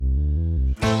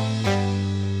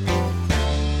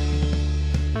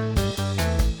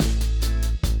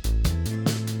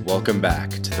Welcome back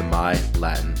to the My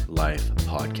Latin Life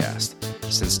podcast.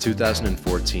 Since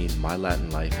 2014, My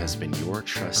Latin Life has been your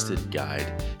trusted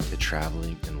guide to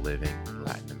traveling and living in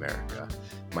Latin America.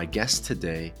 My guest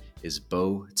today is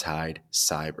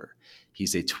BowTiedCyber.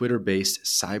 He's a Twitter-based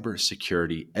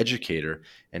cybersecurity educator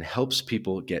and helps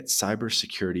people get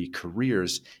cybersecurity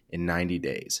careers in 90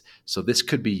 days. So this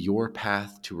could be your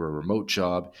path to a remote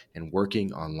job and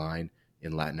working online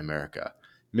in Latin America.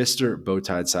 Mr.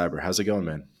 BowTiedCyber, how's it going,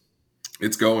 man?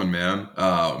 It's going, man.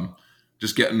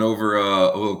 Just getting over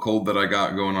a little cold that I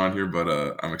got going on here, but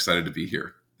I'm excited to be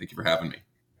here. Thank you for having me.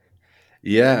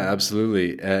 Yeah,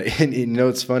 absolutely. And you know,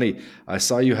 it's funny. I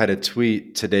saw you had a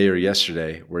tweet today or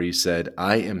yesterday where you said,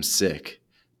 I am sick,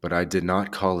 but I did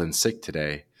not call in sick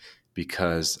today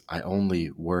because I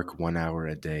only work 1 hour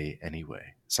a day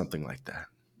anyway. Something like that.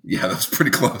 Yeah, that's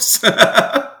pretty close.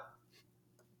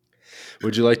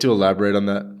 Would you like to elaborate on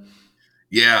that?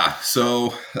 Yeah.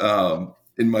 So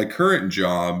in my current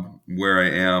job where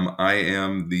I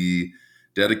am the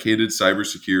dedicated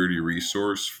cybersecurity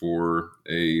resource for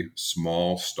a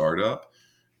small startup.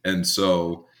 And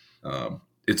so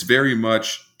it's very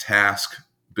much task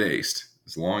based.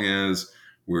 As long as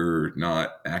we're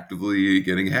not actively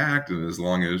getting hacked and as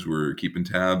long as we're keeping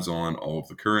tabs on all of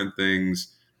the current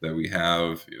things that we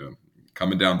have,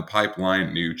 coming down the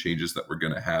pipeline, new changes that we're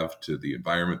going to have to the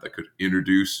environment that could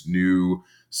introduce new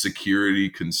security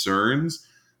concerns.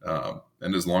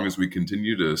 And as long as we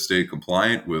continue to stay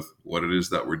compliant with what it is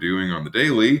that we're doing on the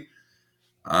daily,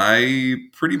 I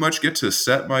pretty much get to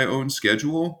set my own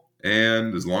schedule.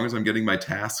 And as long as I'm getting my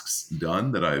tasks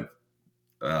done that I've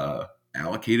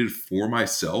allocated for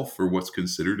myself for what's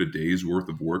considered a day's worth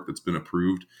of work that's been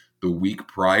approved the week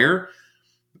prior,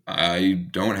 I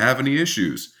don't have any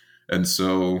issues. And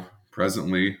so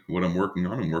presently what I'm working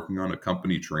on a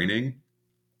company training.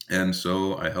 And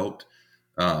so I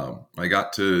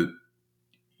got to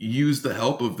use the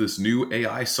help of this new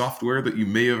AI software that you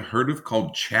may have heard of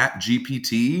called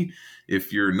ChatGPT.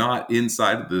 If you're not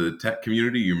inside of the tech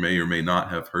community, you may or may not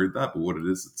have heard that. But what it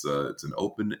is, it's an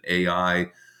open AI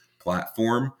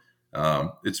platform.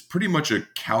 It's pretty much a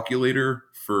calculator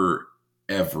for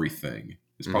everything.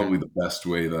 It's probably the best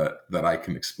way that I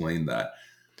can explain that.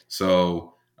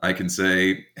 So I can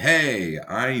say, hey,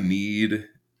 I need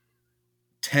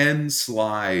 10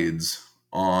 slides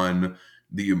on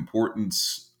the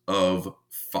importance of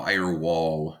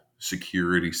firewall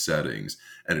security settings.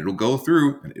 And it'll go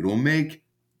through and it'll make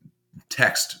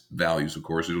text values. Of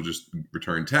course, it'll just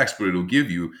return text, but it'll give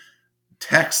you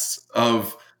texts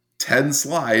of 10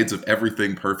 slides of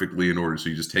everything perfectly in order. So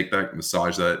you just take that,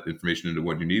 massage that information into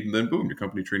what you need, and then boom, your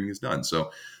company training is done.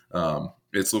 So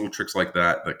it's little tricks like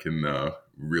that can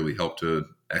really help to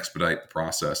expedite the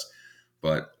process.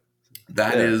 But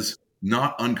that is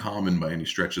not uncommon by any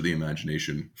stretch of the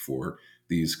imagination for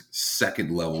these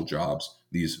second level jobs,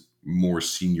 these more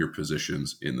senior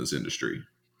positions in this industry.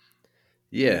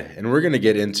 Yeah, and we're going to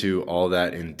get into all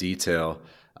that in detail.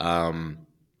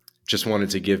 Just wanted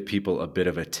to give people a bit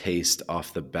of a taste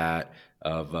off the bat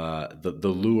of the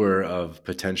lure of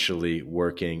potentially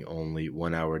working only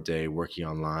 1 hour a day, working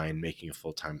online, making a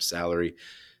full-time salary.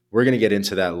 We're going to get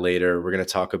into that later. We're going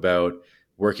to talk about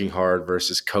working hard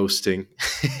versus coasting,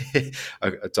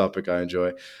 a topic I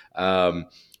enjoy.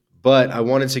 But I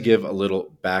wanted to give a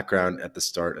little background at the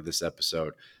start of this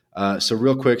episode. So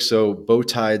real quick,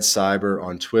 BowTiedCyber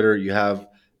on Twitter, you have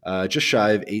just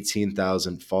shy of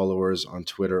 18,000 followers on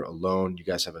Twitter alone. You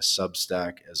guys have a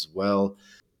Substack as well.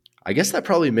 I guess that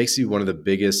probably makes you one of the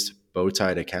biggest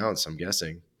Bowtied accounts, I'm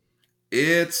guessing.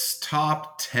 It's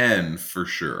top 10 for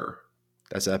sure.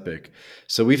 That's epic.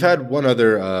 So we've had one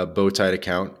other Bowtied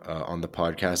account on the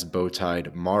podcast,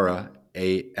 Bowtied Mara,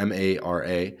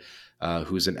 Mara,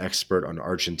 who's an expert on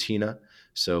Argentina.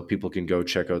 So people can go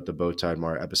check out the Bowtied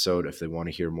Mara episode if they want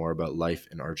to hear more about life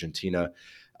in Argentina.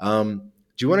 Do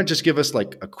you want to just give us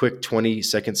like a quick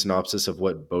 20-second synopsis of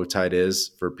what Bowtied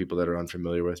is for people that are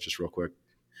unfamiliar with, just real quick?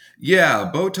 Yeah,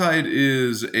 Bowtied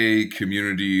is a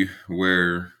community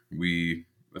where we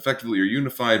effectively are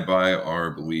unified by our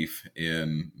belief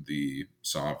in the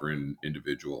sovereign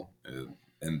individual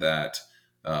and that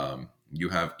you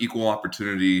have equal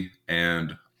opportunity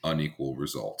and unequal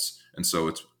results. And so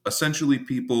it's essentially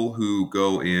people who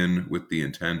go in with the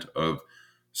intent of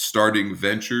starting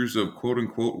ventures of quote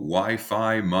unquote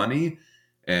Wi-Fi money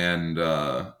and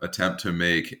attempt to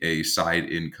make a side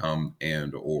income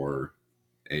and or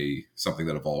something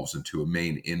that evolves into a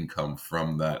main income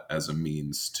from that as a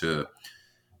means to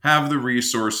have the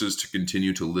resources to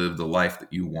continue to live the life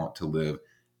that you want to live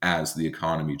as the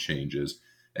economy changes.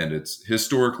 And it's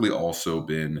historically also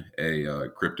been a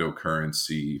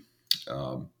cryptocurrency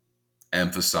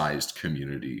emphasized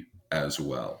community as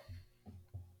well.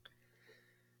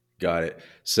 Got it.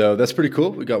 So that's pretty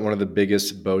cool. We got one of the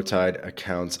biggest bow tied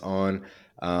accounts on.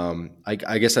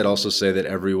 I guess I'd also say that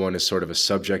everyone is sort of a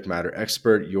subject matter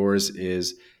expert. Yours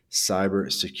is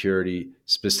cybersecurity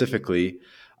specifically.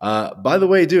 By the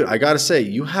way, dude, I got to say,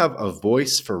 you have a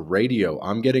voice for radio.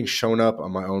 I'm getting shown up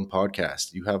on my own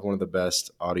podcast. You have one of the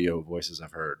best audio voices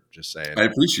I've heard. Just saying. I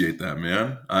appreciate that,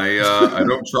 man. I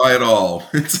don't try at all.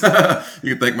 It's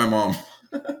you can thank my mom.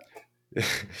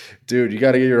 Dude, you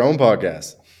got to get your own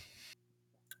podcast.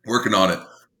 Working on it.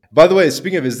 By the way,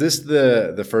 speaking of, is this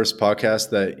the first podcast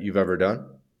that you've ever done?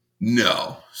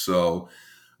 No. So,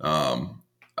 um,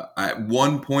 at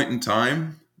one point in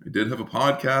time, I did have a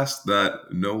podcast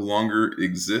that no longer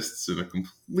exists in a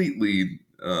completely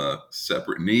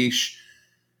separate niche.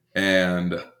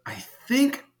 And I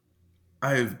think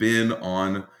I've been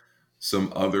on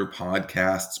some other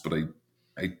podcasts, but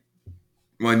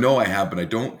well, I know I have, but I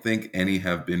don't think any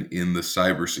have been in the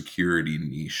cybersecurity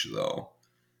niche though.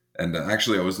 And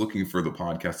actually, I was looking for the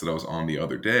podcast that I was on the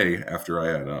other day after I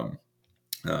had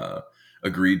uh,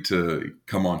 agreed to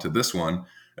come on to this one.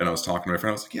 And I was talking to my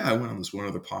friend. I was like, "Yeah, I went on this one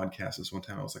other podcast this one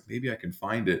time." I was like, "Maybe I can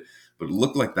find it," but it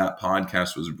looked like that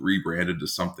podcast was rebranded to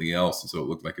something else, and so it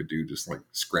looked like a dude just like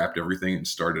scrapped everything and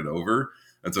started over.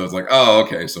 And so I was like, "Oh,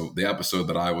 okay." So the episode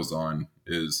that I was on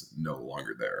is no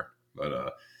longer there.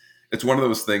 But it's one of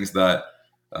those things that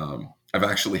I've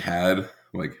actually had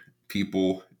like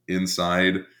people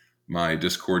inside my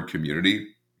Discord community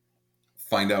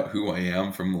find out who I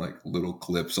am from like little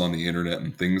clips on the internet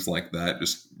and things like that,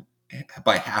 just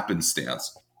by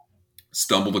happenstance.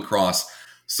 Stumbled across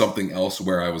something else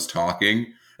where I was talking,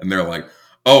 and they're like,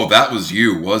 "Oh, that was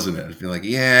you, wasn't it?" I'd be like,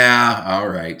 "Yeah, all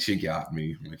right, you got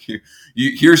me. Like,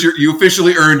 here's you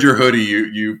officially earned your hoodie.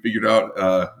 You figured out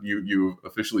you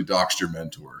officially doxed your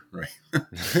mentor, right?"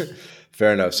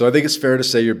 Fair enough. So I think it's fair to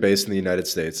say you're based in the United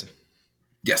States.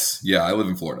 Yes, yeah, I live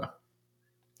in Florida.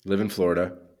 Live in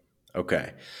Florida.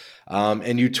 Okay.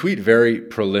 And you tweet very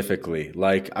prolifically.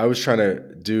 Like I was trying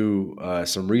to do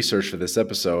some research for this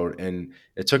episode, and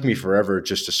it took me forever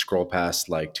just to scroll past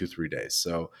like 2 3 days.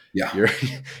 So Yeah, you're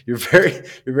you're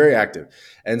very active.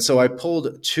 And so I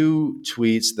pulled two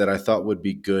tweets that I thought would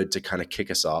be good to kind of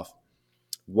kick us off.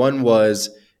 One was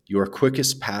your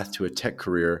quickest path to a tech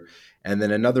career, and then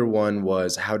another one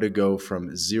was how to go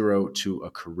from zero to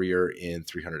a career in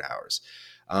 300 hours.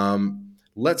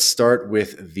 Let's start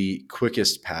with the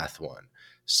quickest path one.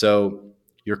 So,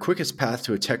 your quickest path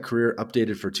to a tech career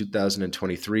updated for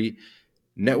 2023: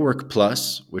 Network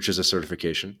Plus, which is a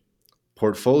certification,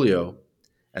 Portfolio,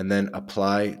 and then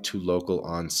apply to local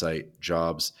on site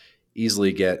jobs.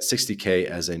 Easily get 60K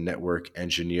as a network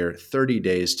engineer, 30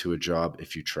 days to a job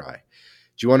if you try.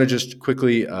 Do you want to just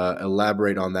quickly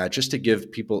elaborate on that, just to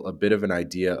give people a bit of an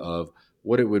idea of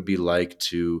what it would be like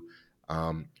to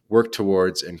work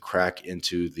towards and crack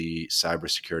into the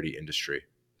cybersecurity industry?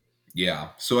 yeah.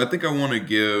 So I think I want to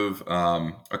give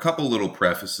a couple little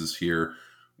prefaces here.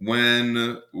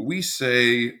 When we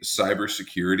say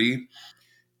cybersecurity,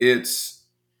 it's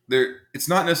it's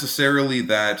not necessarily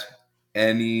that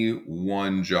any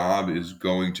one job is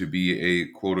going to be a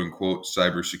quote unquote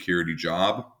cybersecurity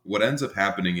job. What ends up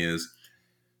happening is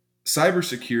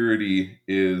cybersecurity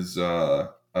is a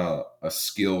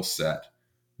skill set,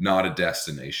 not a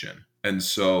destination. And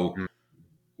so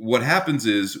what happens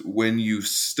is when you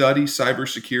study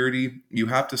cybersecurity, you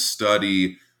have to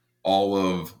study all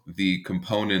of the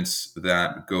components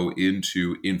that go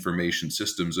into information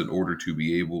systems in order to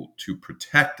be able to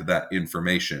protect that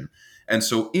information. And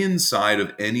so, inside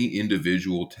of any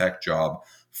individual tech job,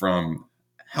 from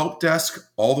help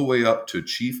desk all the way up to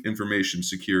chief information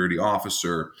security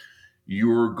officer,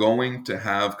 you're going to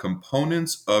have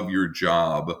components of your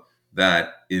job that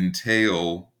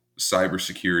entail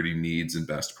cybersecurity needs and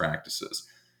best practices.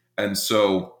 And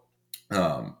so,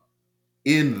 um,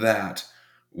 in that,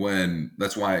 when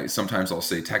that's why sometimes I'll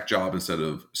say tech job instead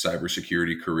of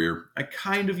cybersecurity career, I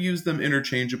kind of use them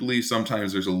interchangeably.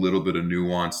 Sometimes there's a little bit of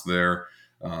nuance there.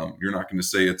 You're not going to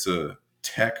say it's a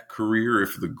tech career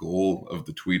if the goal of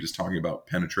the tweet is talking about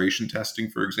penetration testing,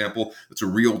 for example. It's a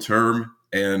real term,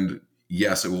 and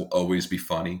yes, it will always be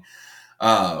funny.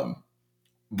 Um,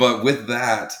 but with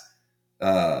that,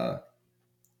 uh,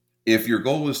 if your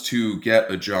goal is to get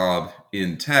a job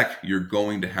in tech, you're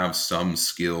going to have some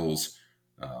skills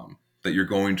that you're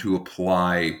going to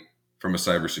apply from a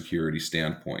cybersecurity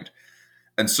standpoint.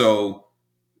 And so,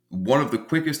 one of the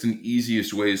quickest and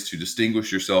easiest ways to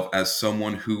distinguish yourself as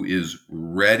someone who is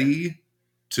ready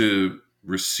to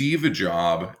receive a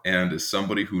job and as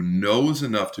somebody who knows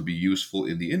enough to be useful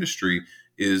in the industry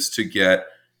is to get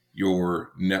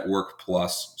your Network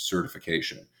Plus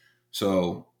certification.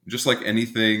 So, just like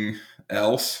anything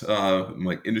else,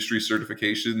 like industry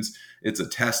certifications, it's a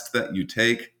test that you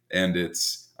take and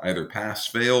it's either pass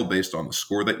fail based on the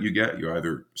score that you get. You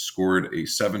either scored a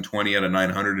 720 out of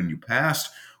 900 and you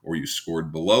passed, or you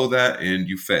scored below that and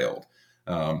you failed.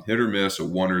 Hit or miss, a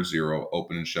one or zero,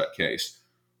 open and shut case.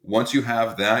 Once you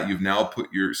have that, you've now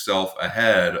put yourself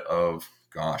ahead of,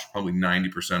 gosh, probably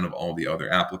 90% of all the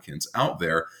other applicants out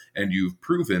there. And you've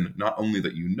proven not only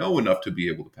that you know enough to be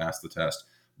able to pass the test,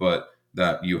 but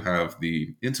that you have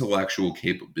the intellectual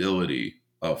capability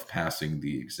of passing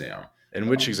the exam. And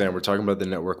which exam? We're talking about the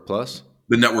Network Plus?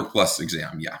 The Network Plus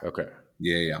exam, yeah. Okay.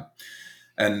 Yeah,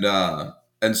 yeah.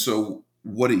 And so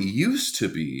what it used to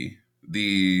be,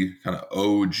 the kind of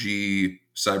OG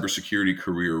cybersecurity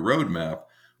career roadmap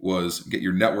was get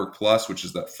your Network Plus, which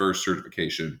is that first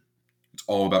certification. It's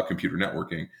all about computer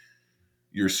networking.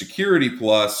 Your Security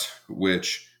Plus,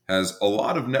 which has a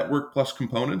lot of Network Plus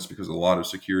components because a lot of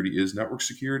security is network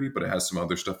security, but it has some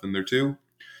other stuff in there too.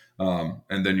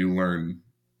 And then you learn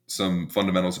some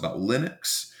fundamentals about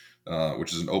Linux,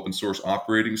 which is an open source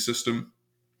operating system.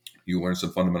 You learn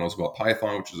some fundamentals about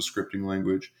Python, which is a scripting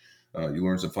language. You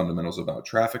learn some fundamentals about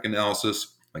traffic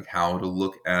analysis, like how to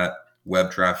look at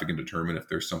web traffic and determine if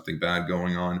there's something bad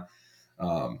going on.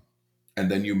 And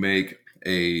then you make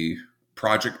a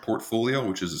project portfolio,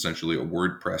 which is essentially a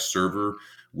WordPress server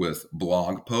with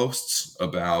blog posts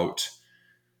about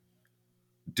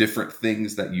different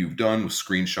things that you've done with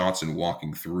screenshots and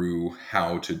walking through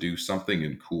how to do something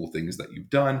and cool things that you've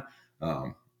done.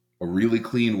 A really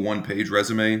clean one-page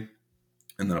resume,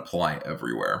 and then apply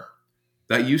everywhere.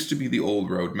 That used to be the old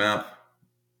roadmap.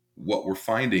 What we're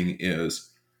finding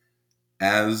is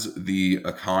as the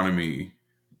economy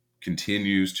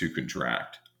continues to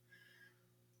contract,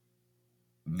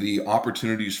 the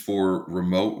opportunities for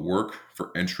remote work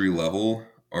for entry level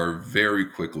are very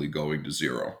quickly going to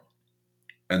zero.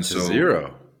 And To so,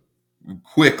 zero.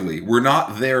 quickly, we're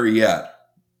not there yet,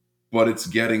 but it's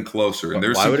getting closer. And But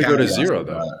there's why some would it go to caveats zero to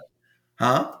though? that.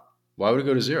 Huh? Why would it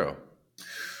go to zero?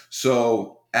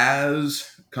 So,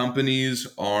 as companies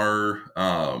are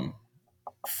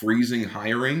freezing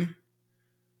hiring,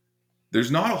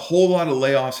 there's not a whole lot of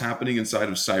layoffs happening inside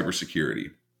of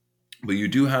cybersecurity, but you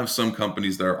do have some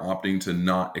companies that are opting to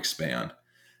not expand.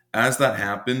 As that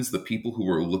happens, the people who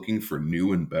are looking for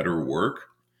new and better work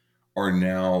are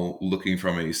now looking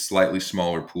from a slightly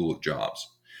smaller pool of jobs.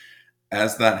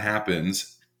 As that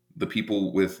happens, the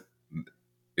people with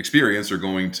experience are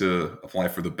going to apply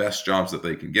for the best jobs that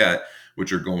they can get,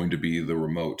 which are going to be the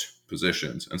remote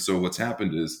positions. And so what's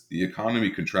happened is the economy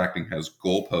contracting has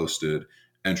goalposted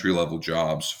entry level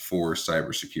jobs for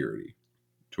cybersecurity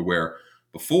to where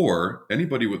before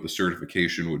anybody with the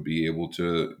certification would be able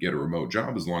to get a remote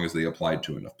job as long as they applied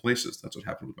to enough places. That's what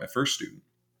happened with my first student.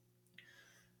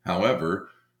 However,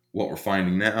 what we're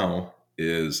finding now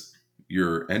is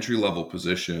your entry level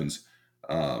positions,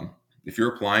 if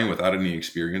you're applying without any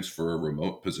experience for a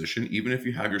remote position, even if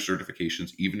you have your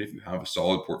certifications, even if you have a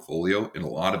solid portfolio, in a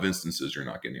lot of instances, you're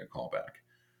not getting a call back.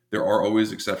 There are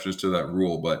always exceptions to that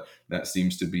rule, but that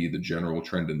seems to be the general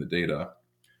trend in the data.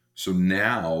 So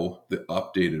now the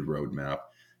updated roadmap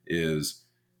is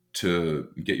to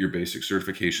get your basic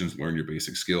certifications, learn your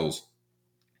basic skills,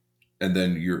 and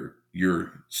then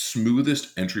your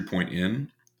smoothest entry point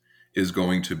in is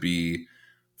going to be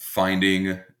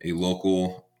finding a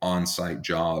local on-site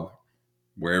job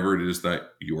wherever it is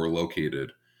that you're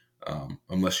located.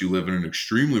 Unless you live in an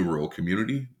extremely rural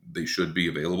community, they should be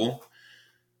available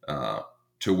uh,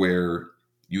 to where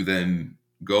you then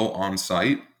go on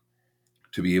site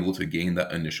to be able to gain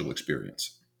that initial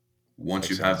experience. Once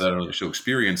you Makes have sense. that initial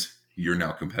experience, you're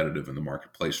now competitive in the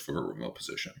marketplace for a remote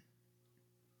position.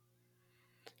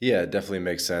 Yeah, it definitely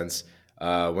makes sense.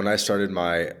 When I started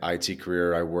my IT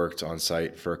career, I worked on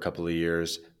site for a couple of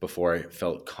years before I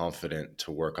felt confident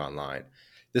to work online.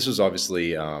 This was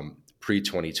obviously pre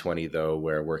 2020, though,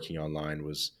 where working online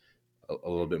was a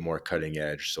little bit more cutting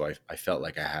edge. So I felt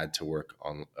like I had to work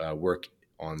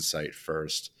on site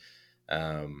first.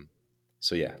 Um,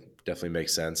 so yeah, definitely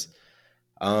makes sense.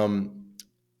 Um,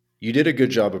 you did a good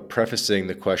job of prefacing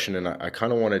the question, and I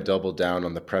kind of want to double down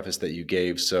on the preface that you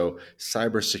gave. So,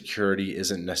 cybersecurity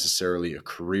isn't necessarily a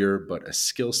career, but a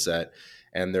skill set,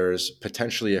 and there's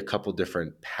potentially a couple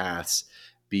different paths,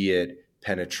 be it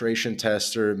penetration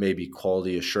tester, maybe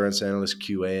quality assurance analyst,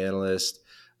 QA analyst,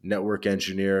 network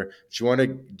engineer. Do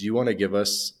you want to give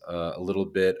us a little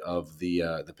bit of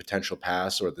the potential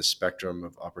paths or the spectrum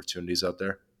of opportunities out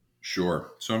there?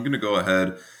 Sure. So I'm going to go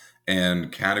ahead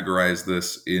and categorize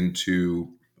this into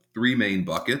three main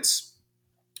buckets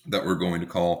that we're going to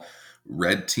call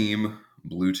red team,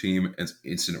 blue team, and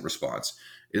incident response.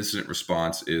 Incident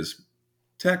response is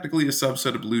technically a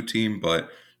subset of blue team, but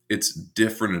it's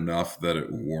different enough that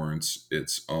it warrants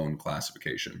its own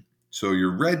classification. So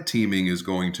your red teaming is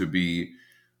going to be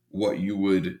what you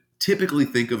would typically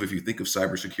think of if you think of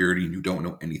cybersecurity and you don't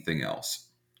know anything else.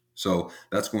 So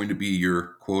that's going to be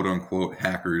your quote unquote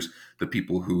hackers, the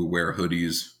people who wear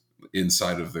hoodies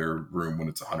inside of their room when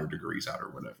it's 100 degrees out or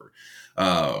whatever,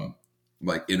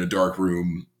 like in a dark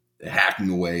room, hacking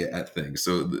away at things.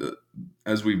 So,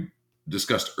 as we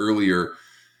discussed earlier,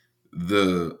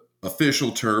 the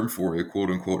official term for a quote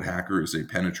unquote hacker is a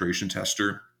penetration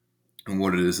tester. And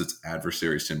what it is, it's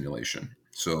adversary simulation.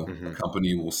 So a Hmm.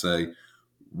 company will say,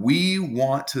 we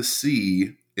want to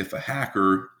see if a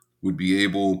hacker would be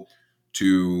able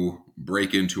to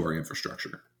break into our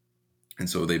infrastructure. And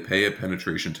so they pay a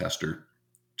penetration tester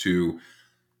to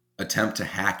attempt to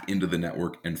hack into the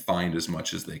network and find as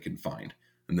much as they can find.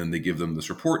 And then they give them this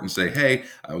report and say, hey,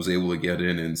 I was able to get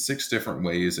in 6 different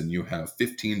ways, and you have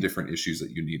 15 different issues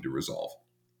that you need to resolve.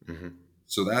 Hmm.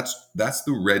 So that's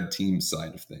the red team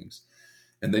side of things.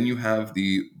 And then you have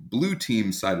the blue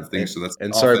team side of things. So that's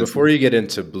And the sorry, offensive. before you get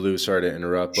into blue, sorry to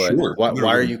interrupt, but Sure. No,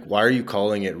 why are you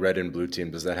calling it red and blue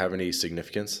team? Does that have any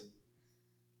significance?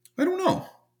 I don't know.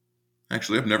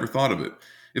 Actually, I've never thought of it.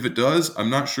 If it does, I'm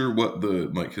not sure what the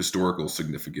like historical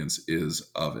significance is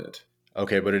of it.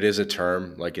 Okay, but it is a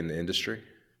term like in the industry.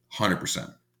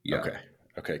 100%. Yeah. Okay.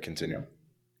 Okay, continue.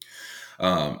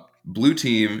 Yeah. Blue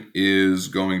team is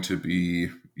going to be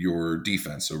your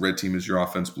defense. So red team is your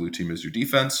offense, blue team is your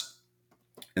defense.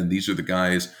 And these are the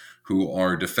guys who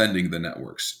are defending the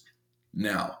networks.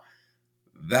 Now,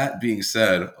 that being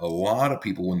said, a lot of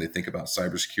people, when they think about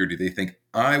cybersecurity, they think,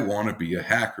 I want to be a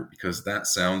hacker because that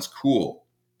sounds cool.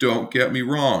 Don't get me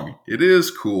wrong, it is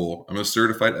cool. I'm a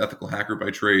certified ethical hacker by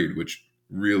trade, which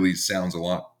really sounds a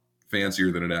lot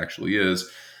fancier than it actually is.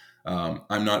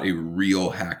 I'm not a real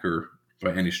hacker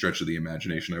by any stretch of the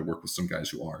imagination. I work with some guys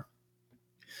who are.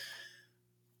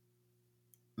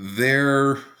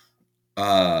 They're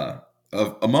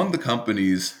among the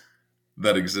companies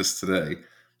that exist today,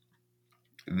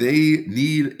 they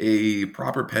need a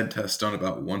proper pen test done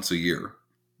about once a year,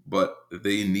 but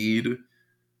they need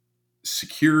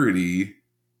security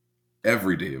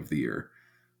every day of the year.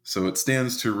 So it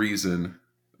stands to reason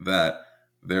that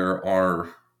there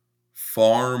are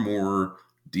far more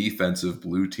defensive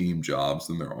blue team jobs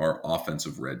than there are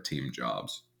offensive red team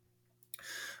jobs.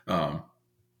 Um,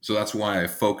 so that's why I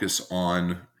focus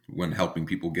on, when helping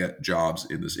people get jobs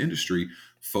in this industry,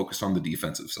 focus on the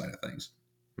defensive side of things,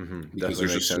 because Definitely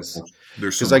makes sense.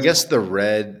 there's so Because I much guess more.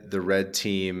 the red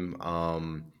team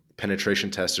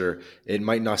penetration tester, it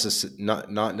might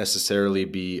not necessarily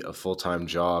be a full time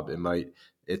job.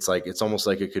 It's almost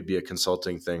like it could be a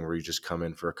consulting thing where you just come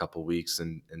in for a couple weeks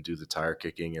and do the tire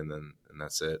kicking and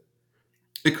that's it.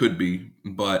 It could be,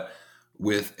 but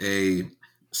with a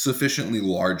sufficiently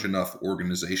large enough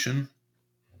organization,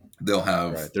 they'll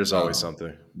have Right. There's always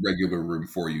something. regular room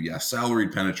for you. Yeah,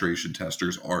 salaried penetration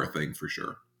testers are a thing for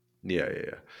sure. Yeah, yeah,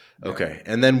 yeah. Yeah. Okay.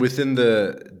 And then within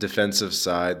the defensive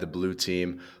side, the blue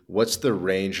team, what's the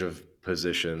range of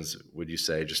positions, would you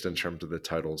say, just in terms of the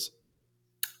titles?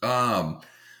 Um,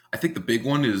 I think the big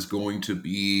one is going to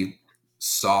be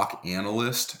SOC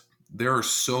analyst. There are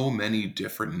so many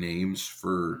different names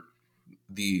for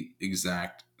the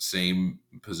exact same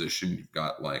position. You've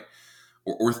got like,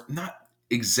 or not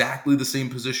exactly the same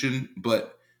position,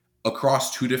 but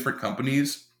across two different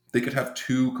companies, they could have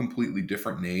two completely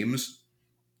different names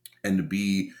and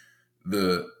be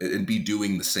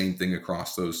doing the same thing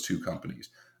across those two companies.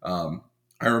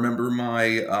 I remember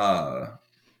my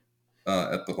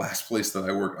at the last place that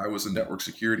I worked, I was a network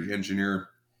security engineer,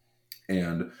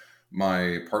 and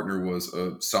my partner was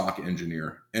a SOC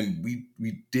engineer, and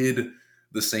we did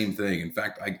the same thing. In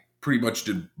fact, I pretty much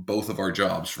did both of our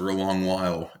jobs for a long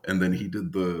while, and then he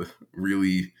did the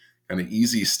really kind of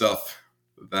easy stuff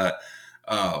that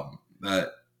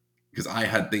that because I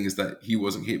had things that he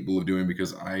wasn't capable of doing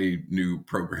because I knew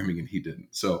programming and he didn't.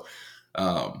 So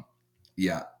um,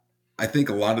 yeah, I think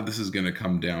a lot of this is going to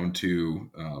come down to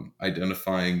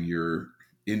identifying your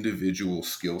individual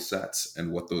skill sets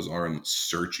and what those are, and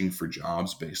searching for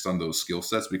jobs based on those skill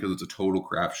sets, because it's a total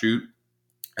crapshoot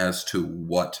as to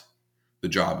what the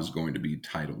job is going to be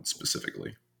titled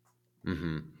specifically.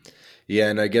 Hmm. Yeah,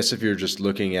 and I guess if you're just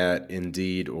looking at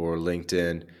Indeed or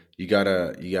LinkedIn, you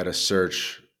gotta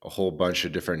search a whole bunch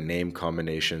of different name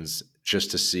combinations just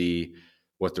to see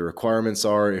what the requirements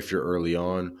are if you're early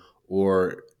on,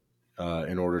 or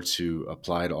in order to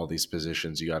apply to all these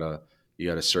positions, you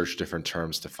gotta search different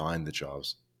terms to find the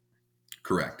jobs.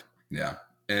 Correct. Yeah.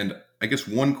 And I guess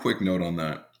one quick note on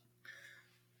that: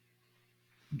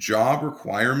 job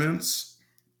requirements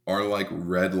are like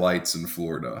red lights in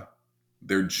Florida.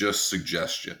 They're just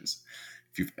suggestions.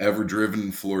 If you've ever driven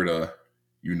in Florida,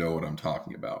 you know what I'm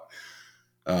talking about.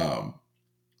 Um,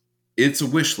 it's a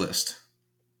wish list.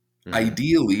 Hmm.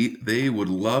 Ideally, they would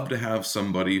love to have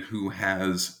somebody who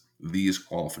has these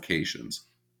qualifications.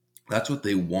 That's what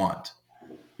they want.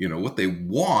 What they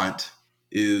want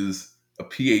is a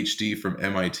PhD from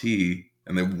MIT,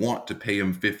 and they want to pay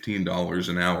him $15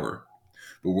 an hour.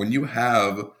 But when you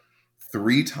have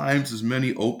three times as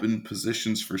many open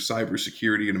positions for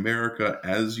cybersecurity in America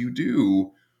as you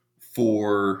do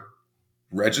for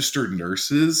registered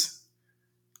nurses,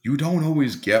 you don't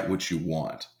always get what you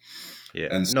want. Yeah.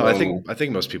 And No, I so, think I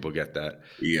think most people get that.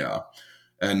 yeah.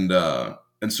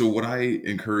 And so what I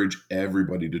encourage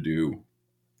everybody to do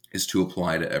is to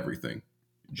apply to everything.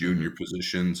 Junior Hmm.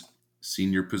 positions,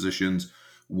 senior positions,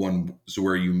 one so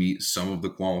where you meet some of the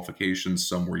qualifications,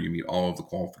 some where you meet all of the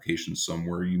qualifications, some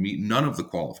where you meet none of the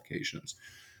qualifications.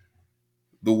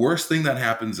 The worst thing that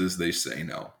happens is they say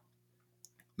no.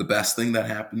 The best thing that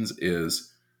happens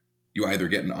is you either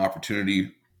get an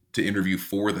opportunity to interview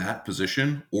for that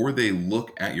position, or they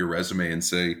look at your resume and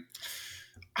say,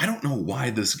 I don't know why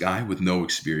this guy with no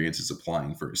experience is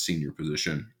applying for a senior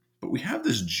position, but we have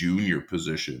this junior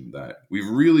position that we've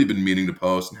really been meaning to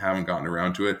post and haven't gotten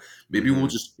around to it. Maybe we'll Hmm.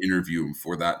 just interview him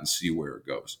for that and see where it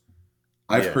goes.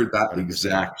 I've Yeah, heard that 100%.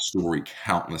 exact story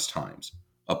countless times.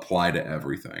 Apply to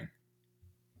everything.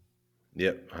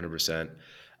 Yep, 100%.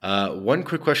 One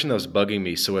quick question that was bugging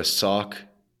me. So a SOC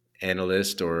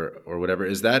analyst or whatever,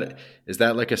 is that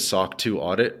like a SOC 2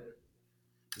 audit?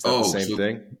 Is that the Oh, same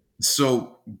thing?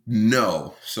 so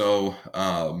no.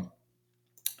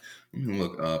 Let me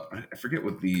look up. I forget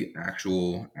what the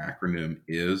actual acronym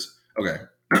is. Okay.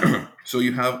 So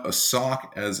you have a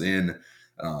SOC, as in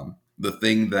the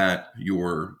thing that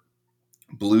your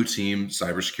blue team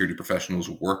cybersecurity professionals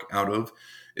work out of,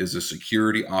 is a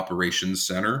security operations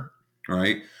center,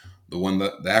 right? The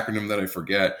acronym that I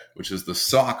forget, which is the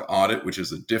SOC audit, which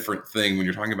is a different thing when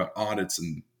you're talking about audits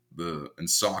and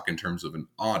SOC in terms of an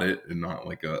audit and not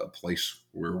like a place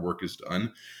where work is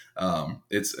done.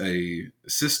 It's a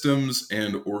systems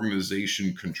and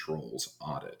organization controls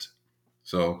audit.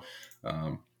 So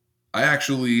um, I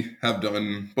actually have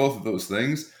done both of those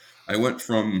things. I went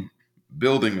from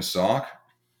building a SOC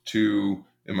to,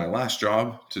 in my last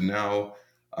job, to now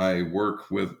I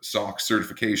work with SOC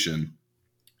certification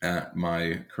at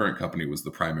my current company. Was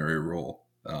the primary role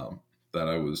that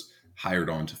I was hired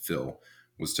on to fill,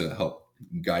 was to help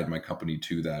guide my company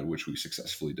to that, which we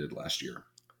successfully did last year.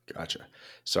 Gotcha.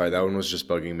 Sorry, that one was just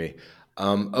bugging me.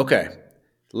 Okay,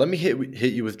 let me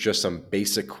hit you with just some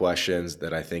basic questions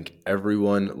that I think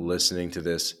everyone listening to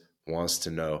this wants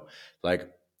to know.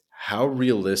 Like, how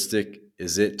realistic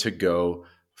is it to go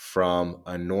from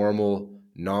a normal,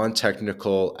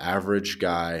 non-technical, average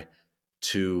guy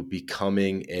to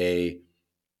becoming a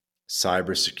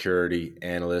cybersecurity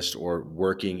analyst or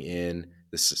working in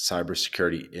the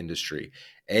cybersecurity industry?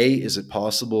 A, is it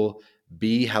possible?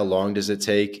 B, how long does it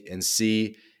take? And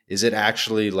C, is it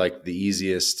actually like the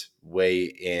easiest way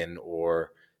in,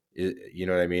 or you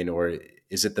know what I mean? Or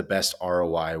is it the best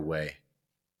ROI way?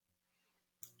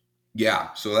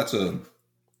 Yeah, so that's a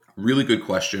really good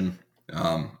question,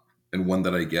 and one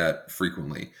that I get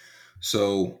frequently.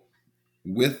 So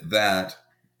with that,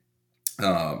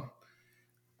 um,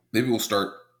 maybe we'll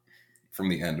start from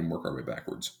the end and work our way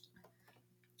backwards.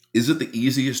 Is it the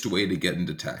easiest way to get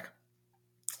into tech?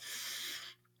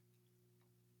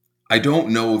 I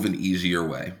don't know of an easier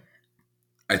way.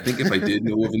 I think if I did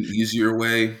know of an easier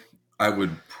way, I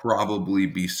would probably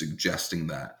be suggesting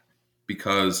that,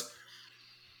 because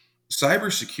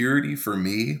cybersecurity for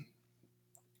me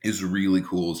is really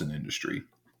cool as an industry.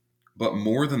 But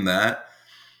more than that,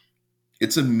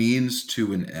 it's a means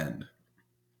to an end,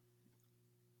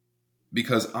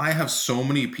 because I have so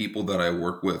many people that I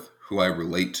work with who I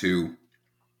relate to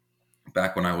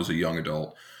back when I was a young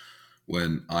adult,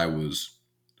 when I was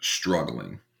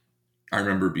struggling. I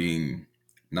remember being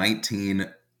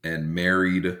 19 and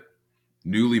married,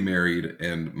 newly married,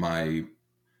 and my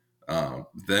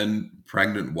then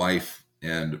pregnant wife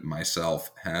and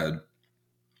myself had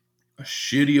a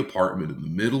shitty apartment in the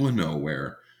middle of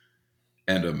nowhere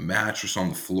and a mattress on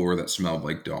the floor that smelled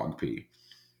like dog pee.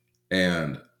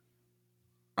 And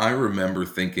I remember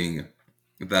thinking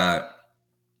that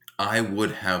I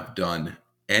would have done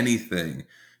anything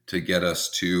to get us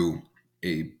to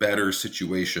a better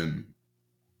situation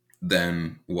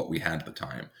than what we had at the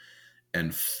time,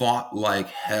 and fought like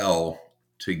hell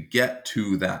to get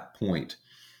to that point,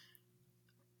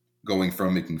 going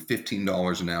from making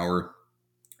 $15 an hour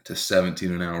to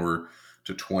 17 an hour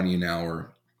to 20 an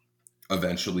hour,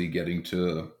 eventually getting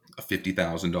to a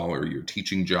 $50,000 a year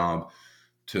teaching job,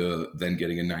 to then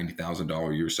getting a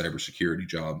 $90,000 a year cybersecurity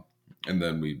job. And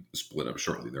then we split up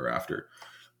shortly thereafter.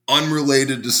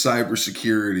 Unrelated to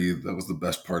cybersecurity, that was the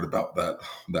best part about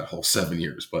that whole 7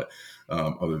 years, but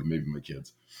other than maybe my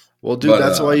kids. Well, dude, But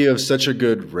that's why you have such a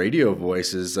good radio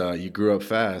voice. Is you grew up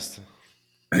fast.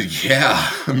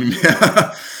 yeah, I mean,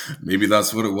 maybe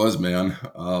that's what it was, man.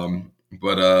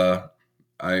 But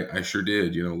I sure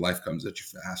did. You know, life comes at you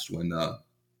fast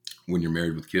when you're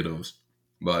married with kiddos.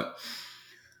 But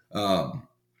um,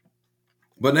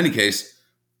 but in any case,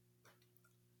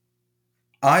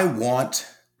 I want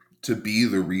to be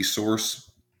the resource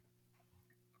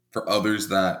for others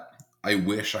that I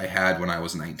wish I had when I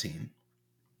was 19.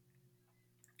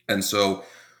 And so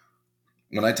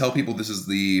when I tell people this is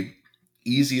the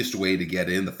easiest way to get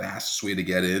in, the fastest way to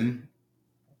get in,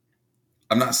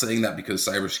 I'm not saying that because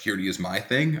cybersecurity is my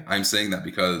thing. I'm saying that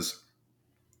because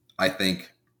I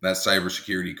think that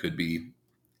cybersecurity could be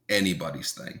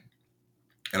anybody's thing.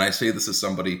 And I say this as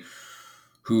somebody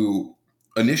who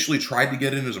initially tried to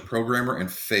get in as a programmer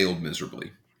and failed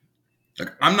miserably.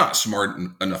 Like, I'm not smart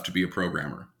enough to be a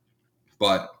programmer,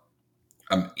 but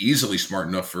I'm easily smart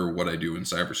enough for what I do in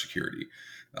cybersecurity,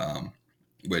 um,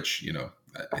 which, you know,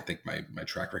 I think my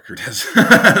track record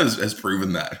has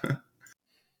proven that.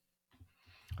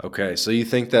 Okay, so you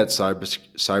think that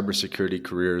cybersecurity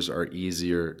careers are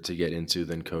easier to get into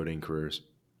than coding careers?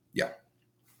 Yeah,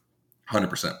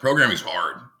 100%. Programming is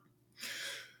hard.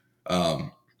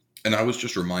 Um, and I was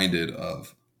just reminded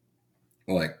of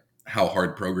like how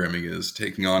hard programming is,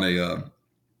 taking on a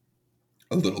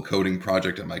little coding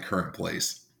project at my current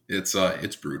place. It's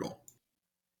brutal.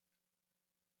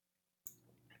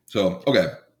 So okay.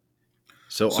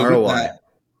 So So with ROI. that,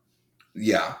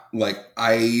 yeah, like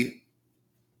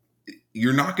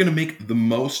you're not going to make the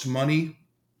most money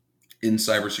in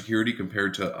cybersecurity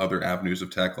compared to other avenues of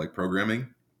tech like programming,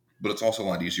 but it's also a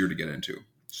lot easier to get into.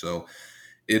 So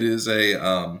it is a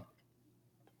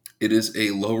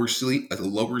lower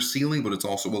ceiling, but it's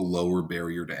also a lower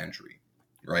barrier to entry,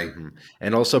 right? Hmm.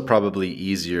 And also probably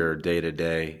easier day to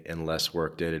day and less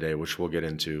work day to day, which we'll get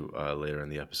into later in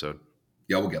the episode.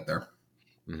 Yeah, we'll get there.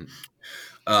 Hmm.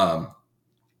 Um,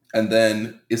 and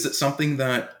then, is it something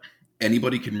that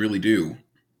anybody can really do?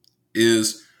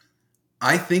 Is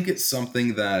I think it's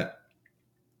something that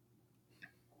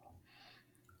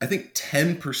I think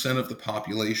 10% of the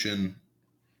population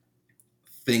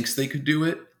thinks they could do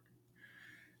it,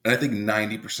 and I think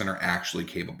 90% are actually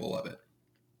capable of it.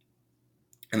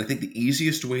 And I think the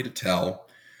easiest way to tell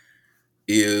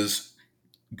is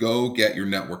go get your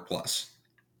Network Plus.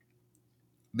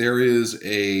 There is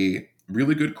a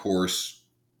really good course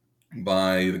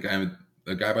by a guy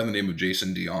by the name of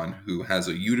Jason Dion, who has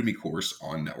a Udemy course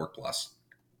on Network Plus.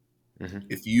 Hmm.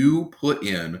 If you put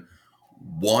in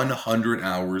 100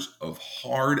 hours of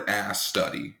hard ass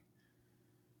study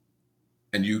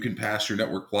and you can pass your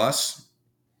Network Plus,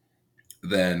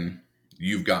 then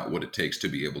you've got what it takes to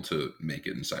be able to make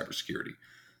it in cybersecurity.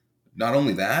 Not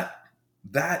only that,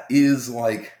 that is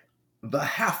like the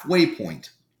halfway point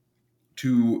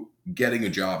to getting a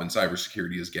job in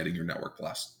cybersecurity is getting your Network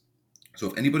Plus. So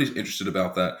if anybody's interested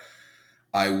about that,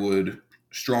 I would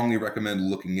strongly recommend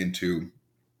looking into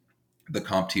the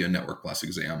CompTIA Network Plus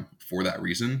exam for that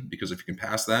reason, because if you can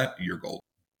pass that, you're gold.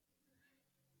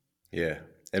 Yeah.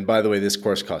 And by the way, this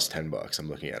course costs $10. I'm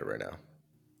looking at it right now.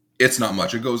 It's not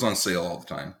much. It goes on sale all the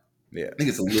time. Yeah. I think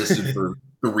it's listed for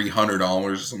 $300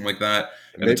 or something like that,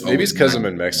 and it's Maybe always it's because I'm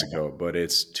 90. in Mexico, but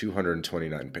it's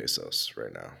 229 pesos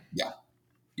right now. Yeah,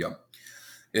 yeah.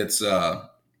 It's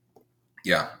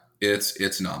yeah,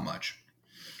 it's not much.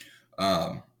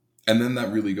 Um, and then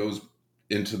that really goes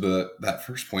into that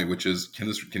first point, which is can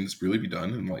this really be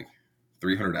done in like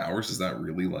 300 hours? Is that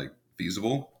really like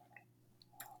feasible?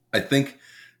 I think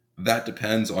that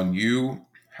depends on you,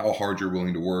 how hard you're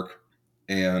willing to work,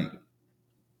 and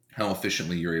how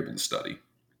efficiently you're able to study.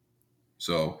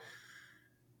 So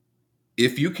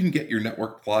if you can get your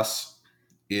Network Plus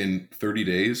in 30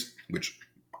 days, which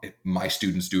my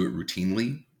students do it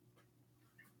routinely,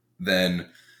 then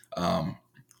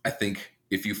I think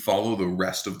if you follow the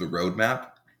rest of the roadmap,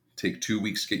 take 2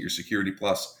 weeks to get your Security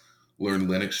Plus, learn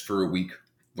Linux for a week,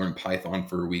 learn Python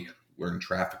for a week, learn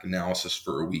traffic analysis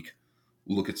for a week,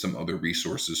 look at some other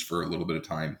resources for a little bit of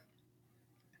time.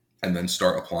 and then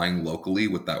start applying locally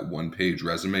with that one-page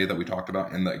resume that we talked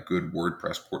about and that good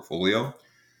WordPress portfolio,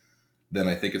 then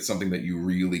I think it's something that you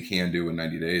really can do in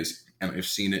 90 days. And I've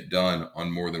seen it done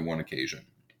on more than one occasion.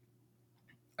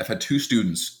 I've had two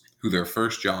students who their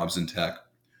first jobs in tech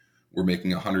were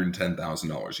making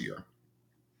 $110,000 a year.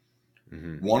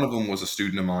 Mm-hmm. One of them was a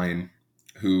student of mine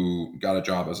who got a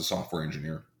job as a software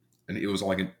engineer, and it was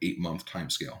like an 8-month time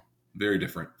scale, very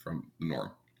different from the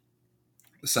norm.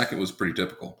 The second was pretty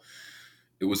typical.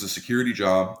 It was a security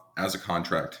job as a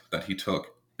contract that he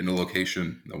took in a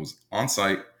location that was on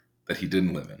site that he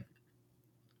didn't live in.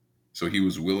 So he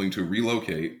was willing to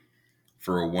relocate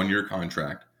for a 1-year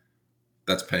contract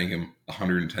that's paying him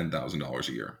 $110,000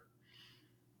 a year.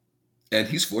 And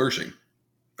he's flourishing.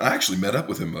 I actually met up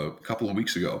with him a couple of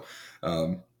weeks ago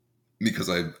because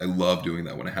I love doing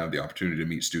that when I have the opportunity to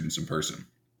meet students in person.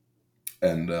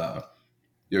 And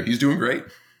he's doing great.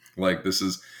 Like this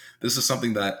is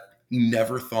something that he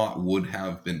never thought would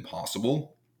have been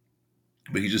possible,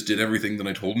 but he just did everything that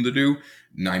I told him to do.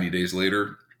 90 days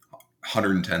later,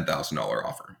 $110,000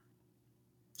 offer.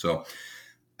 So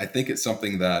I think it's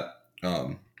something that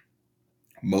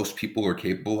most people are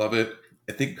capable of it.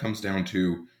 I think it comes down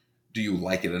to, do you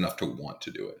like it enough to want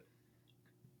to do it?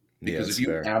 Yeah, Because that's if you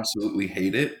fair. absolutely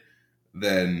hate it,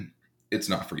 then it's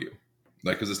not for you.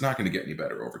 Like, because it's not going to get any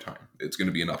better over time. It's going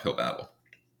to be an uphill battle.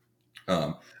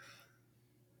 Um,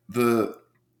 the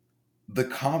the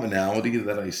commonality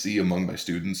that I see among my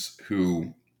students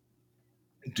who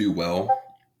do well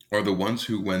are the ones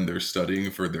who, when they're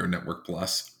studying for their Network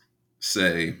Plus,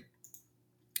 say,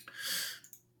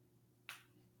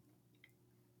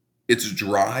 it's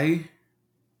dry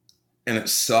and it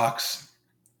sucks,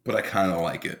 but I kind of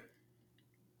like it.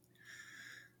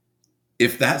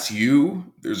 If that's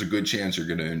you, there's a good chance you're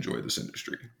going to enjoy this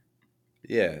industry.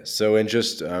 Yeah. So, and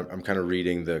just I'm kind of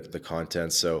reading the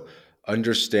content. So,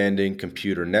 understanding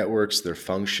computer networks, their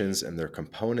functions, and their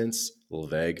components, a little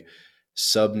vague.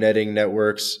 Subnetting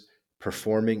networks,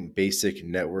 performing basic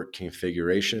network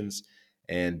configurations,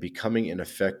 and becoming an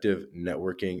effective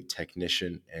networking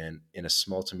technician and in a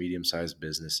small to medium sized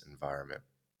business environment.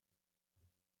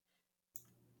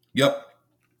 Yep.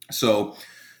 So,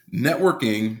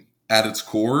 networking at its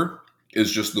core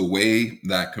is just the way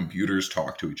that computers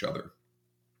talk to each other.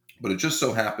 But it just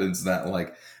so happens that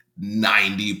like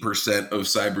 90% of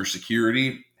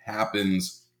cybersecurity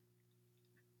happens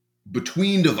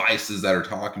between devices that are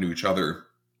talking to each other,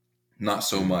 not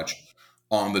so Mhm. much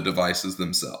on the devices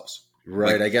themselves.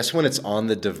 Right. Like, I guess when it's on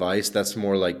the device, that's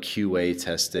more like QA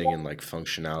testing and like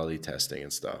functionality testing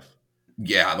and stuff.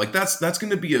 yeah, like that's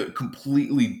going to be a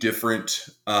completely different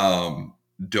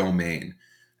domain,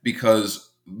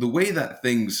 because the way that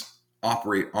things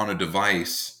operate on a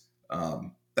device,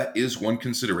 that is one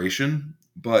consideration,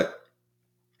 but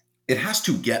it has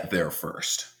to get there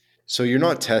first. So you're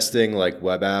not testing like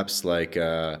web apps, like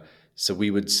so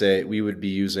we would say we would be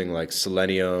using like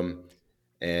Selenium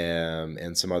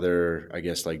and some other, I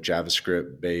guess, like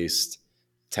JavaScript based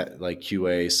like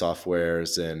QA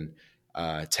softwares and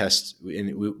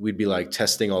we'd be like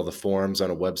testing all the forms on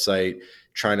a website,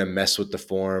 trying to mess with the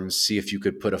forms, see if you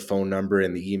could put a phone number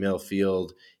in the email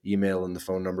field, email in the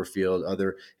phone number field,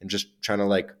 other, and just trying to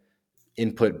like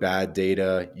input bad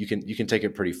data. You can take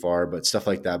it pretty far, but stuff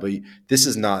like that. But this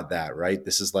is not that, right?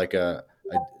 This is like a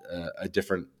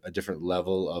different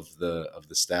level of the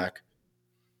stack.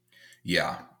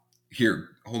 Yeah. Here,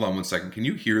 hold on one second. Can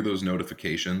you hear those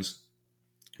notifications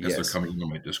as they're Yes. coming into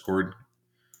my Discord?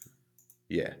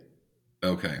 Yeah.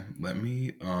 Okay, let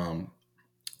me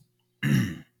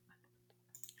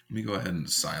go ahead and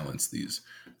silence these.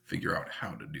 Figure out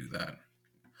how to do that.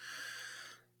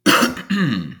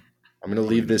 I'm gonna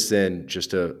leave this in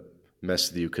just to mess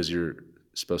with you because you're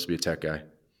supposed to be a tech guy.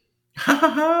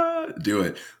 Do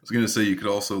it. I was gonna say you could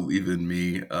also leave in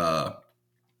me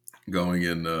going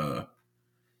and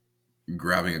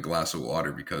grabbing a glass of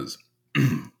water because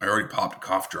I already popped a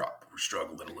cough drop. We're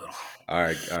struggling a little. All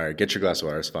right. Get your glass of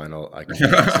water. It's fine. I can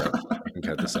cut this out. I can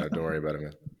cut this out. Don't worry about it,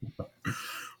 man.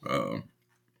 um,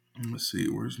 let's see.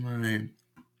 Where's my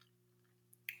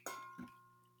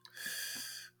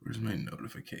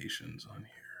notifications on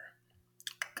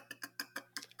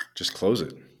Just close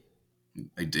it. here?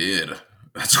 I did.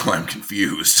 That's why I'm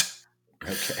confused.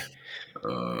 Okay.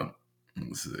 Uh,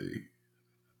 let's see.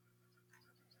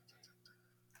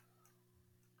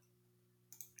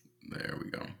 There we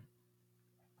go.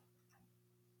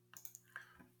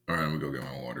 All right, I'm gonna go get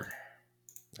my water.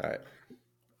 All right.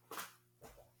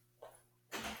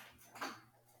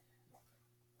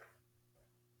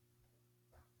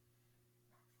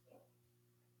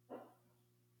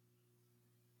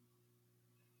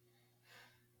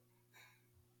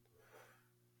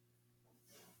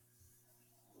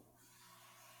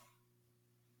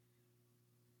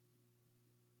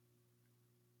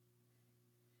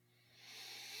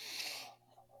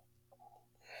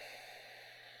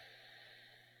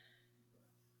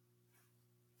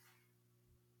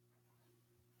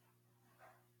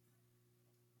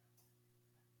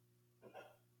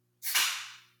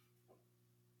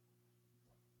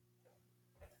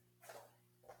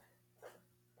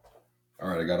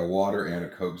 right, I got a water and a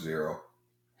Coke Zero.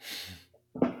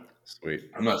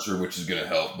 Sweet. I'm not sure which is going to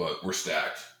help, but we're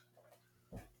stacked.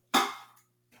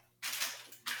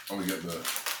 I'm gonna get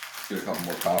a couple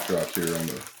more cough drops here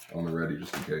on the ready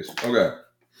just in case. Okay.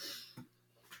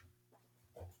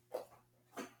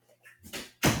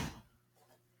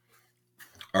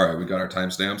 All right, we got our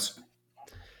timestamps.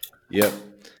 Yep.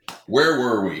 Where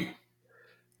were we?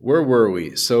 Where were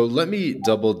we? So let me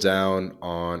double down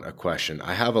on a question.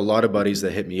 I have a lot of buddies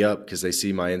that hit me up because they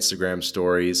see my Instagram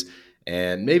stories,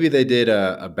 and maybe they did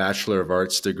a Bachelor of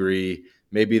Arts degree.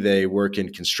 Maybe they work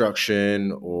in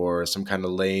construction or some kind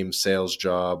of lame sales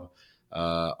job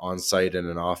on site in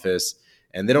an office,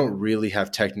 and they don't really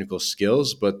have technical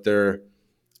skills, but they're,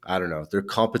 I don't know, they're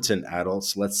competent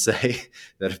adults, let's say,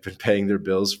 that have been paying their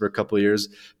bills for a couple of years,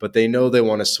 but they know they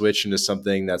want to switch into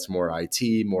something that's more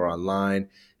IT, more online,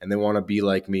 and they want to be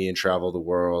like me and travel the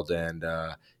world and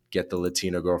get the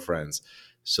Latino girlfriends.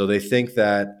 So they think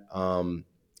that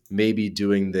maybe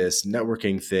doing this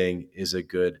networking thing is a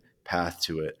good path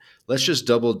to it. Let's just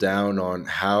double down on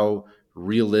how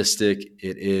realistic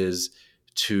it is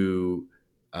to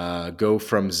go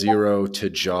from zero to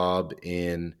job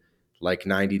in like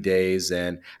 90 days.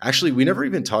 And actually, we never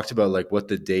even talked about like what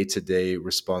the day-to-day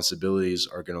responsibilities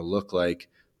are going to look like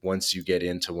once you get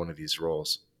into one of these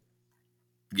roles.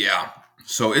 Yeah.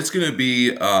 So it's going to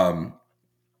be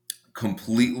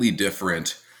completely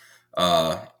different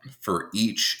uh, for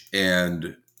each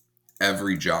and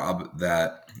every job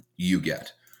that you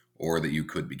get or that you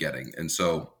could be getting. And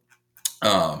so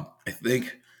I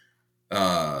think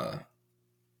uh,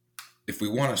 if we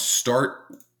want to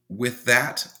start with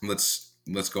that, let's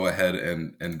go ahead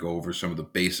and go over some of the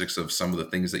basics of some of the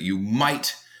things that you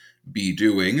might be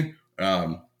doing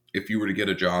if you were to get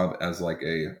a job as like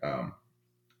a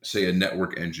say a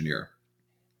network engineer.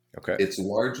 Okay. It's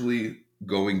largely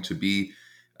going to be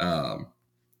um,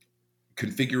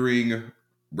 configuring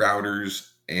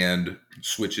routers and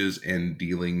switches and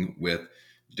dealing with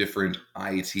different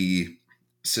IT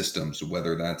systems,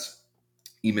 whether that's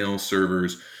email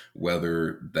servers,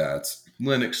 whether that's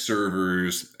Linux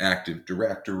servers, Active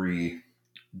Directory,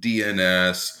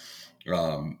 DNS,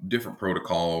 different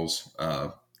protocols.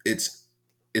 It's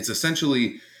it's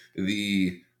essentially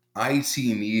the IT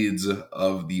needs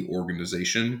of the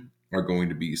organization are going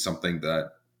to be something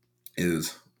that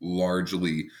is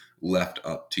largely left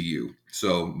up to you.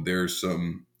 So there's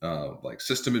some like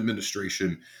system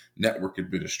administration, network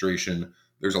administration.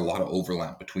 There's a lot of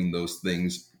overlap between those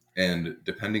things, and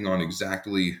depending on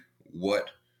exactly what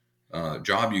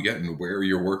job you get and where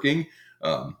you're working,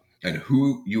 and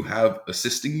who you have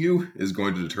assisting you is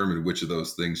going to determine which of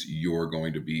those things you're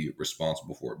going to be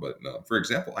responsible for. But for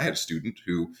example, I had a student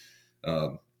who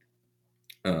um,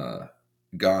 uh,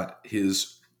 got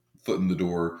his foot in the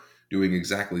door doing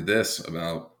exactly this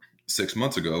about 6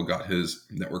 months ago, got his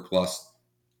Network Plus,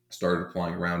 started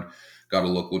applying around, got a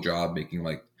local job making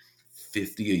like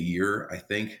 50 a year, I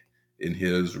think, in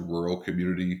his rural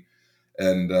community.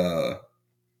 And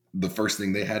the first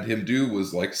thing they had him do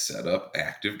was like set up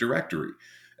Active Directory.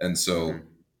 And Hmm. so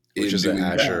Which in is an doing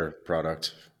that, Azure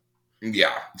product.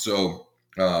 yeah. So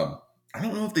I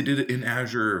don't know if they did it in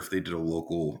Azure or if they did a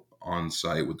local on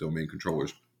site with domain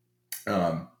controllers.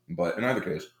 But in either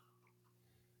case,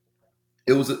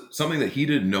 it was something that he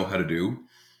didn't know how to do.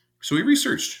 So he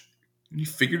researched and he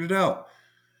figured it out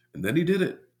and then he did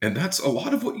it. And that's a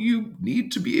lot of what you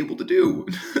need to be able to do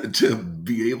to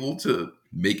be able to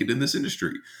make it in this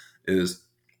industry is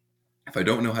if I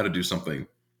don't know how to do something,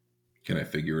 can I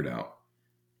figure it out?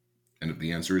 And if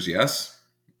the answer is yes,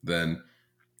 then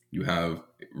you have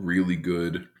really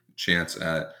good chance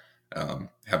at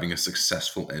having a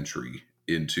successful entry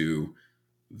into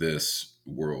this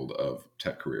world of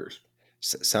tech careers.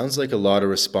 Sounds like a lot of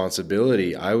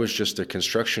responsibility. I was just a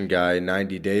construction guy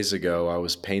 90 days ago. I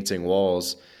was painting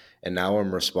walls, and now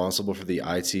I'm responsible for the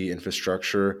IT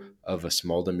infrastructure of a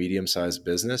small to medium sized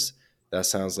business. That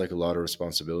sounds like a lot of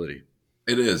responsibility.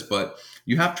 It is, but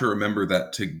you have to remember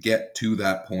that to get to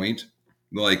that point,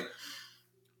 like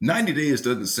 90 days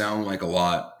doesn't sound like a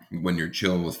lot when you're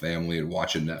chilling with family and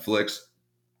watching Netflix.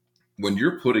 When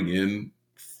you're putting in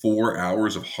 4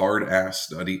 hours of hard ass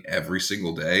study every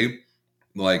single day,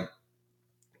 like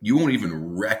you won't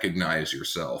even recognize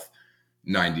yourself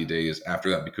 90 days after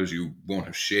that because you won't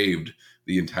have shaved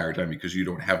the entire time because you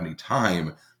don't have any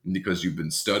time because you've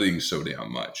been studying so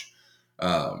damn much.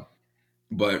 Um,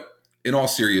 but in all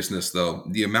seriousness, though,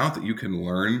 the amount that you can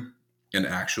learn and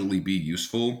actually be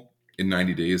useful in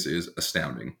 90 days is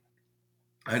astounding.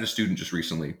 I had a student just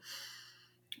recently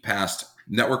passed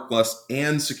Network Plus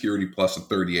and Security Plus in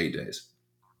 38 days.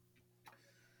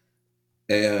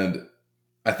 And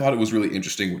I thought it was really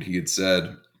interesting what he had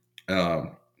said.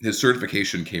 His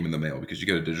certification came in the mail because you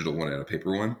get a digital one and a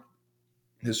paper one.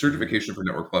 His Hmm. certification for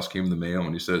Network Plus came in the mail,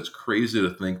 and he said it's crazy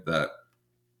to think that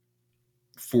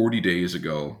 40 days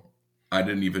ago, I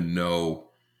didn't even know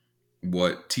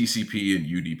what TCP and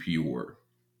UDP were,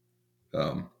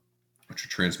 um, which are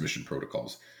transmission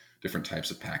protocols, different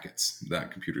types of packets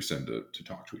that computers send to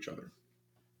talk to each other.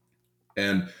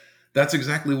 And that's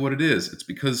exactly what it is. It's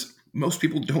because most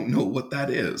people don't know what that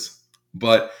is.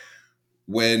 But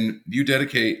when you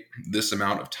dedicate this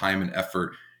amount of time and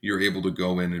effort, you're able to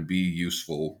go in and be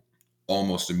useful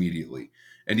almost immediately.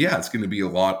 And yeah, it's going to be a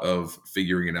lot of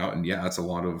figuring it out. And yeah, it's a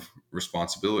lot of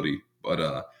responsibility.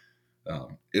 But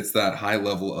it's that high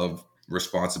level of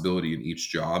responsibility in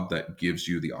each job that gives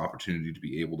you the opportunity to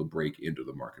be able to break into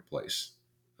the marketplace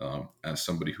as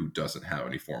somebody who doesn't have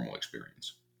any formal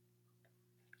experience.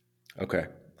 Okay,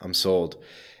 I'm sold.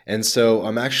 And so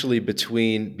I'm actually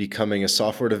between becoming a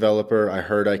software developer. I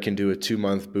heard I can do a 2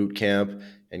 month boot camp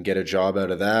and get a job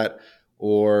out of that,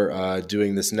 or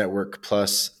doing this network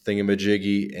plus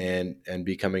thingamajiggy and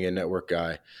becoming a network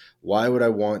guy. Why would I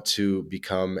want to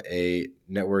become a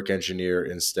network engineer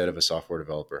instead of a software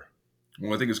developer?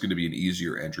 Well, I think it's going to be an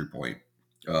easier entry point.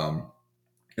 Um,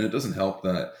 and it doesn't help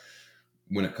that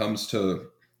when it comes to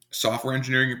software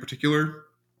engineering in particular,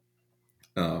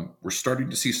 we're starting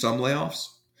to see some layoffs.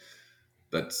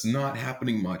 That's not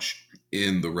happening much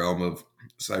in the realm of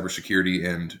cybersecurity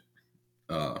and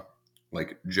uh,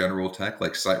 like general tech,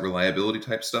 like site reliability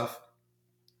type stuff.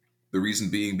 The reason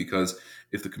being because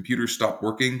if the computers stop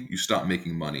working, you stop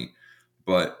making money.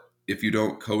 But if you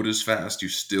don't code as fast, you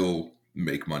still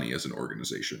make money as an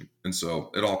organization. And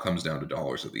so it all comes down to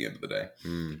dollars at the end of the day.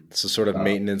 So sort of Uh,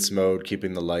 maintenance mode,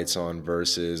 keeping the lights on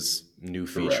versus new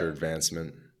feature correct.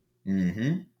 advancement.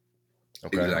 Mm-hmm.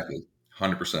 Okay. Exactly.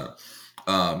 100%.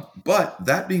 But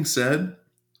that being said,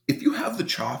 if you have the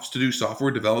chops to do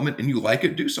software development and you like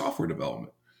it, do software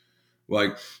development.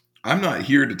 Like, I'm not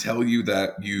here to tell you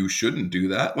that you shouldn't do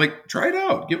that. Like, try it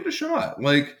out, give it a shot.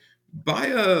 Like, buy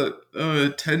a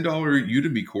 $10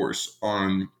 Udemy course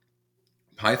on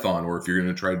Python, or if you're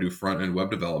going to try to do front end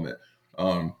web development,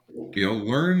 um,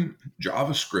 learn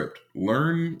JavaScript,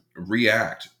 learn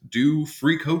React, do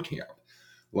free code camp.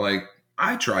 Like,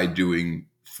 I tried doing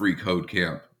free code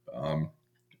camp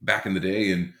back in the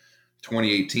day in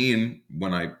 2018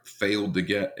 when I failed to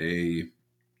get a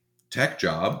tech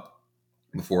job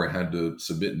before I had to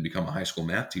submit and become a high school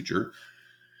math teacher.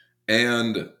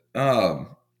 And,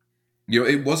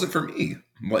 it wasn't for me.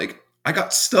 Like, I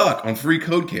got stuck on free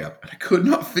code camp and I could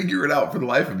not figure it out for the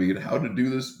life of me and how to do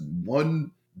this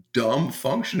one dumb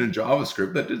function in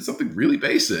JavaScript that did something really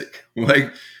basic.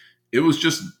 Like, it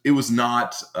was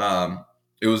not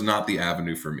the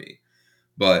avenue for me.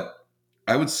 But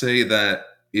I would say that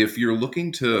if you're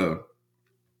looking to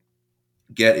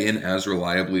get in as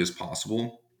reliably as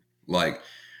possible, like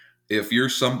if you're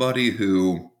somebody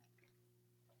who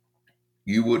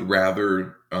you would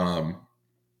rather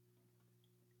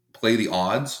play the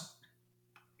odds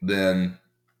than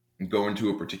go into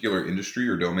a particular industry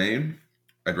or domain,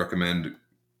 I'd recommend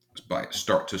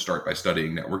start by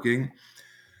studying networking.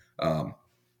 Um,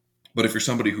 but if you're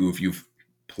somebody who, if you've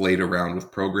played around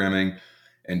with programming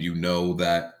and you know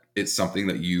that it's something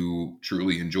that you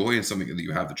truly enjoy and something that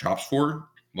you have the chops for,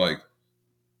 like,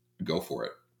 go for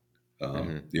it.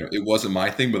 Hmm. It wasn't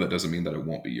my thing, but that doesn't mean that it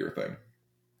won't be your thing.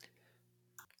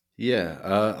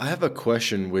 Yeah, I have a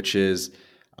question, which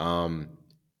um,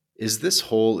 is this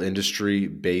whole industry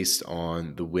based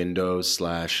on the Windows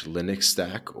slash Linux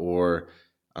stack, or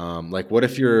like, what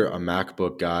if you're a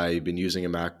MacBook guy, you've been using a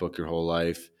MacBook your whole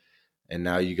life, and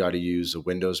now you got to use a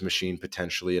Windows machine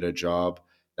potentially at a job?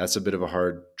 That's a bit of a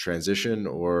hard transition,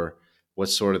 or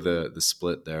what's sort of the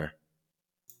split there?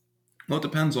 Well, it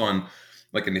depends on,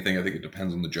 like anything, I think it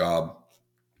depends on the job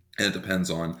and it depends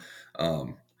on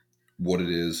um, what it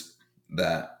is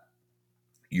that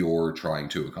you're trying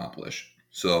to accomplish.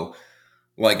 So,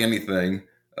 like anything,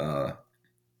 uh,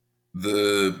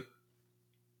 the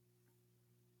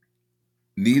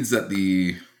needs that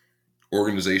the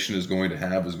organization is going to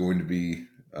have is going to be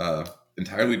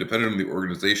entirely dependent on the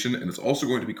organization, and it's also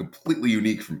going to be completely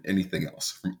unique from anything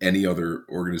else, from any other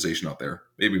organization out there.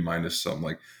 Maybe minus some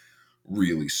like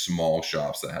really small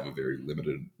shops that have a very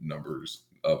limited number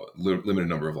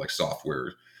of like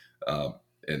software um,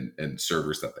 and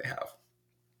servers that they have.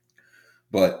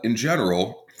 But in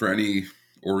general, for any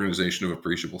organization of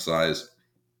appreciable size,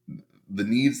 the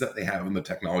needs that they have and the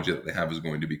technology that they have is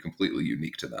going to be completely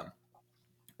unique to them.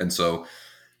 And so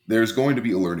there's going to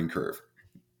be a learning curve,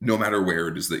 no matter where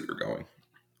it is that you're going.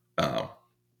 Uh,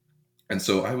 And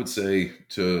so I would say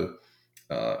that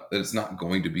it's not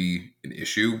going to be an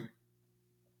issue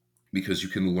because you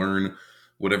can learn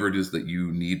whatever it is that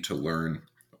you need to learn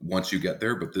once you get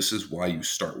there. But this is why you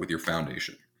start with your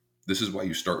foundation. This is why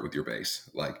you start with your base.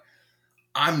 Like,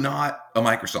 I'm not a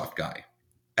Microsoft guy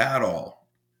at all.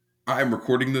 I'm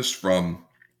recording this from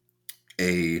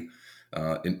a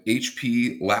an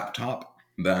HP laptop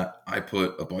that I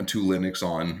put Ubuntu Linux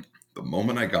on the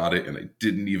moment I got it, and I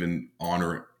didn't even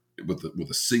honor it with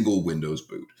a single Windows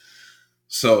boot.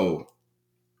 So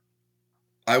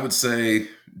I would say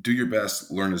do your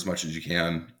best, learn as much as you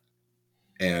can,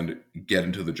 and get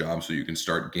into the job so you can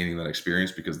start gaining that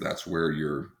experience because that's where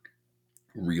you're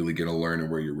really going to learn and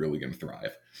where you're really going to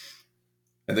thrive.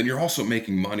 And then you're also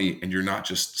making money and you're not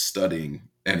just studying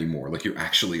anymore, like you're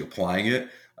actually applying it,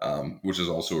 which is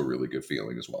also a really good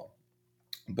feeling as well.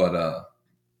 But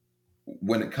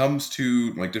when it comes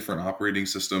to like different operating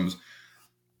systems,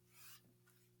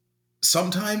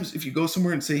 sometimes if you go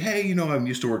somewhere and say, hey, I'm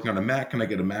used to working on a Mac, can I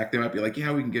get a Mac? They might be like,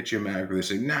 yeah, we can get you a Mac. Or they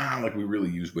say, nah, like we really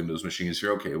use Windows machines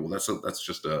here. Okay, well that's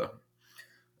just a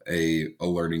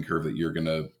learning curve that you're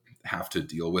gonna have to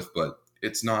deal with, but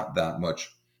it's not that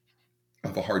much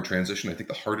of a hard transition. I think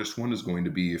the hardest one is going to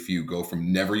be if you go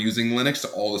from never using Linux to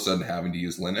all of a sudden having to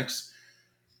use Linux,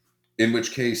 in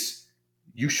which case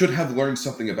you should have learned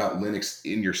something about Linux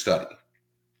in your study.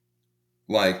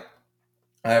 Like,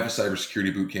 I have a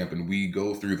cybersecurity boot camp and we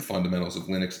go through the fundamentals of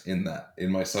Linux in that.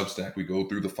 In my Substack, we go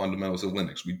through the fundamentals of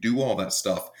Linux. We do all that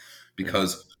stuff Mhm.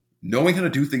 because knowing how to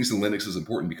do things in Linux is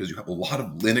important because you have a lot of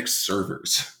Linux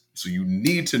servers. So you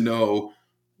need to know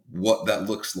what that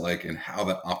looks like and how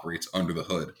that operates under the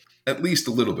hood, at least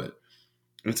a little bit.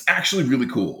 And it's actually really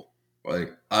cool.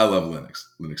 Like, I love Linux.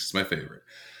 Linux is my favorite.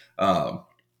 Um,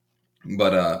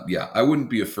 but yeah, I wouldn't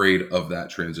be afraid of that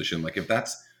transition. Like, if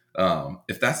that's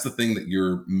the thing that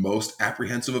you're most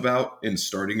apprehensive about in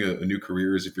starting a new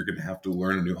career, is if you're going to have to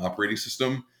learn a new operating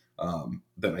system,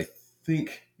 then I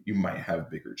think you might have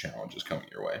bigger challenges coming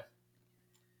your way.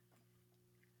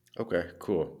 Okay,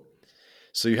 cool.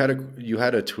 So you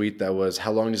had a tweet that was,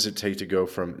 how long does it take to go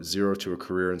from zero to a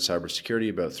career in cybersecurity?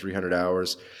 About 300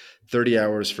 hours, 30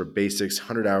 hours for basics,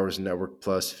 100 hours network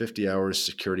plus, 50 hours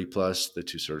security plus, the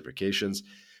two certifications,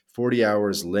 40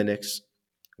 hours Linux,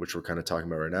 which we're kind of talking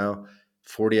about right now,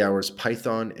 40 hours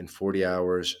Python, and 40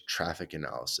 hours traffic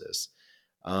analysis.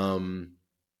 Um,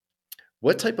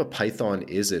 what type of Python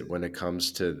is it when it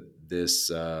comes to this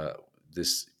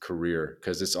career?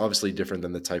 Because it's obviously different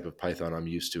than the type of Python I'm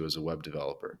used to as a web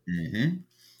developer. hmm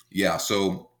Yeah.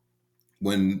 So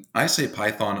when I say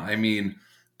Python, I mean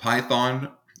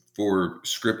Python for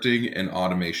scripting and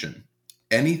automation.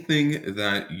 Anything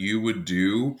that you would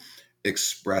do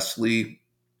expressly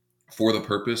for the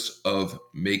purpose of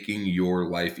making your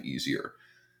life easier.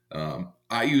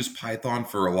 I use Python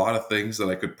for a lot of things that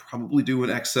I could probably do in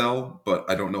Excel, but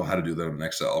I don't know how to do them in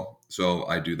Excel. So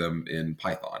I do them in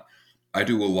Python. I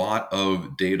do a lot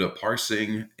of data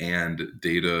parsing and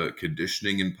data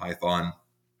conditioning in Python.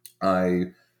 I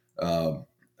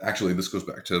actually, this goes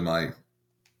back to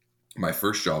my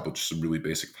first job, which is some really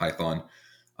basic Python.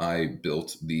 I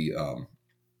built the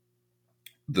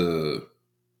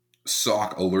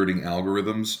SOC alerting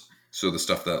algorithms. So the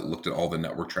stuff that looked at all the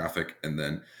network traffic, and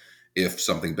then if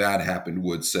something bad happened,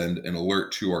 would send an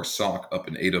alert to our SOC up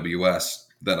in AWS.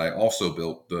 That I also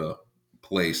built the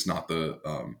place, not the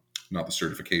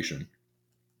certification,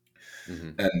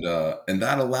 Hmm. and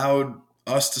that allowed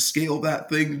us to scale that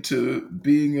thing to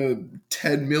being a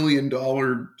 $10 million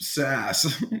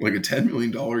SaaS, like a $10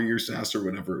 million a year SaaS or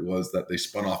whatever it was that they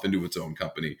spun off into its own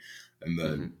company, and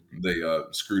then Hmm. they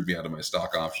screwed me out of my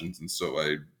stock options, and so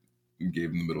I gave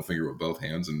them the middle finger with both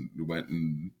hands and went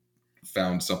and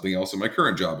found something else in my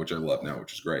current job, which I love now,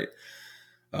 which is great.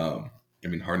 Um, I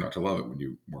mean, hard not to love it when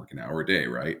you work an hour a day,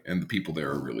 right? And the people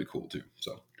there are really cool too.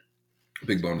 So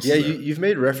big Yeah, bonuses you, there. you've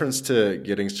made reference to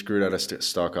getting screwed out of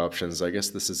stock options. I guess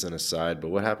this is an aside, but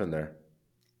what happened there?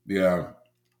 Yeah.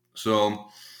 So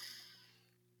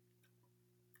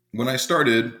when I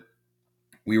started,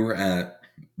 we were at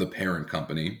the parent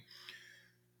company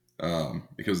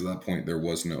because at that point there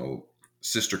was no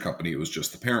sister company. It was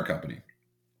just the parent company.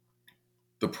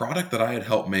 The product that I had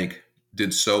helped make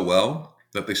did so well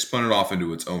that they spun it off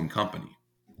into its own company,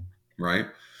 right?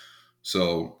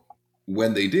 So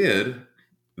when they did,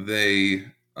 they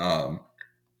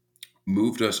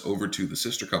moved us over to the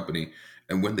sister company.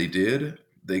 And when they did,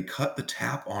 they cut the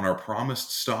tap on our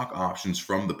promised stock options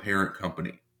from the parent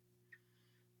company.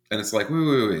 And it's like,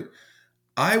 wait.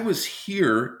 I was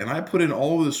here and I put in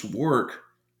all of this work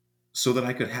so that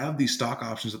I could have these stock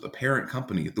options at the parent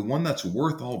company, the one that's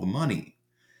worth all the money.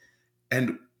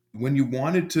 And when you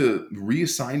wanted to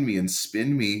reassign me and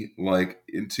spin me like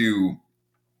into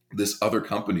this other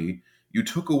company, you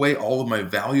took away all of my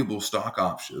valuable stock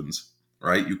options,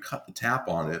 right? You cut the tap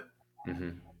on it Hmm.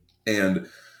 and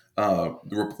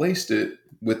replaced it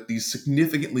with these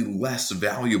significantly less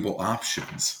valuable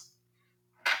options.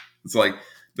 It's like,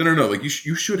 no, no, no. Like you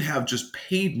should have just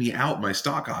paid me out my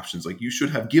stock options. Like you should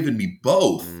have given me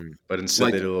both. But instead,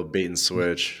 Like, they did a little bait and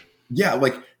switch. yeah,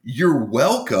 like you're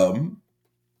welcome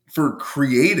for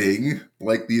creating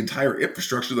like the entire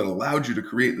infrastructure that allowed you to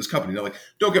create this company. Now, like,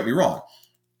 don't get me wrong.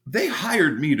 They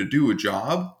hired me to do a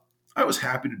job. I was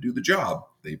happy to do the job.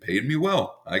 They paid me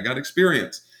well. I got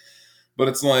experience. But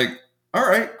it's like, all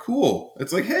right, cool.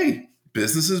 It's like, hey,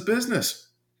 business is business.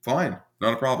 Fine,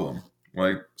 not a problem.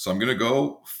 Like, so I'm gonna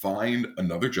go find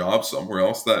another job somewhere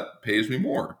else that pays me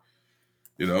more,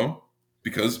 you know,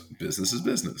 because business is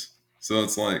business. So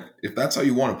it's like, if that's how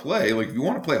you want to play, like if you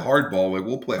want to play hardball, like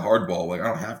we'll play hardball. Like I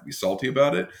don't have to be salty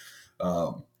about it.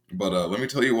 But let me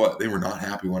tell you what, they were not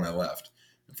happy when I left,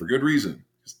 and for good reason.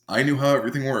 'Cause I knew how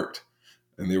everything worked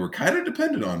and they were kind of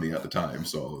dependent on me at the time.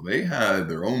 So they had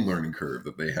their own learning curve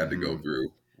that they had to go Hmm.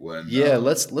 through when, Yeah,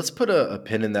 let's put a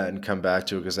pin in that and come back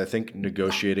to it, because I think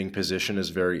negotiating position is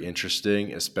very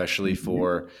interesting, especially Mhm.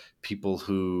 for people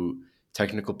who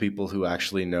technical people who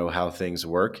actually know how things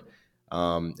work.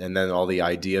 And then all the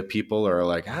idea people are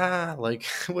like, like,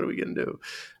 what are we gonna do?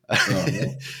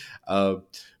 Uh-huh.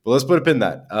 But let's put a pin in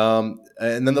that.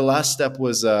 And then the last step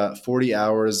was 40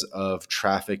 hours of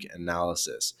traffic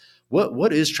analysis.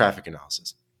 What is traffic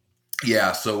analysis?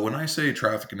 Yeah. So when I say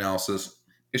traffic analysis,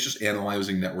 it's just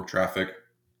analyzing network traffic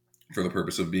for the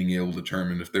purpose of being able to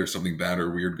determine if there's something bad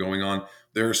or weird going on.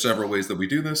 There are several ways that we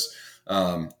do this.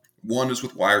 One is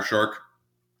with Wireshark,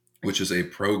 which is a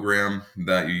program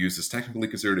that you use that's technically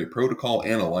considered a protocol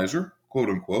analyzer, quote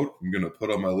unquote. I'm going to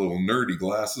put on my little nerdy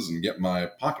glasses and get my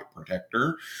pocket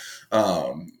protector.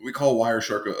 We call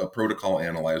Wireshark a protocol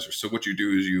analyzer. So what you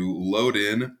do is you load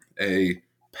in a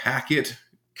packet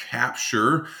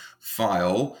capture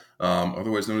file,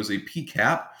 otherwise known as a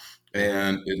PCAP, Hmm.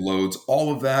 and it loads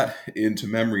all of that into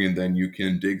memory, and then you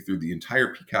can dig through the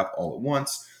entire PCAP all at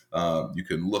once. You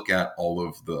can look at all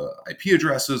of the IP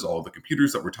addresses, all of the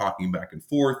computers that we're talking back and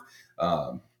forth.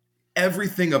 Um,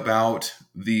 Everything about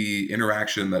the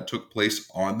interaction that took place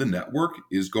on the network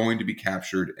is going to be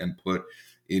captured and put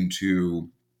into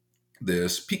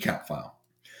this PCAP file.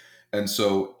 And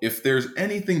so, if there's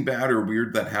anything bad or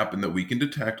weird that happened that we can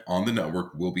detect on the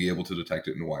network, we'll be able to detect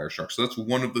it in Wireshark. So that's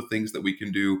one of the things that we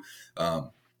can do.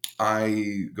 Um,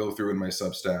 I go through in my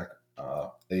Substack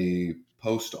a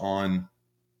post on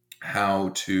how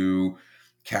to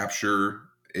capture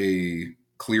a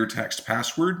clear text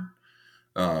password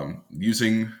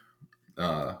using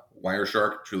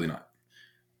Wireshark. It's really not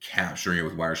capturing it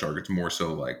with Wireshark. It's more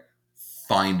so like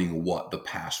finding what the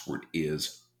password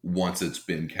is once it's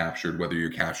been captured, whether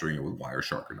you're capturing it with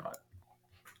Wireshark or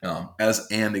not, as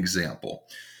an example.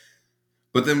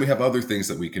 But then we have other things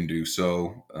that we can do.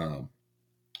 So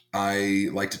I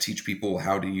like to teach people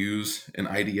how to use an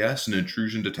IDS, an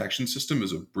intrusion detection system,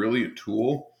 is a brilliant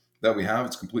tool that we have.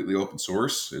 It's completely open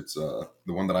source. It's the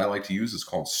one that I like to use is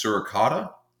called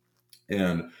Suricata.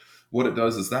 And what it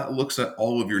does is that looks at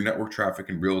all of your network traffic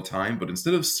in real time, but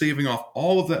instead of saving off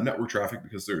all of that network traffic,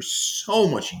 because there's so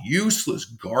much useless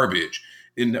garbage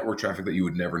in network traffic that you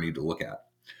would never need to look at.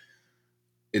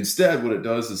 Instead, what it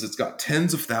does is it's got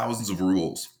tens of thousands of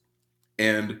rules.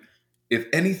 And if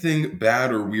anything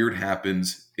bad or weird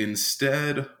happens,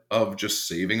 instead of just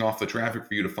saving off the traffic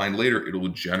for you to find later, it'll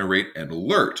generate an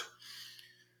alert.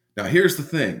 Now, here's the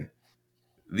thing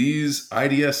these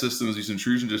IDS systems, these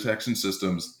intrusion detection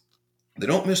systems, they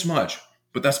don't miss much,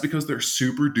 but that's because they're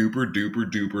super duper duper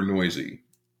duper noisy.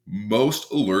 Most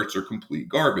alerts are complete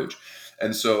garbage.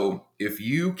 And so if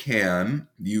you can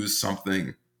use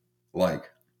something like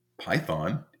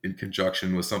Python in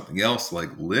conjunction with something else like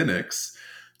Linux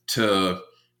to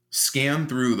scan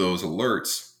through those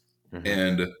alerts Hmm.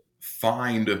 and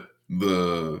find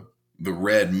the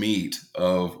red meat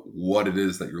of what it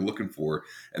is that you're looking for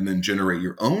and then generate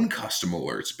your own custom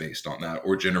alerts based on that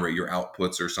or generate your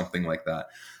outputs or something like that.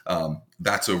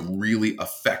 That's a really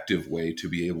effective way to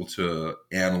be able to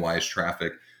analyze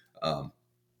traffic, um,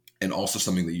 and also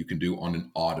something that you can do on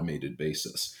an automated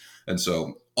basis. And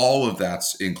so all of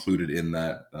that's included in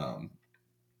that.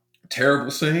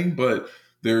 Terrible saying, but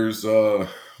there's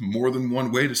more than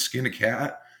one way to skin a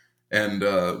cat, and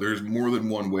there's more than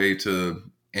one way to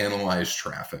analyze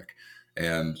traffic.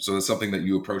 And so it's something that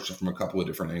you approach it from a couple of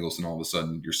different angles, and all of a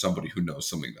sudden you're somebody who knows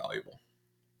something valuable.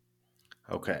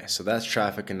 Okay, so that's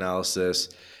traffic analysis.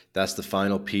 That's the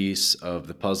final piece of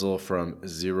the puzzle from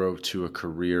zero to a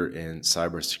career in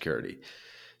cybersecurity.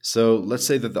 So let's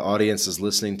say that the audience is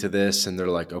listening to this and they're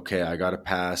like, okay, I got to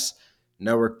pass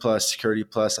Network Plus, Security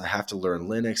Plus. I have to learn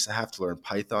Linux. I have to learn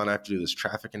Python. I have to do this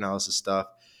traffic analysis stuff.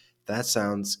 That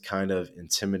sounds kind of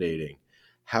intimidating.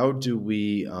 How do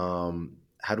we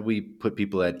how do we put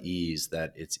people at ease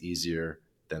that it's easier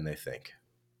than they think?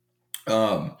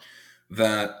 Um,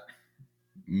 that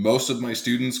most of my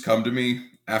students come to me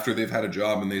after they've had a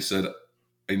job and they said,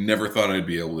 I never thought I'd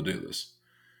be able to do this.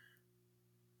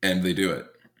 And they do it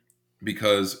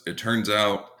because it turns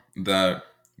out that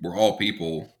we're all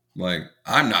people. Like,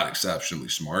 I'm not exceptionally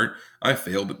smart. I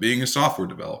failed at being a software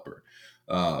developer.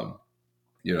 Um,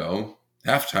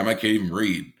 Half the time I can't even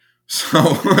read. So,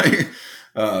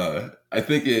 I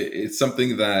think it's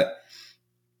something that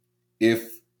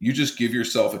if you just give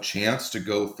yourself a chance to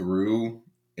go through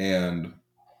and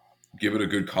give it a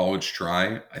good college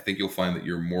try, I think you'll find that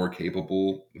you're more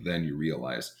capable than you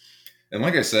realize. And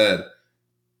like I said,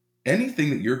 anything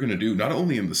that you're going to do, not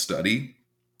only in the study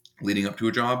leading up to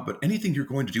a job, but anything you're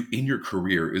going to do in your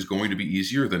career is going to be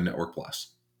easier than Network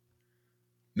Plus.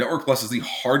 Network Plus is the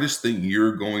hardest thing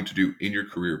you're going to do in your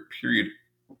career, period.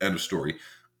 End of story.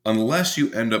 Unless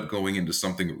you end up going into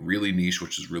something really niche,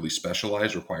 which is really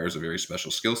specialized, requires a very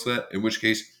special skill set, in which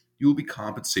case you will be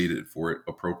compensated for it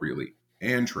appropriately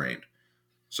and trained.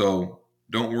 So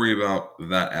don't worry about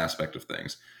that aspect of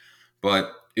things.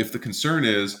 But if the concern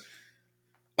is,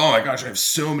 oh my gosh, I have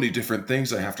so many different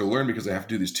things I have to learn because I have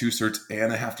to do these two certs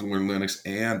and I have to learn Linux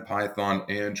and Python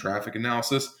and traffic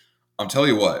analysis, I'll tell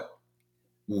you what,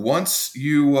 once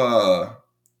you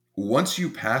once you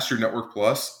pass your Network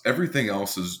Plus, everything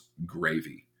else is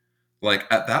gravy. Like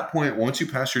at that point, once you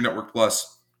pass your Network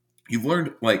Plus, you've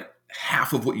learned like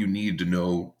half of what you need to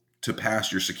know to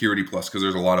pass your Security Plus because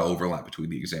there's a lot of overlap between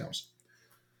the exams.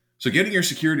 So getting your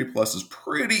Security Plus is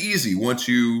pretty easy once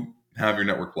you have your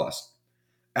Network Plus.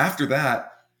 After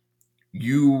that,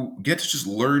 you get to just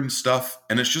learn stuff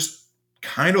and it's just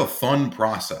kind of a fun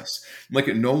process. Like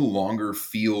it no longer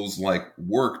feels like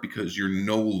work because you're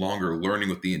no longer learning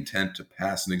with the intent to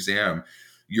pass an exam.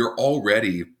 You're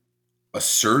already a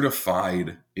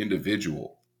certified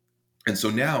individual. And so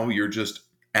now you're just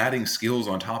adding skills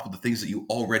on top of the things that you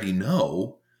already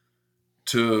know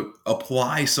to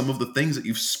apply some of the things that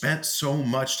you've spent so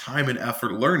much time and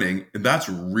effort learning. And that's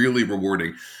really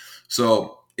rewarding.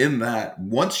 So, in that,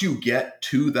 once you get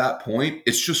to that point,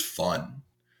 it's just fun.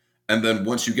 And then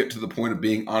once you get to the point of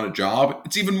being on a job,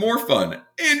 it's even more fun.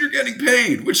 And you're getting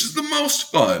paid, which is the most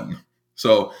fun.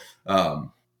 So,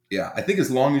 yeah, I think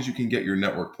as long as you can get your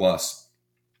Network Plus,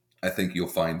 I think you'll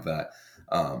find that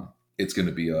it's going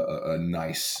to be a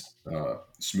nice,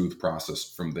 smooth process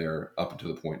from there up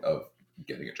until the point of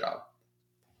getting a job.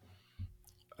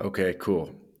 Okay,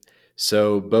 cool.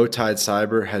 So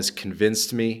BowTiedCyber has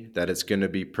convinced me that it's going to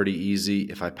be pretty easy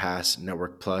if I pass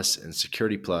Network Plus and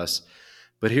Security Plus.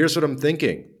 But here's what I'm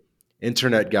thinking,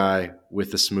 internet guy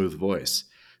with a smooth voice.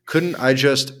 Couldn't I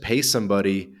just pay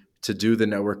somebody to do the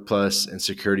Network Plus and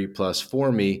Security Plus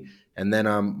for me, and then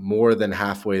I'm more than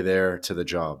halfway there to the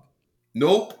job?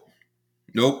 Nope.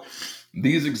 Nope.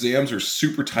 These exams are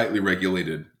super tightly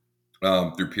regulated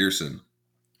through Pearson.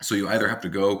 So you either have to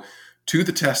go to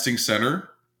the testing center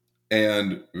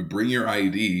and bring your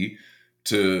ID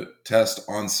to test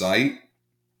on site,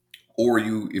 or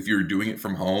if you're doing it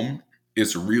from home,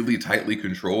 it's really tightly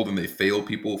controlled and they fail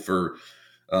people for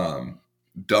um,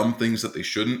 dumb things that they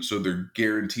shouldn't. So they're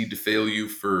guaranteed to fail you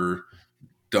for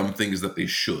dumb things that they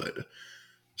should.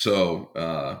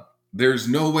 So there's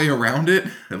no way around it,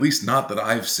 at least not that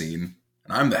I've seen.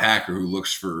 And I'm the hacker who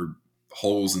looks for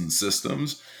holes in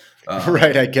systems.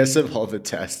 Right, I guess of all the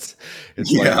tests,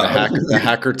 it's like Yeah, the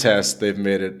hacker test, they've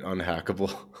made it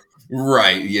unhackable.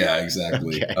 right. Yeah,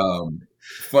 exactly. Okay,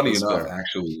 Funny that's enough, fair.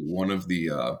 actually, one of the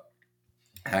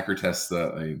hacker tests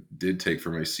that I did take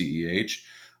for my CEH,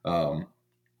 um,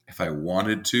 if I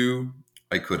wanted to,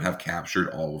 I could have captured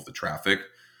all of the traffic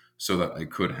so that I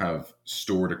could have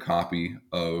stored a copy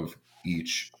of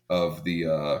each of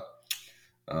the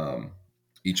um,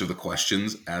 each of the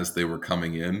questions as they were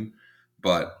coming in,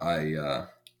 but I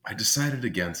decided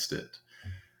against it,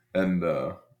 and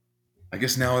I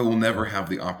guess now I will never have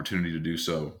the opportunity to do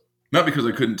so. Not because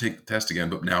I couldn't take the test again,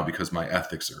 but now because my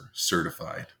ethics are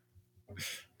certified.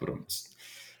 But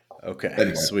Okay,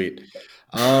 anyway, sweet.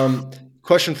 Um,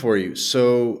 Question for you.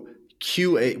 So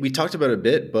QA, we talked about it a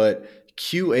bit, but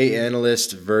QA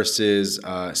analyst versus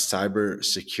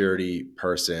cybersecurity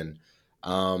person.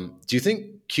 Do you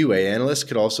think QA analyst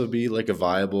could also be like a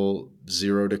viable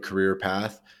zero to career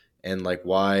path? And like,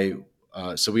 why?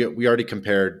 So we already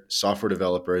compared software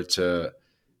developer to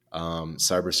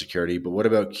cybersecurity, but what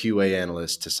about QA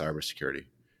analyst to cybersecurity?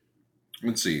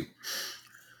 Let's see.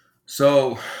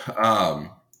 So,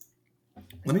 um,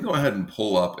 let me go ahead and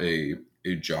pull up a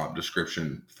job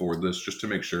description for this just to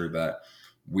make sure that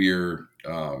we're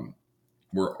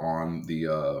we're on the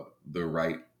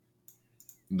right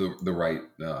the right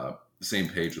same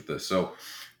page with this. So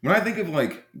when I think of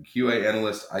like QA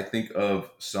analyst, I think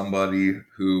of somebody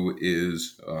who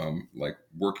is like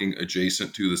working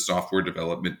adjacent to the software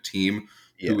development team,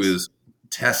 who Yes, is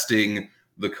testing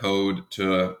the code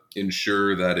to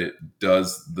ensure that it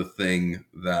does the thing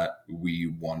that we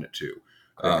want it to.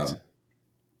 correct. Um,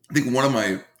 I think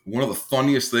one of the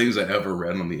funniest things I ever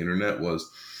read on the internet was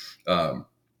um,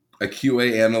 a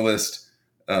QA analyst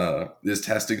is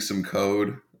testing some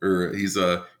code, or he's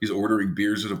ordering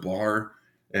beers at a bar,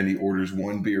 and he orders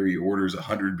one beer, he orders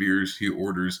 100 beers, he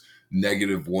orders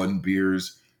 -1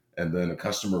 beers, and then a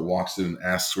customer walks in and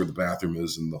asks where the bathroom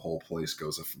is, and the whole place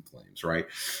goes up in flames, right?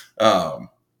 Um,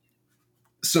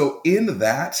 so in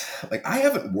that, like I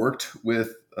haven't worked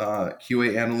with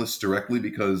QA analysts directly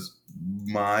because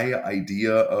my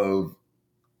idea of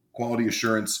quality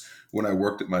assurance when I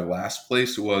worked at my last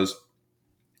place was,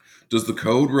 does the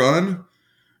code run?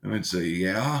 And I'd say,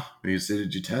 yeah. And he'd say,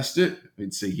 did you test it?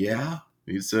 I'd say, yeah.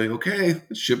 He'd say, okay,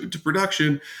 let's ship it to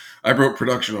production. I broke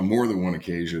production on more than one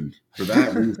occasion for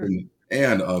that reason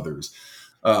and others.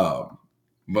 Um,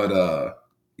 but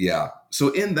yeah.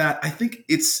 So in that, I think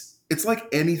it's like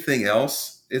anything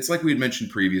else. It's like we had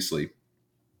mentioned previously.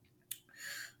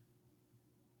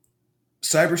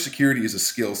 Cybersecurity is a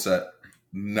skill set,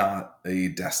 not a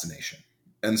destination.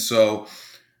 And so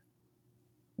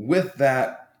with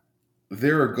that,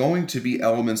 there are going to be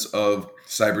elements of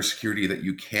cybersecurity that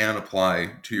you can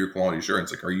apply to your quality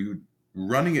assurance. Like, are you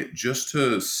running it just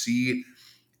to see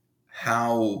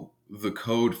how the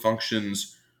code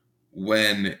functions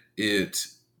when it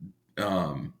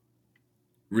um,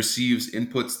 receives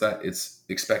inputs that it's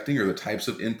expecting, or the types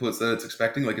of inputs that it's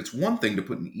expecting? Like, it's one thing to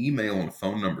put an email in a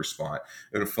phone number spot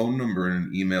and a phone number in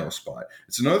an email spot.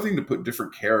 It's another thing to put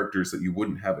different characters that you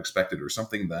wouldn't have expected, or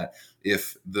something that,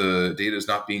 if the data is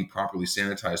not being properly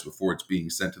sanitized before it's being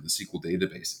sent to the SQL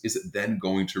database, is it then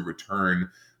going to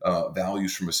return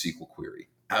values from a SQL query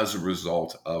as a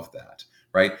result of that,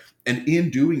 right? And in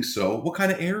doing so, what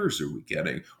kind of errors are we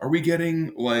getting? Are we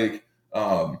getting like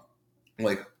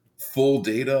full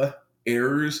data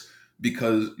errors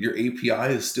because your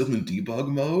API is still in debug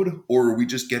mode, or are we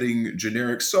just getting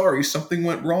generic "sorry, something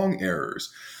went wrong"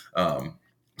 errors? Um,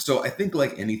 so I think,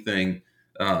 like anything,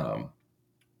 um,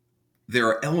 there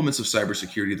are elements of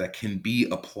cybersecurity that can be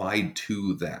applied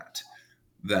to that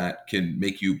can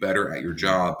make you better at your Hmm.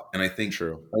 job. And I think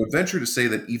True. I would venture to say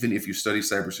that even if you study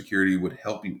cybersecurity, would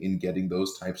help you in getting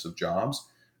those types of jobs.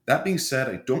 That being said,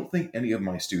 I don't think any of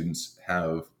my students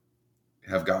have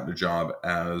gotten a job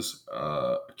as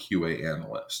a QA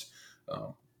analyst.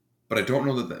 Um, but I don't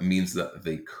know that that means that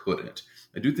they couldn't.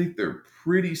 I do think they're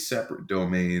pretty separate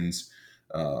domains,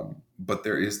 but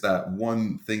there is that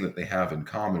one thing that they have in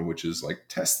common, which is like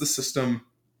test the system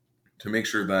to make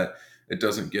sure that it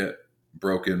doesn't get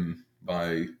broken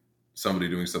by somebody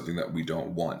doing something that we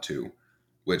don't want to,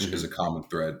 which is a Hmm. common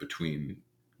thread between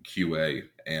QA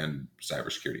and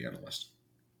cybersecurity analyst.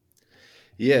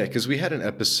 Yeah, because we had an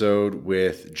episode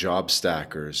with job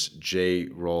stackers, J.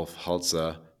 Rolf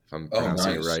Halza, if I'm Oh,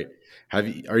 pronouncing it nice. right.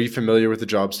 Are you familiar with the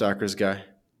job stackers guy?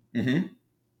 Hmm.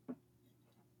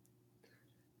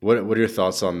 What are your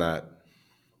thoughts on that?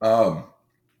 Um,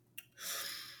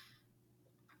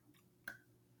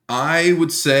 I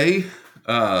would say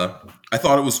uh, I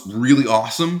thought it was really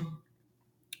awesome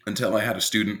until I had a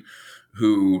student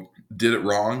who did it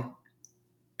wrong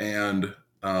and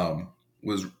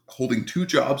was holding two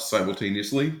jobs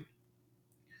simultaneously,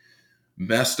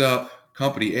 messed up.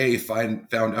 Company A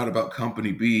found out about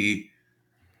Company B.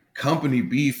 Company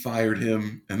B fired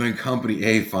him, and then Company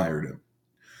A fired him.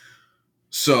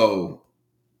 So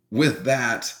with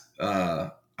that,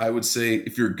 I would say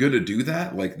if you're going to do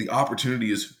that, like the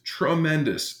opportunity is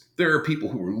tremendous. There are people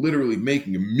who are literally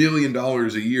making $1 million a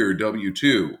year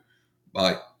W-2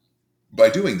 by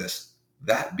doing this.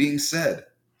 That being said,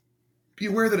 be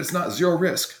aware that it's not zero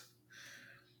risk,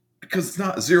 because it's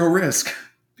not zero risk.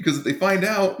 Because if they find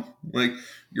out, like,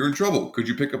 you're in trouble. Could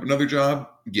you pick up another job?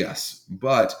 Yes,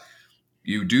 but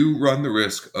you do run the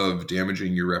risk of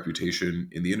damaging your reputation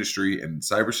in the industry, and in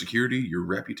cybersecurity, your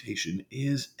reputation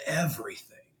is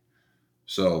everything.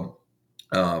 So,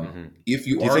 Hmm. if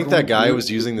you Do you are think going that to guy do it, was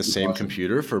using the please be same cautious.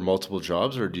 computer for multiple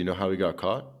jobs, or do you know how he got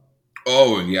caught?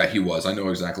 Oh, and yeah, he was. I know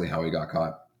exactly how he got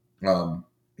caught. Um,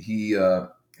 he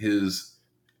his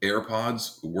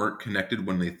AirPods weren't connected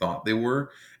when they thought they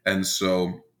were, and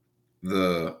so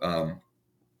the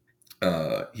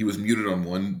he was muted on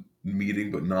one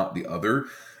meeting but not the other,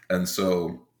 and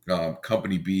so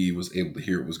Company B was able to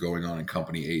hear what was going on in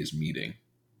Company A's meeting,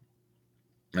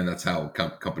 and that's how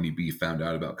Company B found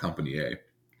out about Company A.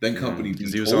 Then Company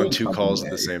Because B he was on told two Company calls at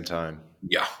the A. same time.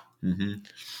 Yeah. Hmm.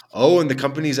 Oh, and the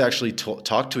companies actually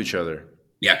talk to each other.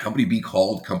 Yeah, Company B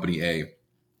called Company A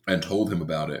and told him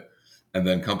about it. And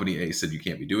then Company A said, you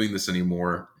can't be doing this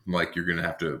anymore. Like, you're going to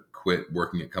have to quit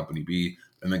working at Company B.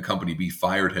 And then Company B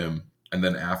fired him. And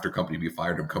then after Company B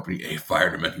fired him, Company A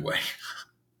fired him anyway.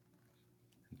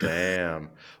 Damn. So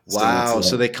it's Wow.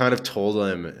 So they kind of told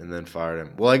him and then fired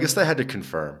him. Well, I guess they had to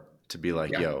confirm to be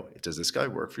like, yeah. yo, does this guy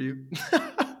work for you?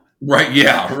 Right.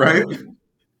 Yeah. Right.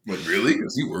 Like, really?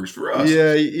 Because he works for us.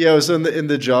 Yeah, yeah. So in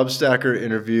the Job Stacker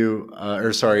interview,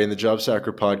 or sorry, in the Job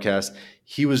Stacker podcast,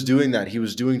 he was doing that. He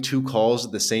was doing two calls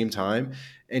at the same time,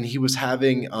 and he was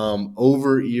having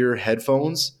over ear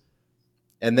headphones,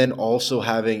 and then also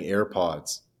having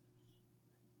AirPods.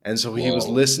 And so he was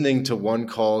Whoa. listening to one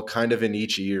call kind of in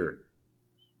each ear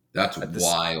That's at this.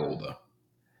 wild.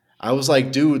 I was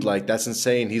like, dude, like that's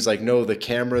insane. He's like, no, the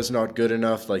camera's not good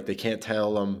enough. Like they can't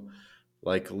tell I'm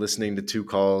like listening to two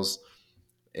calls.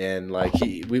 And like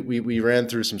we ran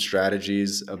through some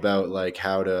strategies about like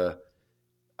how to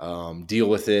deal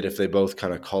with it if they both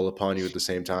kind of call upon you at the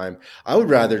same time. I would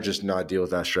rather just not deal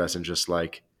with that stress and just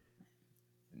like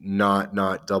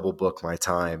not double book my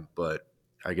time. But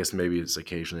I guess maybe it's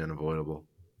occasionally unavoidable.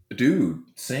 Dude,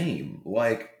 same.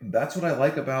 Like, that's what I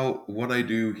like about what I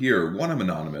do here. One, I'm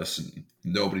anonymous and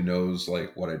nobody knows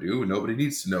like what I do, and nobody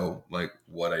needs to know like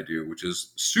what I do, which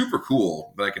is super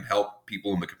cool that I can help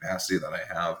people in the capacity that I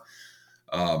have,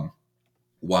 um,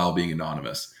 while being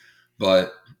anonymous.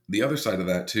 But the other side of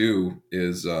that too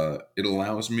is it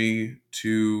allows me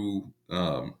to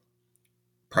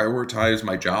prioritize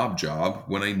my job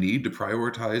when I need to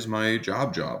prioritize my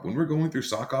job. When we're going through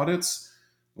SOC audits,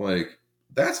 like,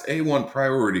 that's A1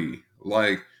 priority.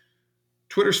 Like,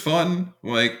 Twitter's fun,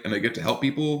 like, and I get to help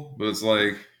people, but it's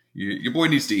like, your boy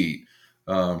needs to eat,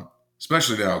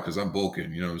 especially now because I'm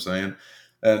bulking. You know what I'm saying?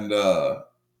 And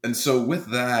and so with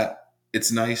that,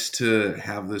 it's nice to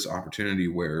have this opportunity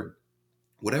where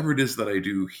whatever it is that I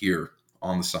do here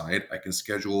on the side, I can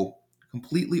schedule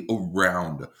completely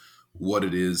around what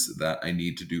it is that I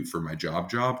need to do for my job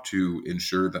to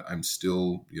ensure that I'm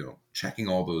still, checking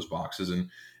all those boxes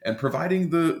and providing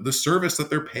the service that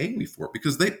they're paying me for,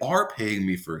 because they are paying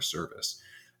me for a service.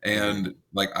 Mm-hmm. And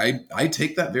like, I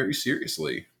take that very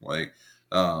seriously. Like,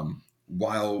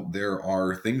 while there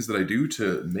are things that I do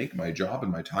to make my job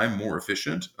and my time more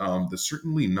efficient, that's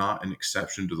certainly not an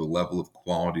exception to the level of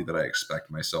quality that I expect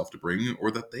myself to bring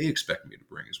or that they expect me to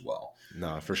bring as well.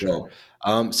 No, for sure.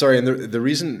 So, Sorry, and the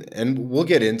reason, and we'll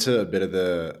get into a bit of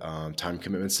the time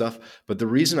commitment stuff, but the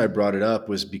reason I brought it up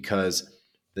was because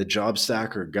the job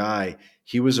stacker guy,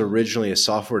 he was originally a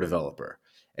software developer,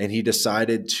 and he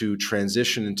decided to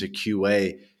transition into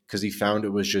QA because he found it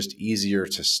was just easier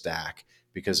to stack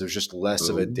because there's just less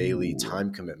of a daily oh,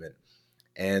 time commitment.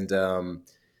 And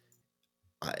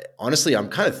honestly, I'm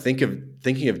kind of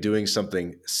thinking of doing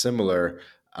something similar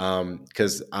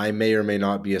because I may or may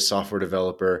not be a software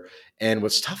developer. And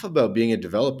what's tough about being a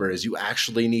developer is you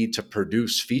actually need to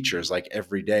produce features like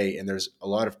every day, and there's a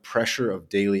lot of pressure of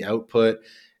daily output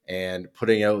and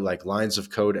putting out like lines of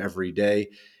code every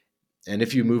day. And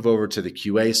if you move over to the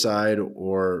QA side,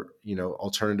 or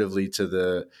alternatively to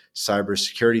the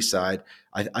cybersecurity side,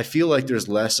 I feel like there's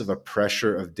less of a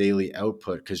pressure of daily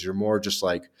output because you're more just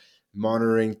like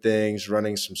monitoring things,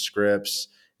 running some scripts,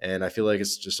 and I feel like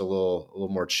it's just a little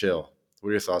more chill. What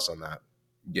are your thoughts on that?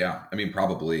 yeah, I mean,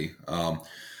 probably.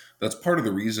 That's part of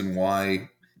the reason why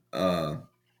uh,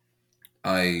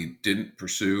 I didn't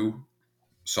pursue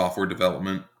software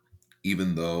development,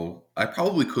 even though I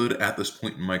probably could at this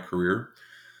point in my career,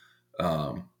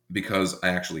 because I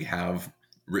actually have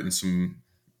written some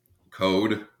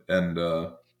code, and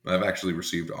I've actually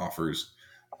received offers,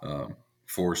 um,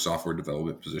 for software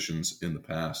development positions in the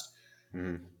past.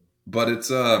 Mhm. But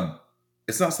it's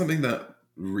not something that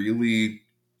really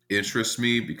interests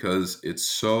me because it's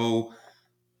so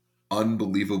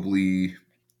unbelievably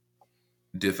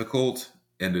difficult,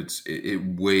 and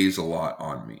it weighs a lot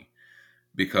on me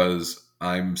because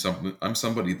I'm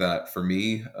somebody that, for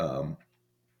me,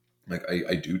 like,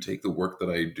 I do take the work that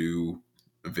I do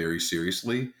very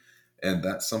seriously, and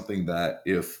that's something that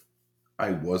if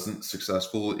I wasn't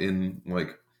successful in,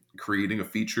 like, creating a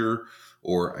feature,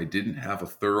 or I didn't have a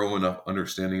thorough enough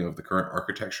understanding of the current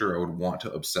architecture, I would want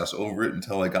to obsess over it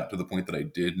until I got to the point that I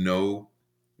did know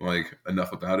like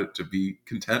enough about it to be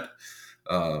content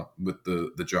with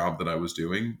the job that I was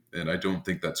doing. And I don't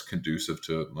think that's conducive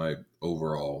to my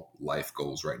overall life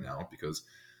goals right now, because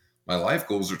my life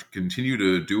goals are to continue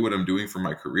to do what I'm doing for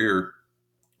my career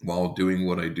while doing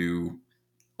what I do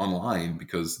online,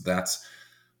 because that's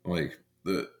like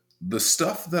the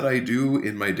stuff that I do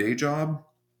in my day job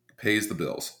pays the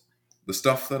bills. The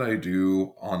stuff that I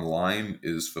do online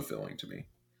is fulfilling to me.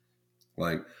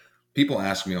 Like, people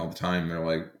ask me all the time, they're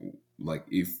like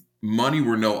if money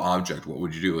were no object, what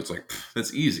would you do? It's like,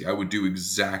 that's easy. I would do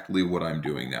exactly what I'm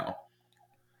doing now.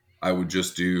 I would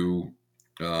just do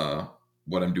uh,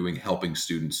 what I'm doing, helping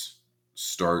students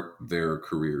start their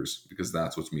careers, because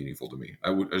that's what's meaningful to me.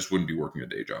 I just wouldn't be working a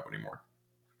day job anymore.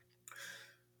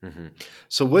 Hmm.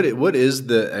 So what is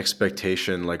the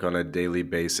expectation like on a daily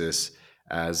basis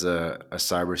as a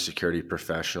cybersecurity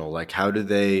professional? Like how do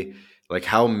they like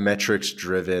how metrics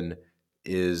driven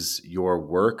is your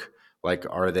work? Like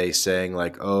are they saying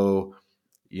like, oh,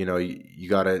 you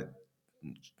gotta,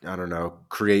 I don't know,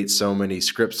 create so many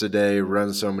scripts a day,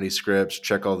 run so many scripts,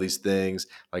 check all these things.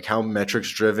 Like how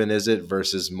metrics driven is it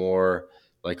versus more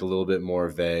like a little bit more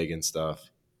vague and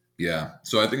stuff? Yeah,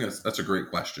 so I think that's a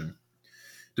great question.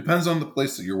 Depends on the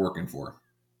place that you're working for.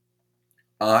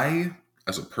 I,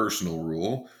 as a personal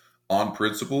rule, on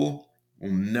principle,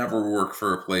 will never work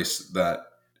for a place that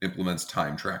implements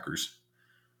time trackers.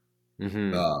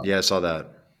 Uh, Yeah, I saw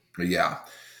that. yeah.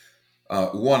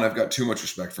 One, I've got too much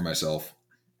respect for myself.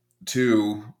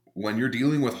 Two, when you're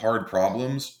dealing with hard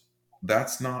problems,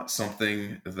 that's not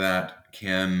something that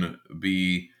can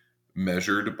be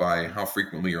measured by how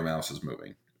frequently your mouse is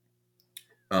moving.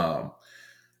 Um,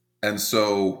 and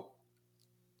so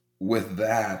with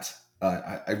that,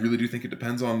 I really do think it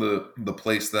depends on the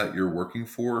place that you're working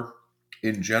for.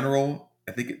 In general,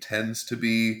 I think it tends to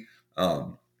be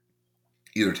um,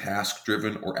 either task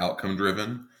driven or outcome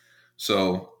driven.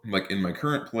 So, like in my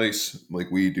current place, like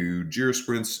we do Jira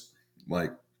sprints,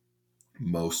 like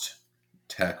most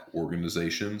tech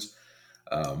organizations,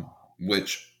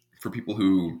 which for people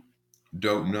who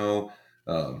don't know,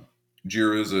 um,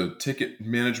 Jira is a ticket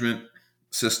management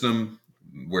system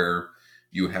where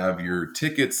you have your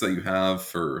tickets that you have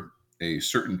for a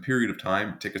certain period of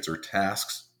time. Tickets are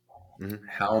tasks. Hmm.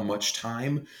 How much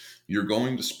time you're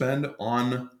going to spend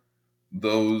on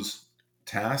those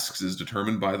tasks is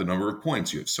determined by the number of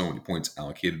points. You have so many points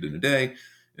allocated in a day,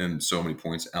 and so many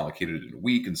points allocated in a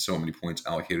week, and so many points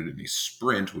allocated in a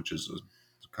sprint, which is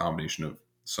a combination of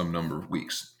some number of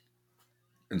weeks.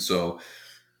 And so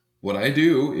what I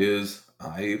do is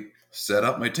I set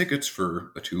up my tickets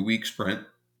for a 2 week sprint,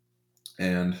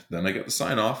 and then I get the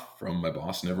sign off from my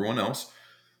boss and everyone else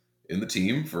in the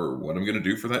team for what I'm going to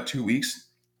do for that 2 weeks.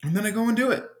 And then I go and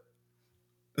do it.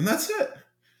 And that's it.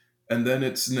 And then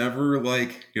it's never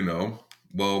like,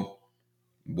 well,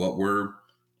 what were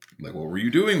what were you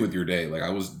doing with your day? Like, I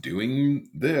was doing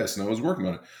this and I was working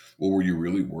on it. Well, were you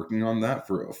really working on that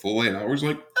for a full 8 hours?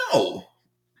 Like, no.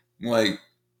 Like,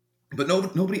 but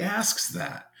nobody asks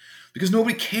that because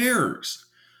nobody cares.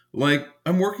 Like,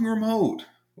 I'm working remote.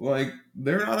 Like,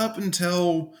 they're not up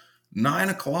until 9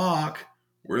 o'clock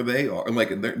where they are.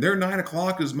 Like, their 9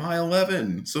 o'clock is my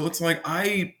 11. So it's like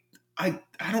I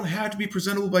don't have to be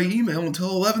presentable by email until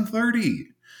 11:30.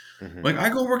 Hmm. Like, I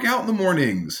go work out in the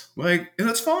mornings, like, and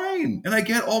that's fine. And I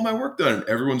get all my work done.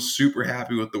 Everyone's super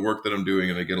happy with the work that I'm doing,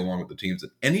 and I get along with the teams.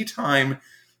 And anytime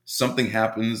something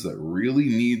happens that really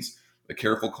needs a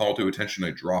careful call to attention, I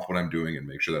drop what I'm doing and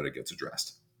make sure that it gets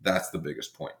addressed. That's the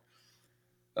biggest point.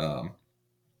 Um,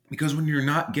 because when you're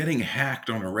not getting hacked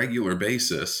on a regular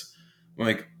basis,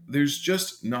 like, there's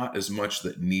just not as much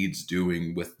that needs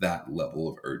doing with that level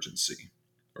of urgency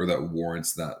or that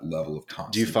warrants that level of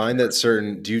Do you constant find care.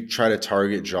 that do you try to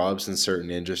target jobs in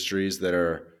certain industries that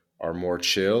are more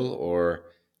chill or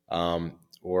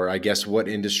I guess what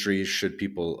industries should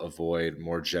people avoid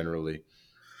more generally?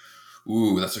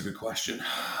 Ooh, that's a good question.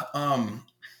 Um,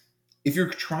 if you're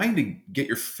trying to get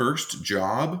your first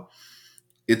job,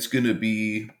 it's going to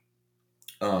be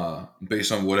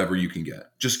based on whatever you can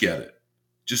get. Just get it.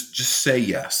 Just say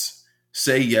yes.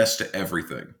 Say yes to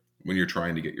everything when you're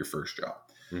trying to get your first job.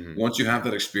 Hmm. Once you have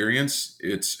that experience,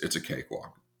 it's a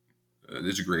cakewalk.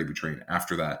 It's a gravy train.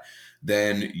 After that,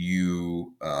 then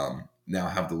you now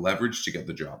have the leverage to get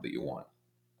the job that you want.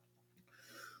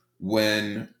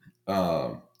 When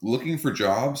looking for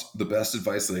jobs, the best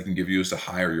advice that I can give you is to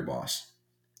hire your boss.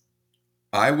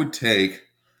 I would take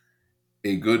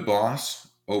a good boss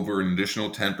over an additional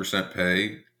 10%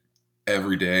 pay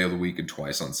every day of the week and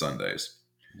twice on Sundays.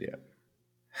 Yeah.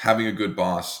 Having a good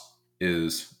boss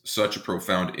is such a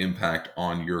profound impact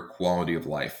on your quality of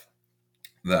life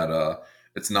that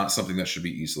it's not something that should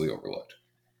be easily overlooked.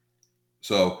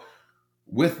 So,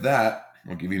 with that,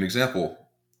 I'll give you an example.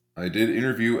 I did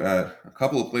interview at a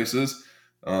couple of places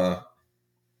uh,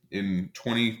 in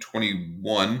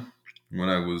 2021 when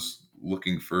I was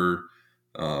looking for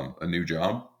a new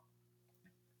job.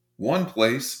 One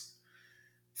place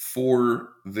for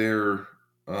their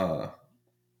uh,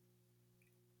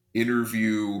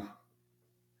 interview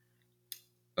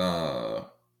uh,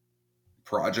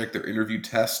 project, their interview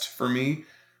test for me,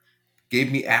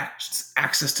 gave me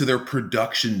access to their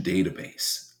production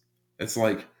database. It's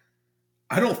like,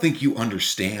 I don't think you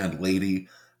understand, lady.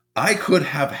 I could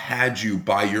have had you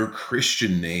by your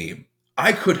Christian name.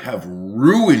 I could have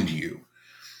ruined you.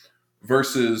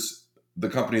 Versus the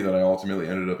company that I ultimately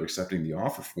ended up accepting the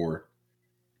offer for,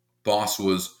 boss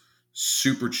was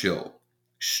super chill,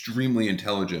 extremely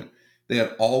intelligent. They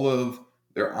had all of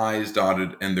their I's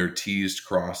dotted and their T's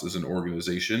crossed as an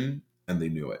organization, and they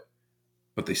knew it.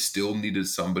 But they still needed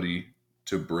somebody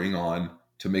to bring on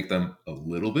to make them a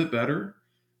little bit better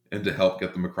and to help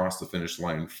get them across the finish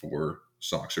line for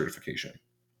SOC certification.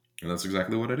 And that's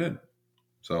exactly what I did.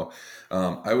 So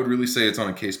I would really say it's on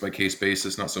a case by case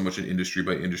basis, not so much an industry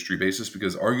by industry basis,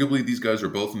 because arguably these guys are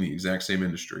both in the exact same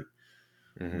industry.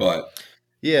 Hmm. But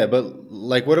Yeah, but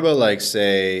like, what about like,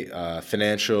 say,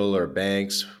 financial or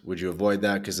banks? Would you avoid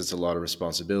that because it's a lot of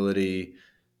responsibility?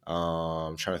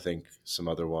 I'm trying to think some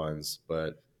other ones,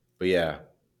 but yeah,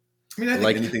 I mean, I think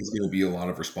like, anything's going to be a lot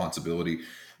of responsibility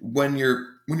when you're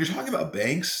talking about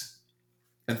banks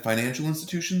and financial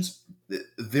institutions.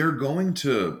 They're going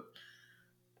to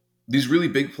these really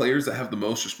big players that have the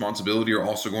most responsibility are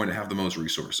also going to have the most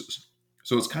resources.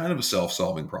 So it's kind of a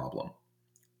self-solving problem.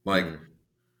 Like, mm,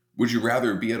 would you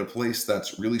rather be at a place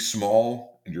that's really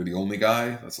small and you're the only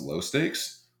guy that's low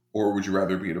stakes? Or would you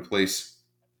rather be at a place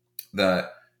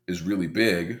that is really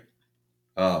big,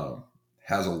 um,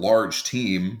 has a large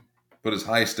team, but is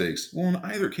high stakes? Well, in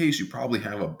either case, you probably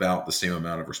have about the same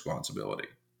amount of responsibility.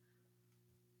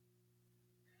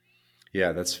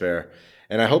 yeah, that's fair.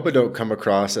 And I hope I don't come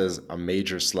across as a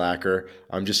major slacker.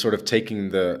 I'm just sort of taking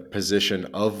the position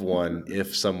of one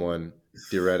if someone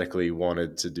theoretically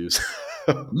wanted to do so.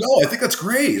 No, I think that's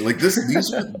great. Like this,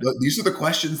 these are the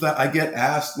questions that I get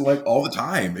asked like all the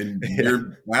time, and Yeah.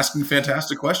 you're asking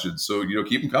fantastic questions. So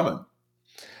keep them coming.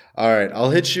 All right, I'll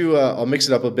hit you. I'll mix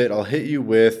it up a bit. I'll hit you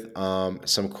with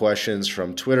some questions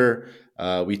from Twitter.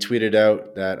 We tweeted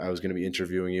out that I was going to be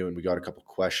interviewing you, and we got a couple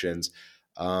questions.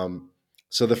 Um,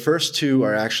 so the first two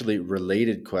are actually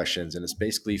related questions, and it's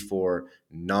basically for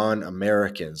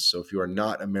non-Americans. So if you are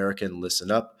not American,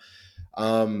 listen up.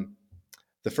 Um,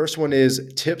 the first one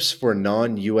is tips for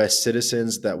non US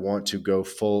citizens that want to go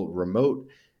full remote.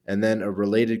 And then a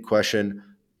related question,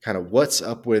 kind of what's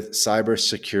up with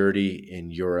cybersecurity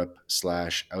in Europe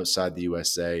slash outside the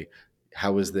USA?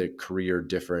 How is the career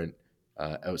different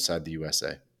outside the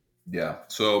USA? Yeah.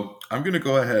 So I'm going to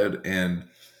go ahead and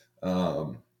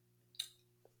um,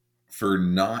 for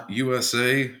not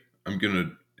USA, I'm going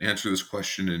to answer this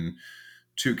question in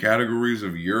two categories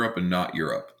of Europe and not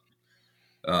Europe.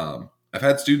 I've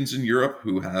had students in Europe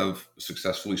who have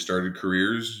successfully started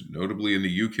careers, notably in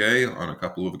the UK, on a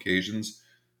couple of occasions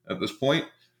at this point.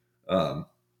 Um,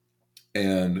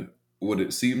 and what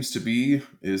it seems to be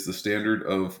is the standard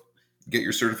of get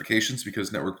your certifications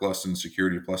because Network Plus and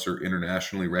Security Plus are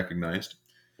internationally recognized.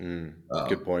 Good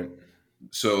Um, point.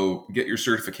 so get your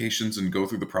certifications and go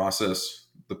through the process.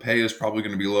 The pay is probably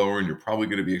going to be lower, and you're probably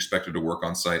going to be expected to work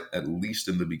on site at least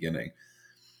in the beginning.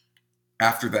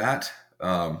 After that,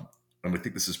 and I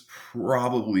think this is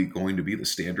probably going to be the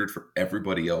standard for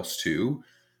everybody else too.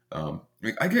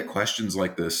 I get questions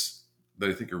like this that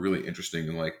I think are really interesting,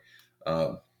 and like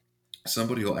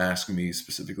somebody will ask me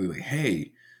specifically, like,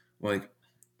 "Hey, like,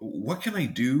 what can I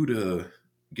do to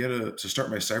to start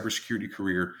my cybersecurity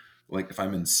career? Like, if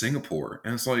I'm in Singapore?"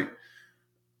 And it's like,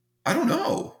 I don't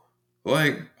know.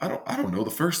 Like, I don't know the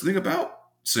first thing about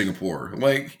Singapore.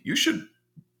 Like, you should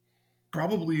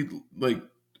probably like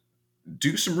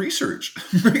do some research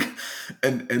like,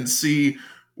 and see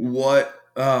what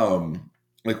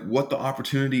what the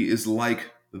opportunity is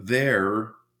like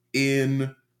there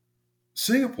in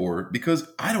Singapore, because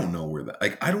I don't know where that,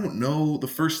 like, I don't know the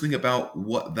first thing about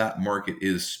what that market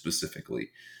is specifically.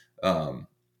 um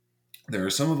there are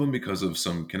some of them because of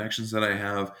some connections that I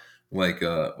have, like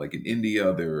in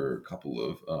India there are a couple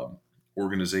of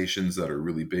organizations that are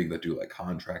really big that do like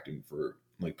contracting for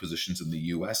like positions in the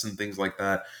US and things like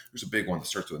that. There's a big one that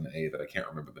starts with an A that I can't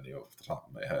remember the name off the top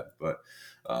of my head, but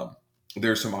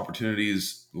there's some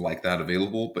opportunities like that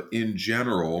available. But in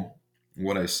general,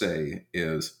 what I say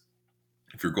is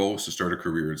if your goal is to start a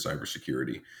career in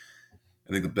cybersecurity,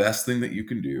 I think the best thing that you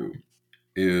can do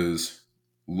is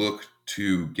look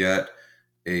to get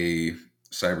a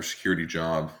cybersecurity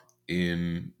job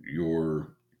in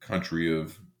your country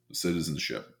of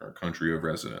citizenship or country of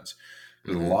residence.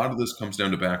 Because a Mm-hmm. lot of this comes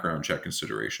down to background check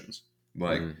considerations.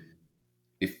 Like, Mm-hmm.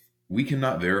 if we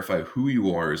cannot verify who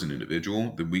you are as an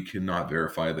individual, then we cannot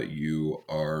verify that you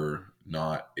are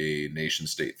not a nation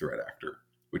state threat actor,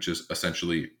 which is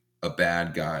essentially a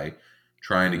bad guy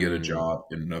trying to get a Mm-hmm. job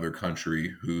in another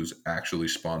country who's actually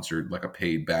sponsored like a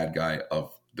paid bad guy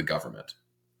of the government,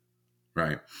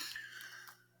 right?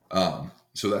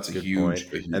 So that's Good point.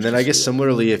 a And huge then I guess consideration.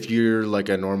 similarly, if you're like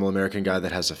a normal American guy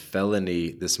that has a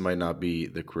felony, this might not be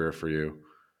the career for you.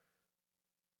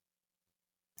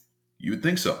 You would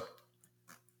think so,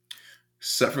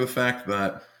 except for the fact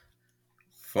that,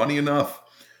 funny enough,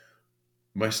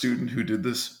 my student who did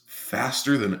this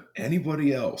faster than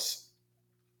anybody else,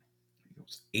 it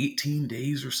was 18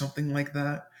 days or something like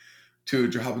that, to a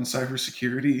job in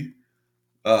cybersecurity,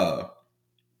 uh,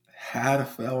 had a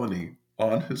felony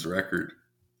on his record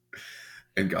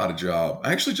and got a job.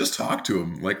 I actually just talked to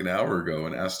him like an hour ago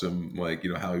and asked him like,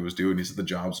 how he was doing. He said the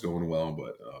job's going well,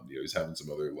 but he's having some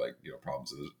other like,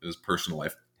 problems in his personal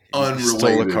life He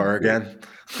stole a unrelated car again.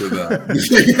 to that.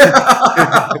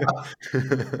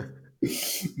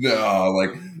 No,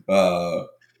 like uh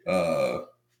uh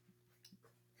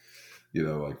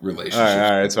like relationships.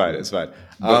 All right, it's fine, it's fine.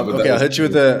 But that Okay, I'll was hit you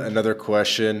with another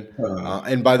question.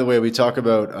 And by the way, we talk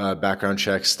about background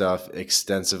check stuff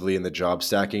extensively in the job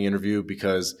stacking interview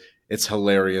because it's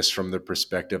hilarious from the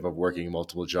perspective of working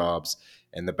multiple jobs,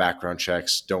 and the background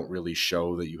checks don't really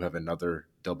show that you have another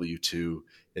W-2,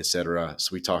 etc.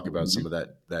 So we talk about some of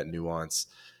that nuance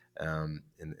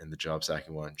in the job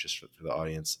stacking one, just for the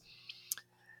audience.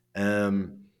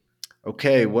 Um,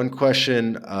 okay, one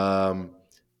question.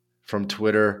 From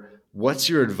Twitter. What's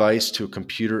your advice to a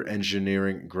computer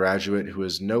engineering graduate who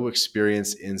has no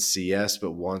experience in CS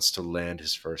but wants to land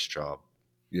his first job?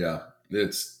 yeah,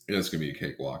 it's gonna be a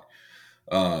cakewalk.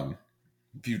 Um,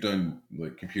 if you've done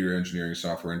like computer engineering,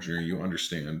 software engineering, you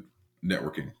understand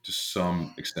networking to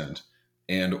some extent,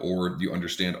 and or you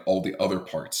understand all the other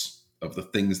parts of the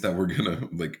things that we're gonna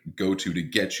like go to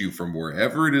get you from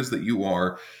wherever it is that you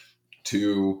are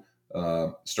to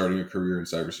starting a career in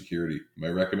cybersecurity. My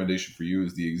recommendation for you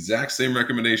is the exact same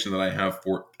recommendation that I have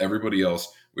for everybody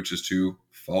else, which is to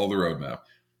follow the roadmap.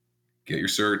 Get your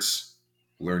certs,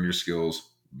 learn your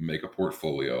skills, make a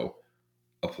portfolio,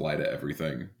 apply to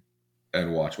everything,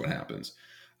 and watch what happens.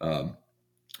 Um,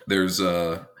 there's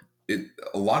a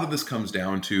lot of this comes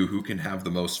down to who can have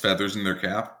the most feathers in their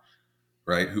cap,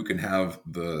 right? Who can have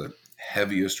the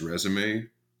heaviest resume,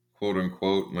 quote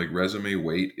unquote. Like resume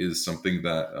weight is something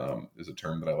that is a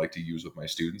term that I like to use with my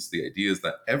students. The idea is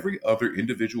that every other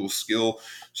individual skill,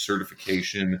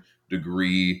 certification,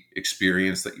 degree,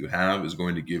 experience that you have is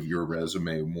going to give your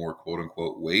resume more quote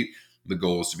unquote weight. The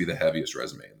goal is to be the heaviest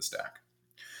resume in the stack.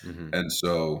 Mm-hmm. And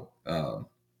so,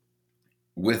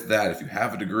 with that, if you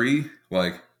have a degree,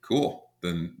 like cool,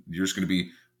 then you're just going to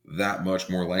be that much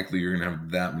more likely you're going to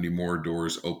have that many more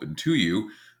doors open to you.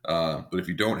 But if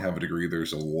you don't have a degree,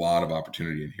 there's a lot of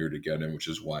opportunity in here to get in, which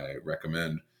is why I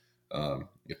recommend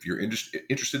if you're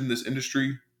interested in this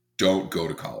industry, don't go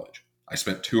to college. I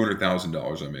spent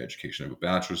 $200,000 on my education. I have a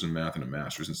bachelor's in math and a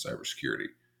master's in cybersecurity.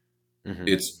 Mm-hmm.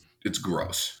 It's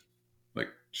gross. Like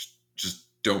just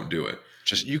don't do it.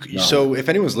 Just you. Not worth So it. if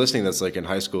anyone's listening that's like in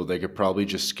high school, they could probably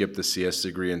just skip the CS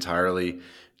degree entirely,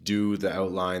 do the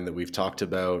outline that we've talked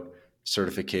about,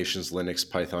 certifications, Linux,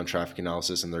 Python, traffic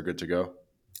analysis, and they're good to go.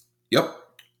 Yep.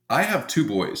 I have two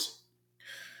boys.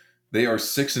 They are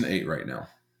 6 and 8 right now.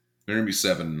 They're going to be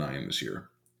 7 and 9 this year.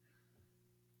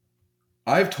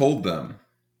 I've told them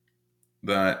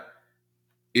that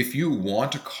if you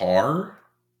want a car,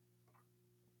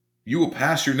 you will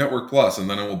pass your Network Plus and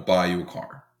then I will buy you a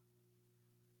car.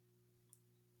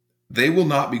 They will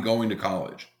not be going to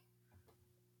college.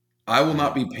 I will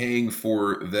not Mm-hmm. be paying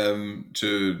for them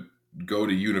to go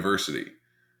to university,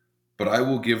 but I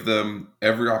will give them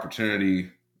every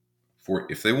opportunity for,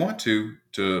 if they want to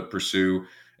pursue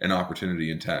an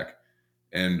opportunity in tech.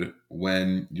 And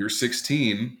when you're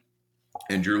 16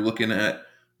 and you're looking at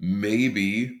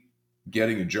maybe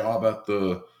getting a job at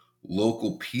the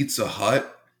local Pizza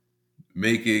Hut,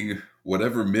 making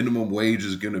whatever minimum wage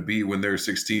is going to be when they're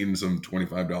 16, some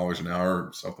 $25 an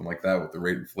hour, something like that, with the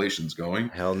rate inflation's going.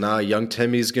 Hell nah, young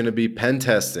Timmy's going to be pen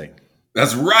testing.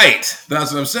 That's right.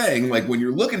 That's what I'm saying. Like when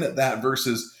you're looking at that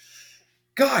versus,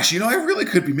 gosh, I really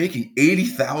could be making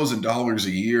 $80,000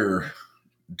 a year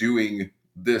doing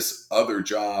this other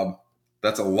job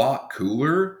that's a lot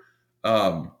cooler.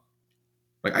 Um,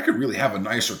 like I could really have a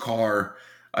nicer car.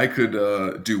 I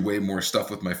could do way more stuff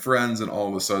with my friends, and all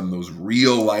of a sudden those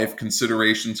real life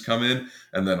considerations come in,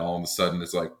 and then all of a sudden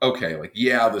it's like, okay, like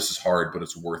yeah, this is hard, but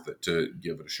it's worth it to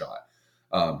give it a shot.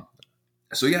 Um,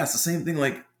 so yeah, it's the same thing.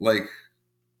 Like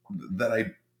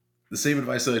that. The same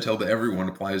advice that I tell to everyone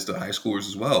applies to high schoolers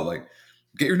as well. Like,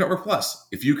 get your Network Plus.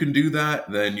 If you can do that,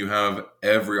 then you have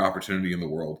every opportunity in the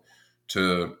world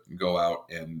to go out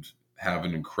and have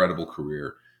an incredible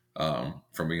career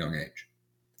from a young age.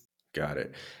 Got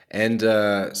it. And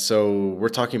so we're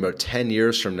talking about 10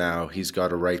 years from now, he's got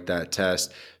to write that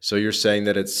test. So you're saying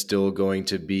that it's still going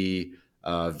to be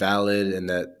valid, and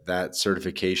that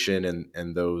certification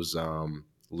and those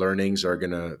learnings are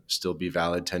going to still be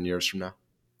valid 10 years from now?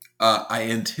 I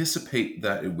anticipate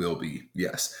that it will be,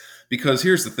 yes. Because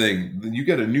here's the thing, you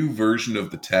get a new version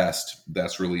of the test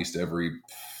that's released every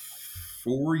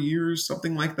 4 years,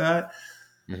 something like that.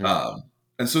 Hmm. Um,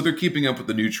 and so they're keeping up with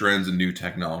the new trends and new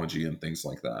technology and things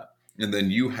like that. And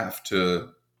then you have to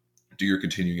do your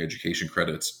continuing education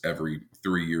credits every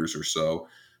 3 years or so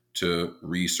to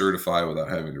recertify without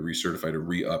having to recertify to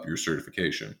re-up your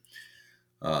certification.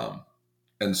 Um,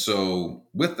 and so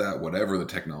with that, whatever the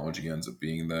technology ends up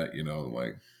being, that,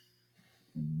 like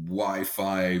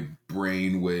Wi-Fi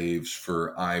brain waves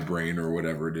for iBrain or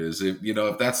whatever it is, if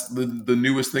that's the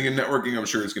newest thing in networking, I'm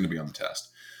sure it's going to be on the test.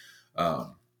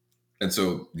 Um, and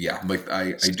so, yeah, like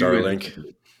I do Starlink.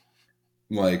 anticipate,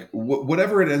 like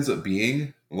whatever it ends up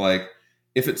being, like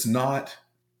if it's not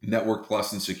Network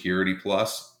Plus and Security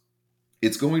Plus,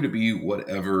 it's going to be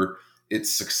whatever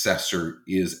its successor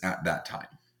is at that time.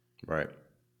 Right.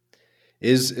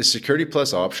 Is Security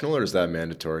Plus optional, or is that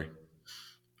mandatory?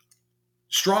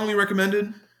 Strongly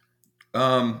recommended.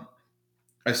 Um,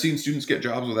 I've seen students get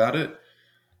jobs without it.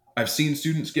 I've seen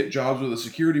students get jobs with a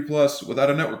Security Plus without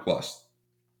a Network Plus.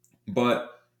 But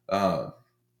uh,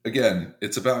 again,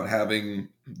 it's about having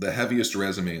the heaviest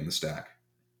resume in the stack.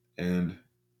 And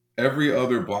every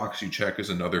other box you check is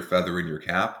another feather in your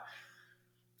cap.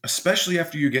 Especially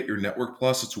after you get your Network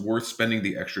Plus, it's worth spending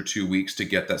the extra 2 weeks to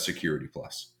get that Security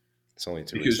Plus. It's only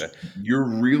 2 weeks. Because you're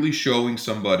really showing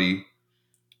somebody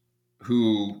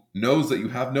who knows that you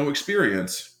have no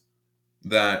experience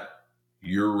that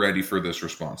you're ready for this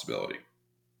responsibility.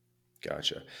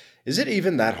 Gotcha. Is it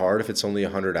even that hard if it's only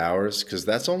 100 hours? Because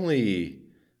that's only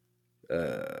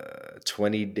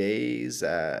 20 days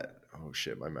at, oh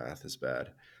shit, my math is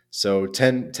bad. So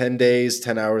 10 days,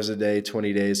 10 hours a day,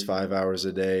 20 days, 5 hours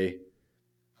a day.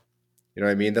 You know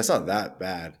what I mean? That's not that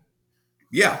bad.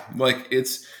 Yeah, like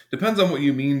it's depends on what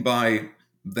you mean by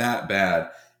that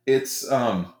bad. It's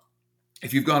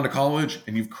if you've gone to college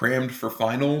and you've crammed for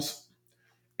finals,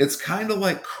 it's kind of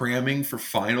like cramming for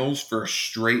finals for a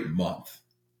straight month.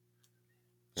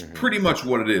 It's Hmm. pretty much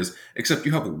what it is, except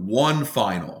you have one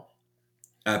final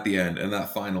at the end, and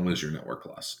that final is your Network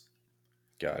Plus.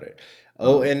 Got it.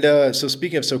 Oh, Um, and so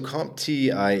speaking of, so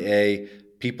CompTIA,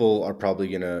 people are probably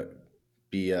gonna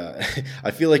be.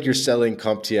 I feel like you're selling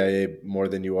CompTIA more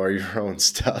than you are your own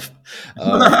stuff.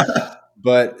 Um,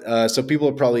 But so people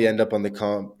will probably end up on the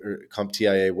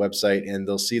CompTIA website, and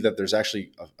they'll see that there's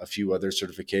actually a few other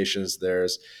certifications.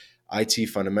 There's IT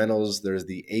fundamentals. There's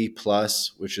the A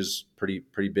plus, which is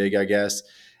pretty big, I guess.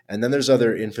 And then there's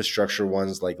other infrastructure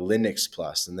ones like Linux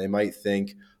plus, and they might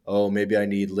think, oh, maybe I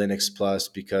need Linux plus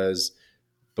because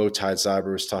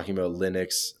BowTiedCyber was talking about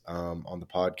Linux on the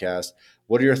podcast.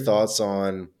 What are your thoughts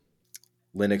on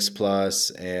Linux plus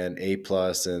and A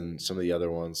plus and some of the other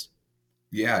ones?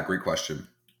 yeah, great question. Pen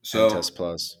So, test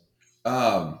plus.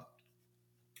 um,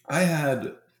 I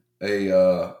had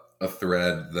a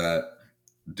thread that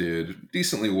did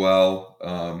decently well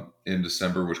in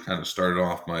December, which kind of started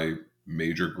off my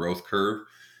major growth curve.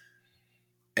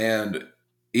 And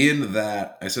in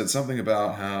that, I said something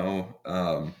about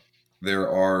how there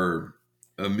are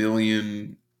a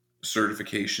million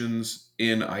certifications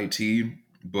in IT,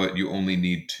 but you only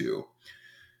need two.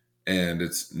 And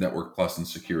it's Network Plus and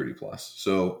Security Plus.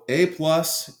 So A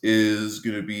Plus is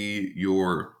going to be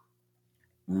your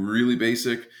really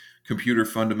basic computer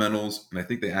fundamentals. And I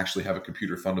think they actually have a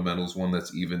computer fundamentals one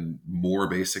that's even more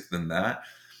basic than that.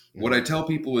 What I Hmm. tell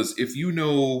people is if you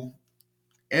know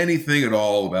anything at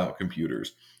all about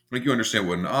computers, like you understand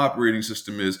what an operating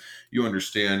system is, you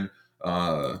understand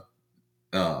uh,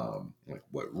 like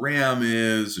what RAM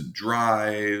is and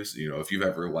drives. If you've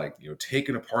ever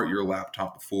taken apart your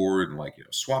laptop before and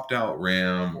swapped out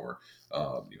RAM or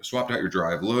swapped out your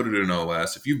drive, loaded an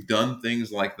OS. If you've done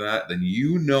things like that, then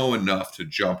you know enough to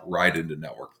jump right into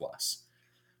Network Plus,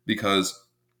 because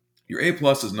your A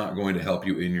plus is not going to help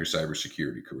you in your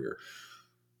cybersecurity career.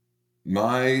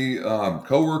 My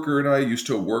coworker and I used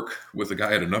to work with a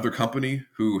guy at another company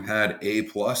who had A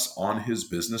plus on his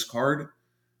business card,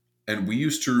 and we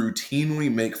used to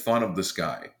routinely make fun of this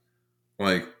guy.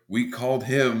 Like, we called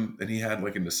him, and he had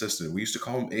like an assistant. We used to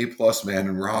call him A plus man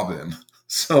and Robin.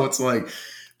 So it's like,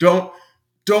 don't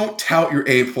don't tout your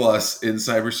A plus in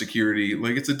cybersecurity.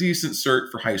 Like, it's a decent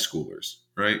cert for high schoolers,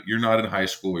 right? You're not in high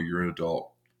school, or you're an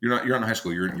adult. You're not in high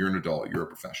school. You're an adult. You're a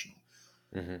professional.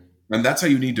 Hmm. And that's how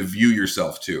you need to view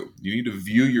yourself too. You need to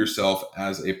view yourself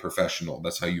as a professional.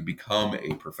 That's how you become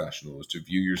a professional, is to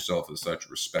view yourself as such,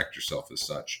 respect yourself as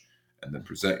such, and then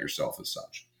present yourself as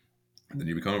such. And then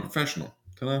you become a professional.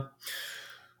 Ta-da.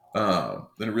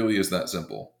 Then it really is that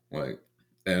simple.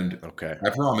 And Okay. I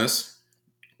promise,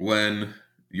 when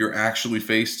you're actually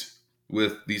faced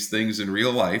with these things in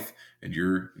real life and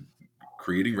you're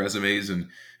creating resumes and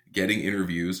getting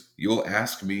interviews, you'll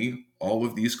ask me all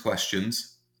of these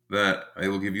questions that I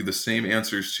will give you the same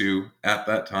answers to at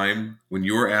that time when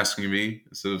you're asking me,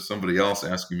 instead of somebody else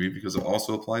asking me, because it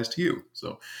also applies to you.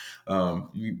 So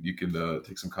you can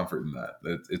take some comfort in that.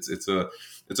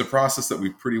 It's a process that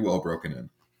we've pretty well broken in.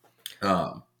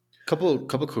 Um, Couple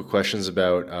quick questions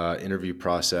about interview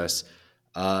process.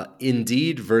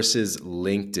 Indeed versus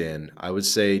LinkedIn. I would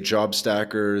say job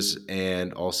stackers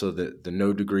and also the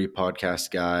No Degree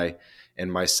podcast guy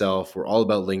and myself, we're all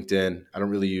about LinkedIn. I don't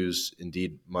really use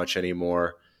Indeed much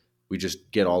anymore. We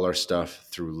just get all our stuff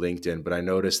through LinkedIn. But I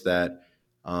noticed that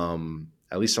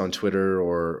at least on Twitter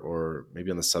or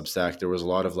maybe on the Substack, there was a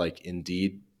lot of like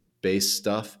Indeed based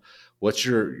stuff. What's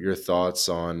your thoughts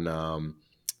on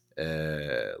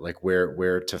like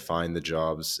where to find the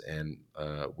jobs and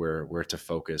where to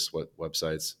focus, what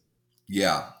websites?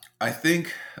 yeah, I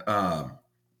think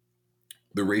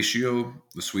the ratio,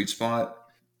 the sweet spot,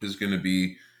 is going to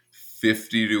be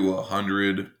 50 to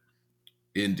 100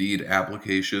 Indeed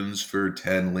applications for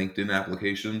 10 LinkedIn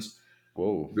applications.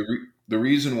 Whoa. The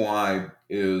reason why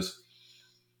is,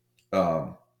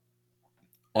 um,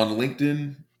 on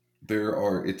LinkedIn,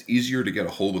 it's easier to get a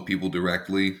hold of people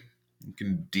directly. You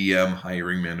can DM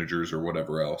hiring managers or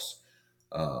whatever else,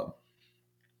 um,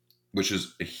 which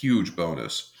is a huge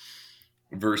bonus.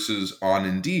 Versus on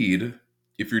Indeed,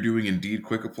 if you're doing Indeed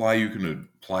Quick Apply, you can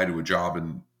apply to a job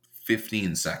in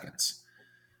 15 seconds.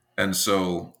 And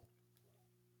so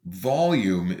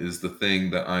volume is the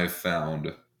thing that I've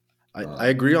found. I Um,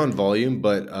 agree on volume,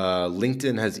 but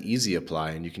LinkedIn has easy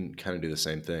apply and you can kind of do the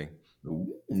same thing.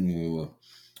 ooh,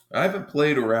 I haven't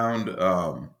played around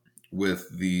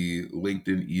with the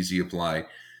LinkedIn Easy Apply.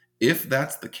 If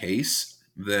that's the case,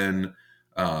 then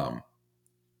um,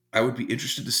 I would be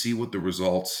interested to see what the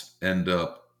results end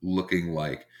up looking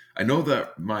like. I know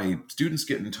that my students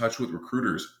get in touch with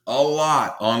recruiters a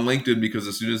lot on LinkedIn, because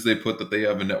as soon as they put that they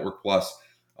have a Network Plus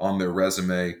on their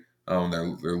resume,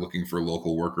 they're looking for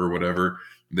local work or whatever,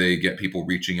 they get people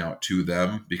reaching out to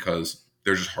them because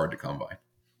they're just hard to come by.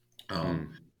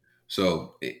 Um,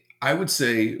 Mm, I would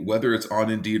say, whether it's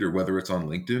on Indeed or whether it's on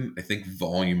LinkedIn, I think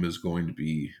volume is going to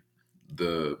be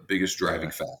the biggest driving yeah.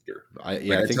 factor. Yeah,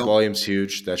 Like I I think tell, volume's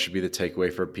huge. That should be the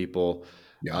takeaway for people.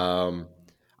 yeah. Um,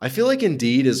 I feel like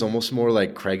Indeed is almost more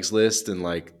like Craigslist and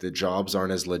like the jobs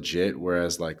aren't as legit,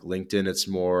 whereas like LinkedIn, it's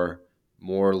more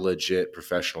legit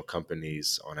professional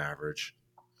companies on average.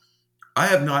 I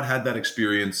have not had that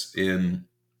experience in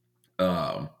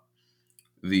um,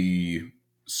 the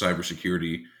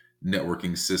cybersecurity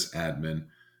networking sysadmin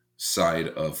side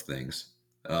of things.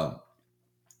 Um,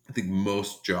 I think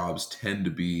most jobs tend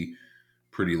to be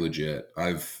pretty legit.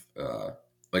 I've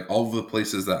like all of the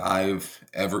places that I've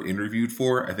ever interviewed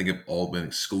for, I think have all been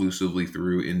exclusively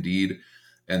through Indeed,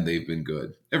 and they've been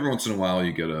good. Every once in a while,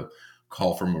 you get a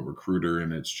call from a recruiter,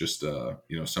 and it's just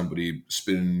somebody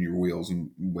spinning your wheels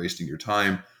and wasting your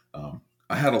time. Um,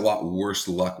 I had a lot worse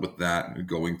luck with that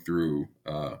going through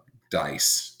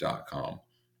Dice.com,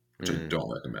 which I Mm. don't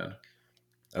recommend.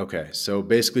 Okay, so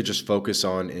basically just focus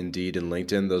on Indeed and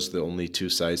LinkedIn. Those are the only two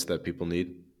sites that people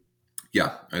need.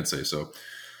 Yeah, I'd say so.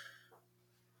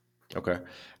 Okay.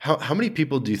 How many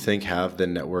people do you think have the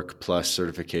Network Plus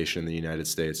certification in the United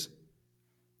States?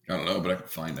 I don't know, but I can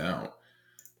find out.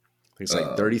 I think it's like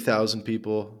Uh, 30,000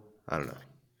 people. I don't know.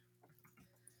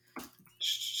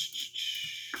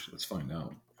 let's find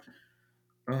out.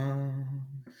 Um,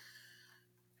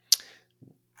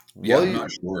 Yeah, Well, I'm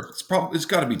not sure. It's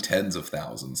got to be tens of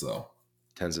thousands though.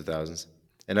 tens of thousands.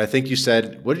 And I think you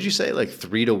said, what did you say? Like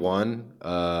 3 to 1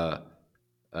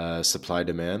 supply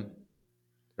demand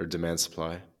or demand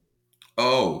supply?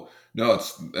 Oh no,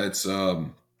 it's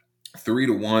 3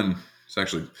 to 1. It's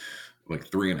actually like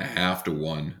 3.5 to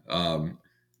 1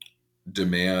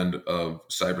 demand of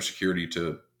cybersecurity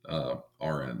to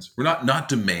RNs. We're not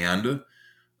demand,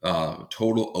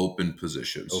 total open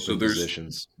positions. So Open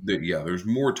positions. there's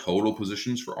more total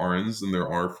positions for RNs than there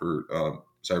are for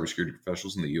cybersecurity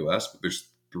professionals in the U.S. But there's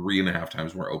 3.5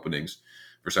 times more openings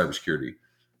for cybersecurity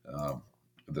um,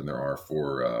 than there are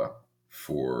for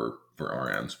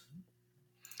RNs.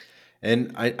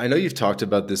 And I know you've talked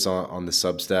about this on the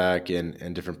Substack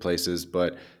and different places,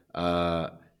 but uh,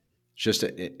 just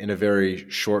in a very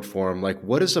short form, like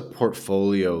what does a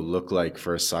portfolio look like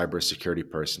for a cybersecurity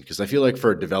person? Because I feel like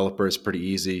for a developer, it's pretty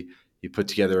easy. You put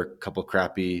together a couple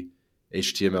crappy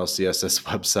HTML, CSS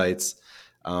websites,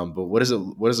 but what does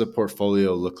a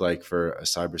portfolio look like for a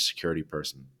cybersecurity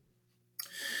person?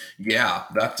 Yeah,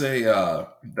 that's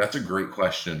a great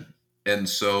question. And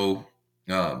so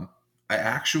um, I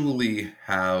actually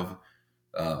have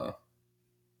uh,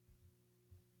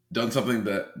 done something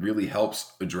that really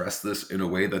helps address this in a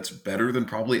way that's better than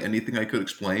probably anything I could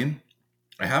explain.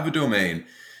 I have a domain.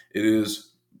 It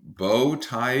is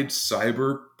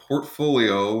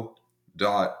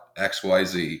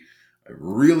BowTiedCyberPortfolio.xyz. I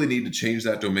really need to change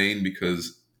that domain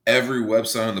because every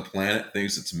website on the planet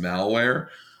thinks it's malware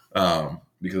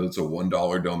because it's a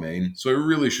 $1 domain. So I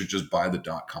really should just buy the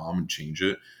 .com and change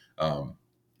it. Um,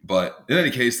 but in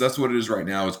any case, that's what it is right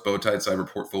now. It's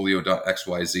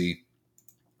BowTiedCyberPortfolio.xyz.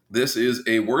 This is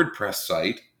a WordPress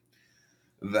site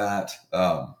that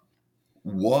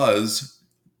was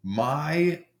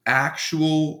my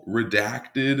actual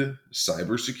redacted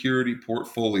cybersecurity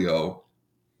portfolio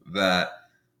that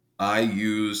I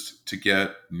used to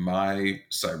get my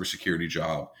cybersecurity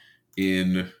job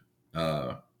in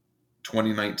uh,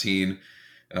 2019,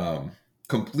 um,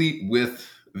 complete with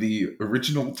the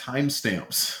original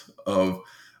timestamps of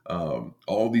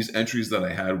all these entries that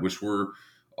I had, which were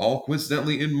all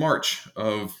coincidentally in March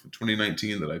of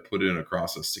 2019 that I put in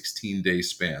across a 16-day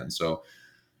span. So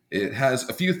it has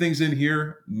a few things in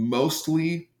here.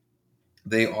 Mostly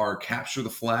they are capture the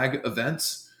flag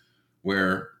events,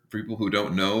 where for people who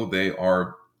don't know, they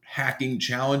are hacking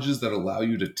challenges that allow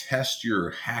you to test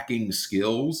your hacking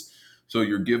skills. So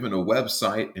you're given a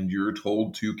website and you're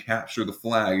told to capture the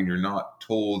flag and you're not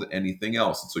told anything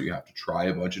else. And so you have to try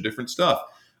a bunch of different stuff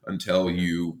until Mhm.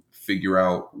 you figure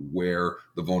out where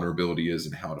the vulnerability is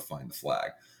and how to find the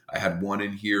flag. I had one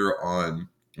in here on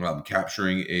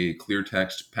capturing a clear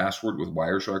text password with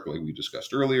Wireshark, like we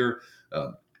discussed earlier.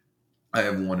 Um, I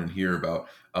have one in here about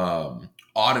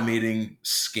automating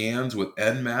scans with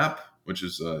Nmap, which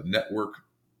is a network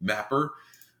mapper.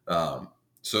 Um,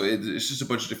 so it's just a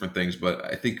bunch of different things. But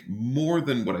I think more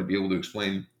than what I'd be able to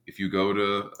explain, if you go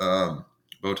to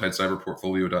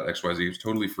bowtiecyberportfolio.xyz, it's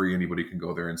totally free. Anybody can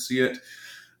go there and see it.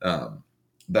 Um,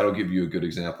 that'll give you a good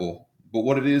example. But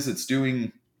what it is, it's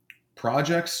doing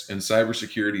projects and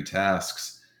cybersecurity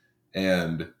tasks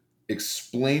and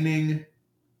explaining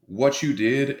what you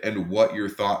did and what your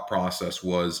thought process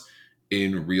was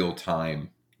in real time,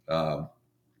 um,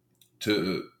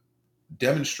 to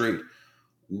demonstrate,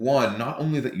 one, not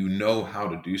only that you know how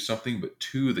to do something, but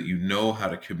two, that you know how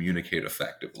to communicate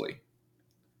effectively.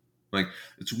 Like,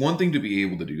 it's one thing to be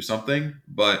able to do something,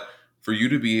 but for you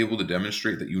to be able to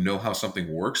demonstrate that you know how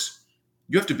something works,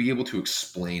 you have to be able to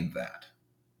explain that.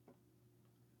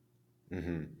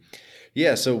 Mhm.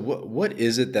 Yeah. So what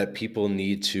is it that people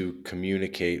need to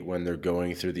communicate when they're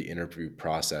going through the interview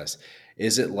process?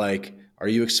 Is it like, are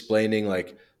you explaining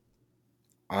like,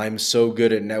 I'm so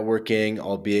good at networking,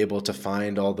 I'll be able to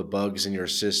find all the bugs in your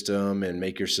system and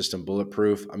make your system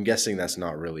bulletproof? I'm guessing that's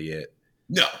not really it.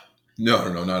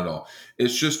 No, no, not at all.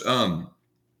 It's just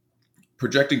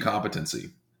projecting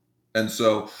competency. And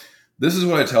so this is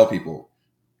what I tell people.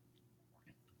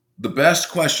 The best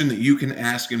question that you can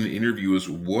ask in an interview is,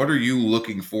 what are you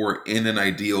looking for in an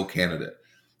ideal candidate?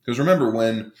 Because remember,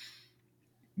 when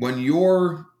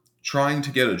you're trying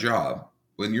to get a job,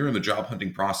 when you're in the job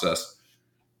hunting process,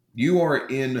 you are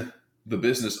in the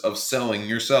business of selling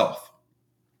yourself.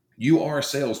 You are a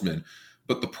salesman,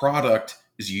 but the product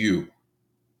is you.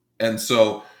 And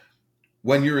so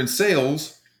when you're in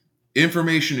sales,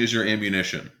 information is your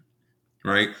ammunition,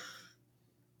 right?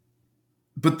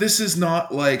 But this is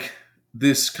not like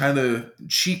this kind of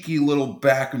cheeky little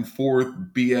back and forth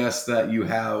BS that you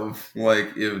have,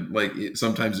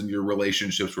 sometimes in your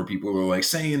relationships where people are like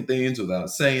saying things without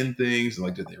saying things, and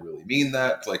like, did they really mean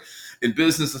that? It's like in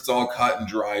business, it's all cut and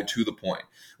dry to the point.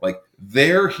 Like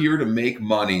they're here to make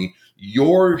money.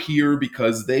 You're here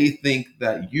because they think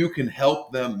that you can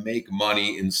help them make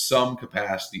money in some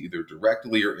capacity, either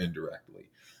directly or indirectly.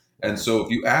 And Mhm. so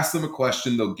if you ask them a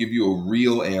question, they'll give you a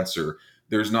real answer.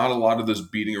 There's not a lot of this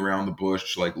beating around the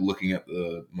bush, like looking at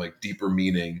the like deeper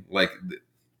meaning. Like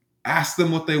ask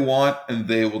them what they want and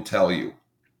they will tell you.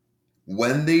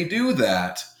 When they do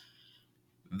that,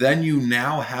 then you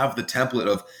now have the template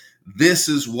of this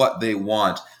is what they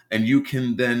want. And you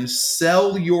can then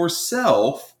sell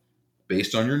yourself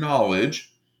based on your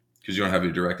knowledge, because you don't have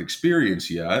a direct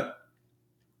experience yet,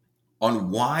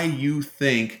 on why you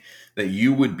think that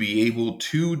you would be able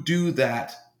to do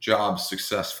that job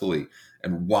successfully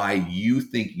and why you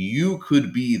think you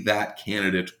could be that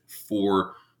candidate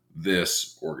for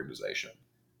this organization.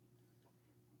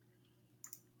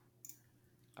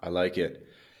 I like it.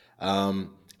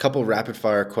 Couple rapid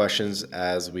fire questions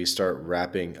as we start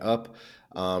wrapping up.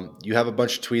 You have a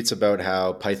bunch of tweets about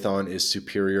how Python is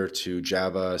superior to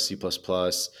Java, C++,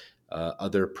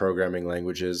 other programming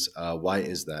languages. Why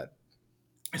is that?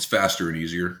 It's faster and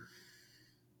easier.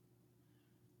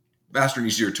 Faster and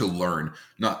easier to learn,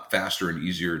 not faster and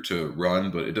easier to run,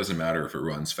 but it doesn't matter if it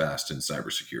runs fast in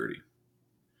cybersecurity.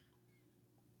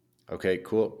 Okay,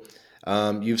 cool.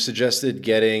 You've suggested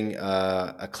getting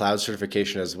a cloud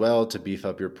certification as well to beef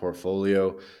up your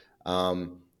portfolio.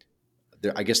 Um,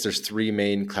 I guess there's three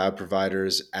main cloud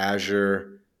providers: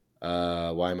 Azure.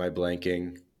 Why am I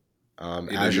blanking?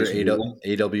 Azure, AWS and Google.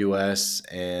 AWS,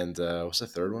 and what's the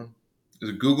third one? Is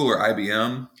it Google or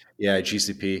IBM? Yeah,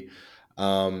 GCP.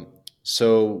 Um,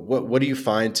 so, what do you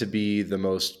find to be the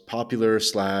most popular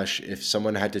slash if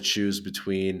someone had to choose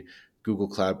between Google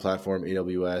Cloud Platform,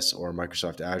 AWS, or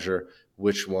Microsoft Azure,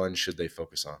 which one should they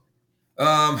focus on?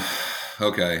 Um,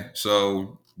 okay,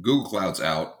 so Google Cloud's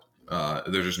out.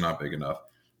 They're just not big enough.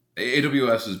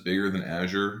 AWS is bigger than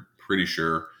Azure, pretty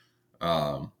sure.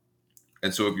 Um,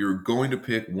 and so if you're going to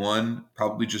pick one,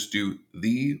 probably just do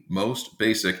the most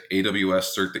basic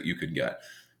AWS cert that you can get,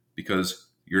 because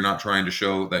you're not trying to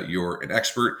show that you're an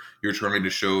expert. You're trying to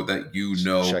show that you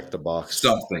know Check the box.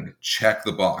 something. Check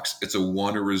the box. It's a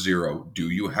one or a zero. Do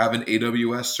you have an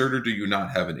AWS cert or do you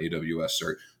not have an AWS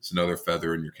cert? It's another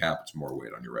feather in your cap. It's more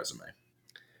weight on your resume.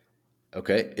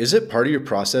 Okay. Is it part of your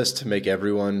process to make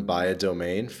everyone buy a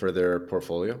domain for their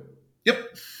portfolio?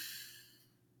 Yep.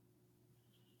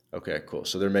 Okay, cool.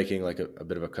 So they're making like a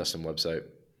bit of a custom website.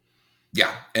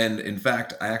 Yeah. And in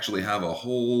fact, I actually have a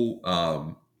whole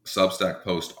Substack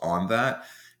post on that.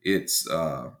 It's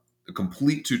a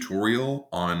complete tutorial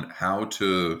on how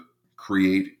to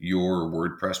create your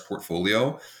WordPress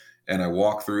portfolio. And I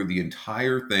walk through the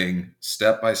entire thing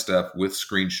step by step with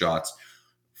screenshots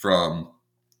from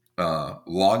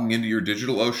logging into your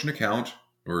DigitalOcean account,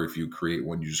 or if you create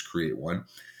one, you just create one,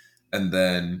 and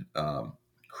then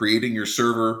creating your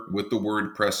server with the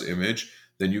WordPress image.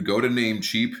 Then you go to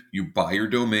Namecheap, you buy your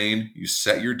domain, you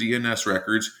set your DNS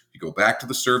records, you go back to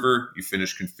the server, you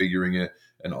finish configuring it,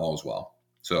 and all is well.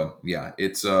 So yeah,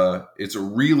 it's a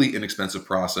really inexpensive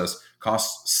process.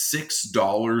 Costs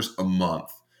 $6 a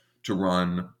month to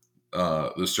run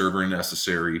the server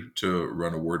necessary to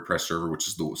run a WordPress server, which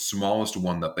is the smallest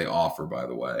one that they offer, by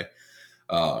the way.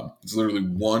 It's literally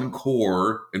one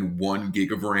core and 1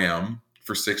 gig of RAM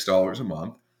for $6 a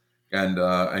month,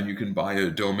 and you can buy a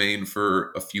domain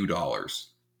for a few dollars,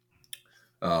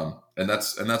 and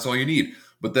that's all you need.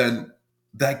 But then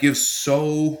that gives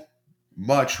so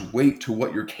much weight to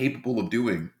what you're capable of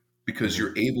doing, because Hmm.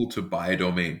 you're able to buy a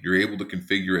domain, you're able to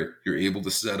configure it, you're able to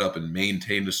set up and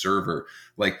maintain the server.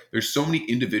 Like there's so many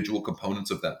individual components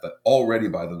of that already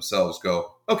by themselves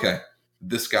go, okay,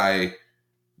 this guy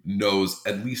knows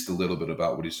at least a little bit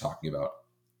about what he's talking about.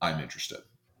 I'm interested.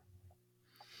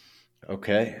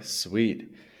 Okay,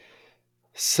 sweet.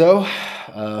 So,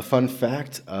 fun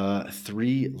fact,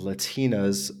 three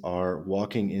Latinas are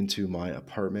walking into my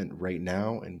apartment right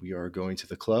now, and we are going to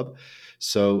the club.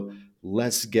 So,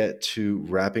 let's get to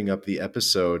wrapping up the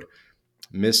episode.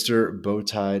 Mr.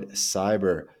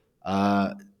 BowTiedCyber.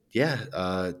 Uh,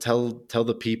 yeah, tell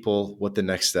the people what the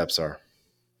next steps are.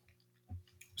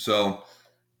 So,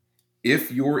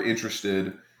 if you're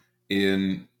interested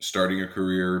in starting a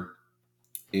career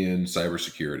in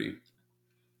cybersecurity,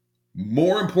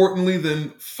 more importantly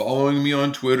than following me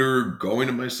on Twitter, going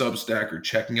to my Substack, or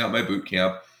checking out my boot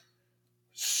camp,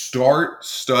 start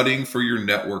studying for your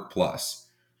Network Plus.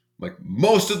 Like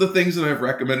most of the things that I've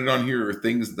recommended on here are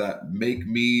things that make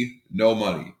me no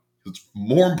money. It's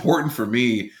more important for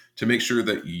me to make sure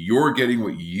that you're getting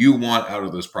what you want out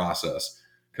of this process,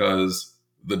 because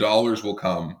the dollars will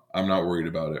come. I'm not worried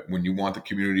about it. When you want the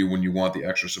community, when you want the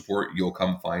extra support, you'll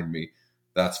come find me.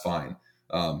 That's fine.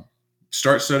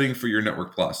 Start studying for your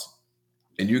Network Plus,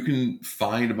 and you can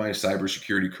find my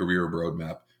cybersecurity career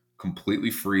roadmap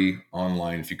completely free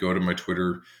online. If you go to my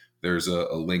Twitter, there's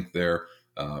a link there,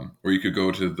 or you could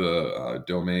go to the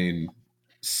domain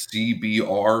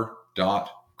cbr.quest.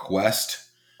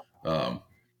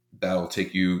 That'll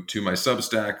take you to my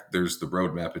Substack. There's the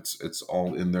roadmap. It's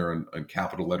all in there in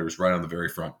capital letters right on the very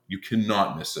front. You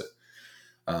cannot miss it.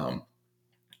 Um,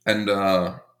 and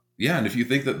yeah, and if you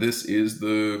think that this is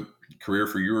the career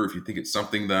for you, or if you think it's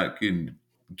something that can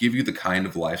give you the kind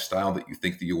of lifestyle that you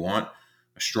think that you want,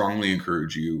 I strongly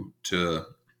encourage you to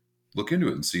look into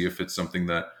it and see if it's something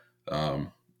that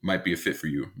might be a fit for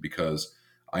you, because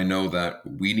I know that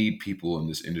we need people in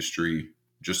this industry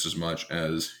just as much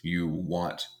as you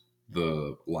want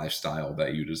the lifestyle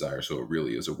that you desire. So it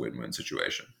really is a win-win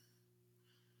situation.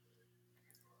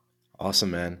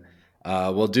 Awesome, man.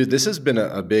 Well, dude, this has been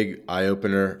a big eye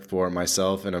opener for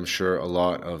myself, and I'm sure a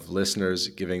lot of listeners,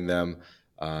 giving them,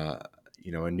 a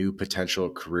new potential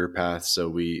career path. So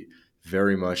we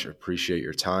very much appreciate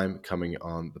your time coming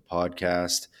on the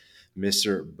podcast,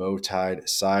 Mr.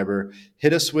 BowTiedCyber.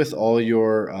 Hit us with all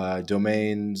your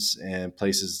domains and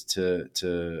places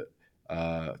to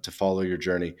follow your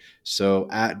journey. So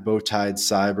at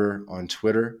BowTiedCyber on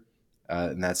Twitter.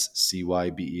 And that's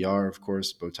CYBER, of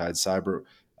course, BowTiedCyber.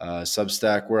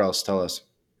 Substack, where else? Tell us.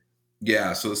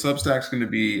 Yeah, so the Substack's going to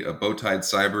be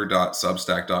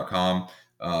bowtiedcyber.substack.com.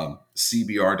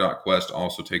 cbr.quest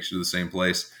also takes you to the same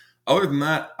place. Other than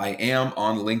that, I am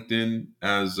on LinkedIn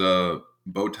as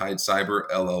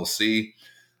BowTiedCyber LLC.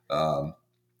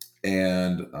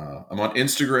 And I'm on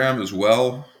Instagram as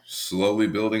well, slowly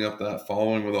building up that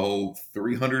following with a whole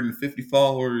 350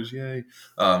 followers. Yay.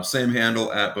 Same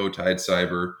handle at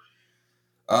BowTiedCyber.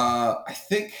 I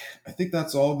think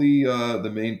that's all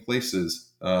the main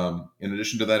places. In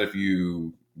addition to that, if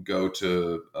you go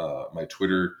to my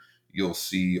Twitter, you'll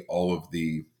see all of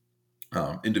the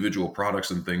individual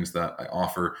products and things that I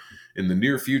offer. In the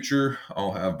near future,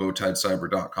 I'll have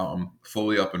BowTiedCyber.com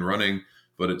fully up and running,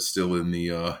 but it's still in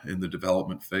the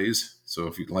development phase. So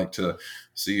if you'd like to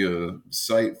see a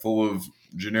site full of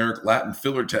generic Latin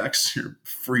filler text, you're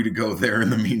free to go there in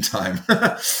the meantime.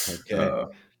 Okay.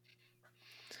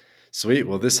 Sweet.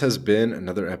 Well, this has been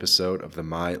another episode of the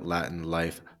My Latin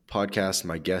Life podcast.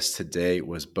 My guest today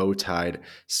was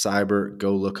BowTiedCyber.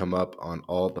 Go look him up on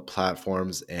all the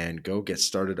platforms and go get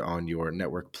started on your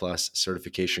Network Plus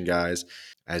certification, guys.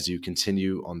 As you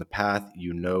continue on the path,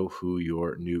 you know who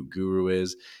your new guru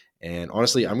is. And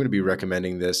honestly, I'm going to be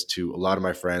recommending this to a lot of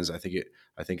my friends. I think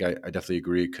I definitely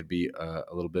agree. It could be a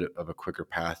little bit of a quicker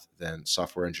path than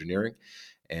software engineering.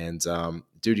 And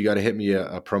dude, you got to hit me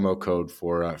a promo code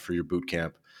for your boot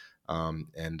camp,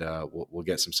 and we'll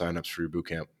get some signups for your boot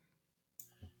camp.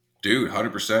 Dude,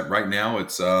 100%. Right now,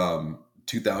 it's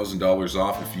 $2,000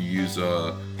 off if you use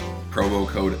promo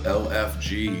code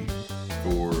LFG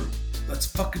for Let's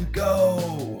Fucking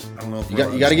Go. I don't know if you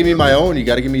got to give me my own. You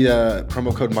got to give me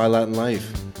promo code My Latin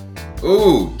Life.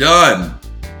 Ooh, done.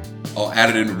 I'll add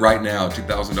it in right now.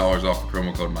 $2,000 off the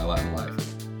promo code My Latin Life.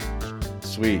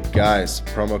 Sweet, guys.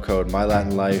 Promo code My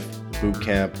Latin Life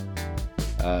Bootcamp.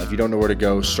 If you don't know where to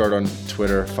go, start on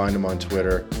Twitter. Find them on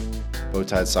Twitter.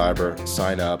 BowTiedCyber.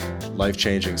 Sign up.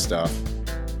 Life-changing stuff.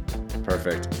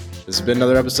 Perfect. This has been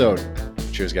another episode.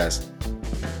 Cheers, guys.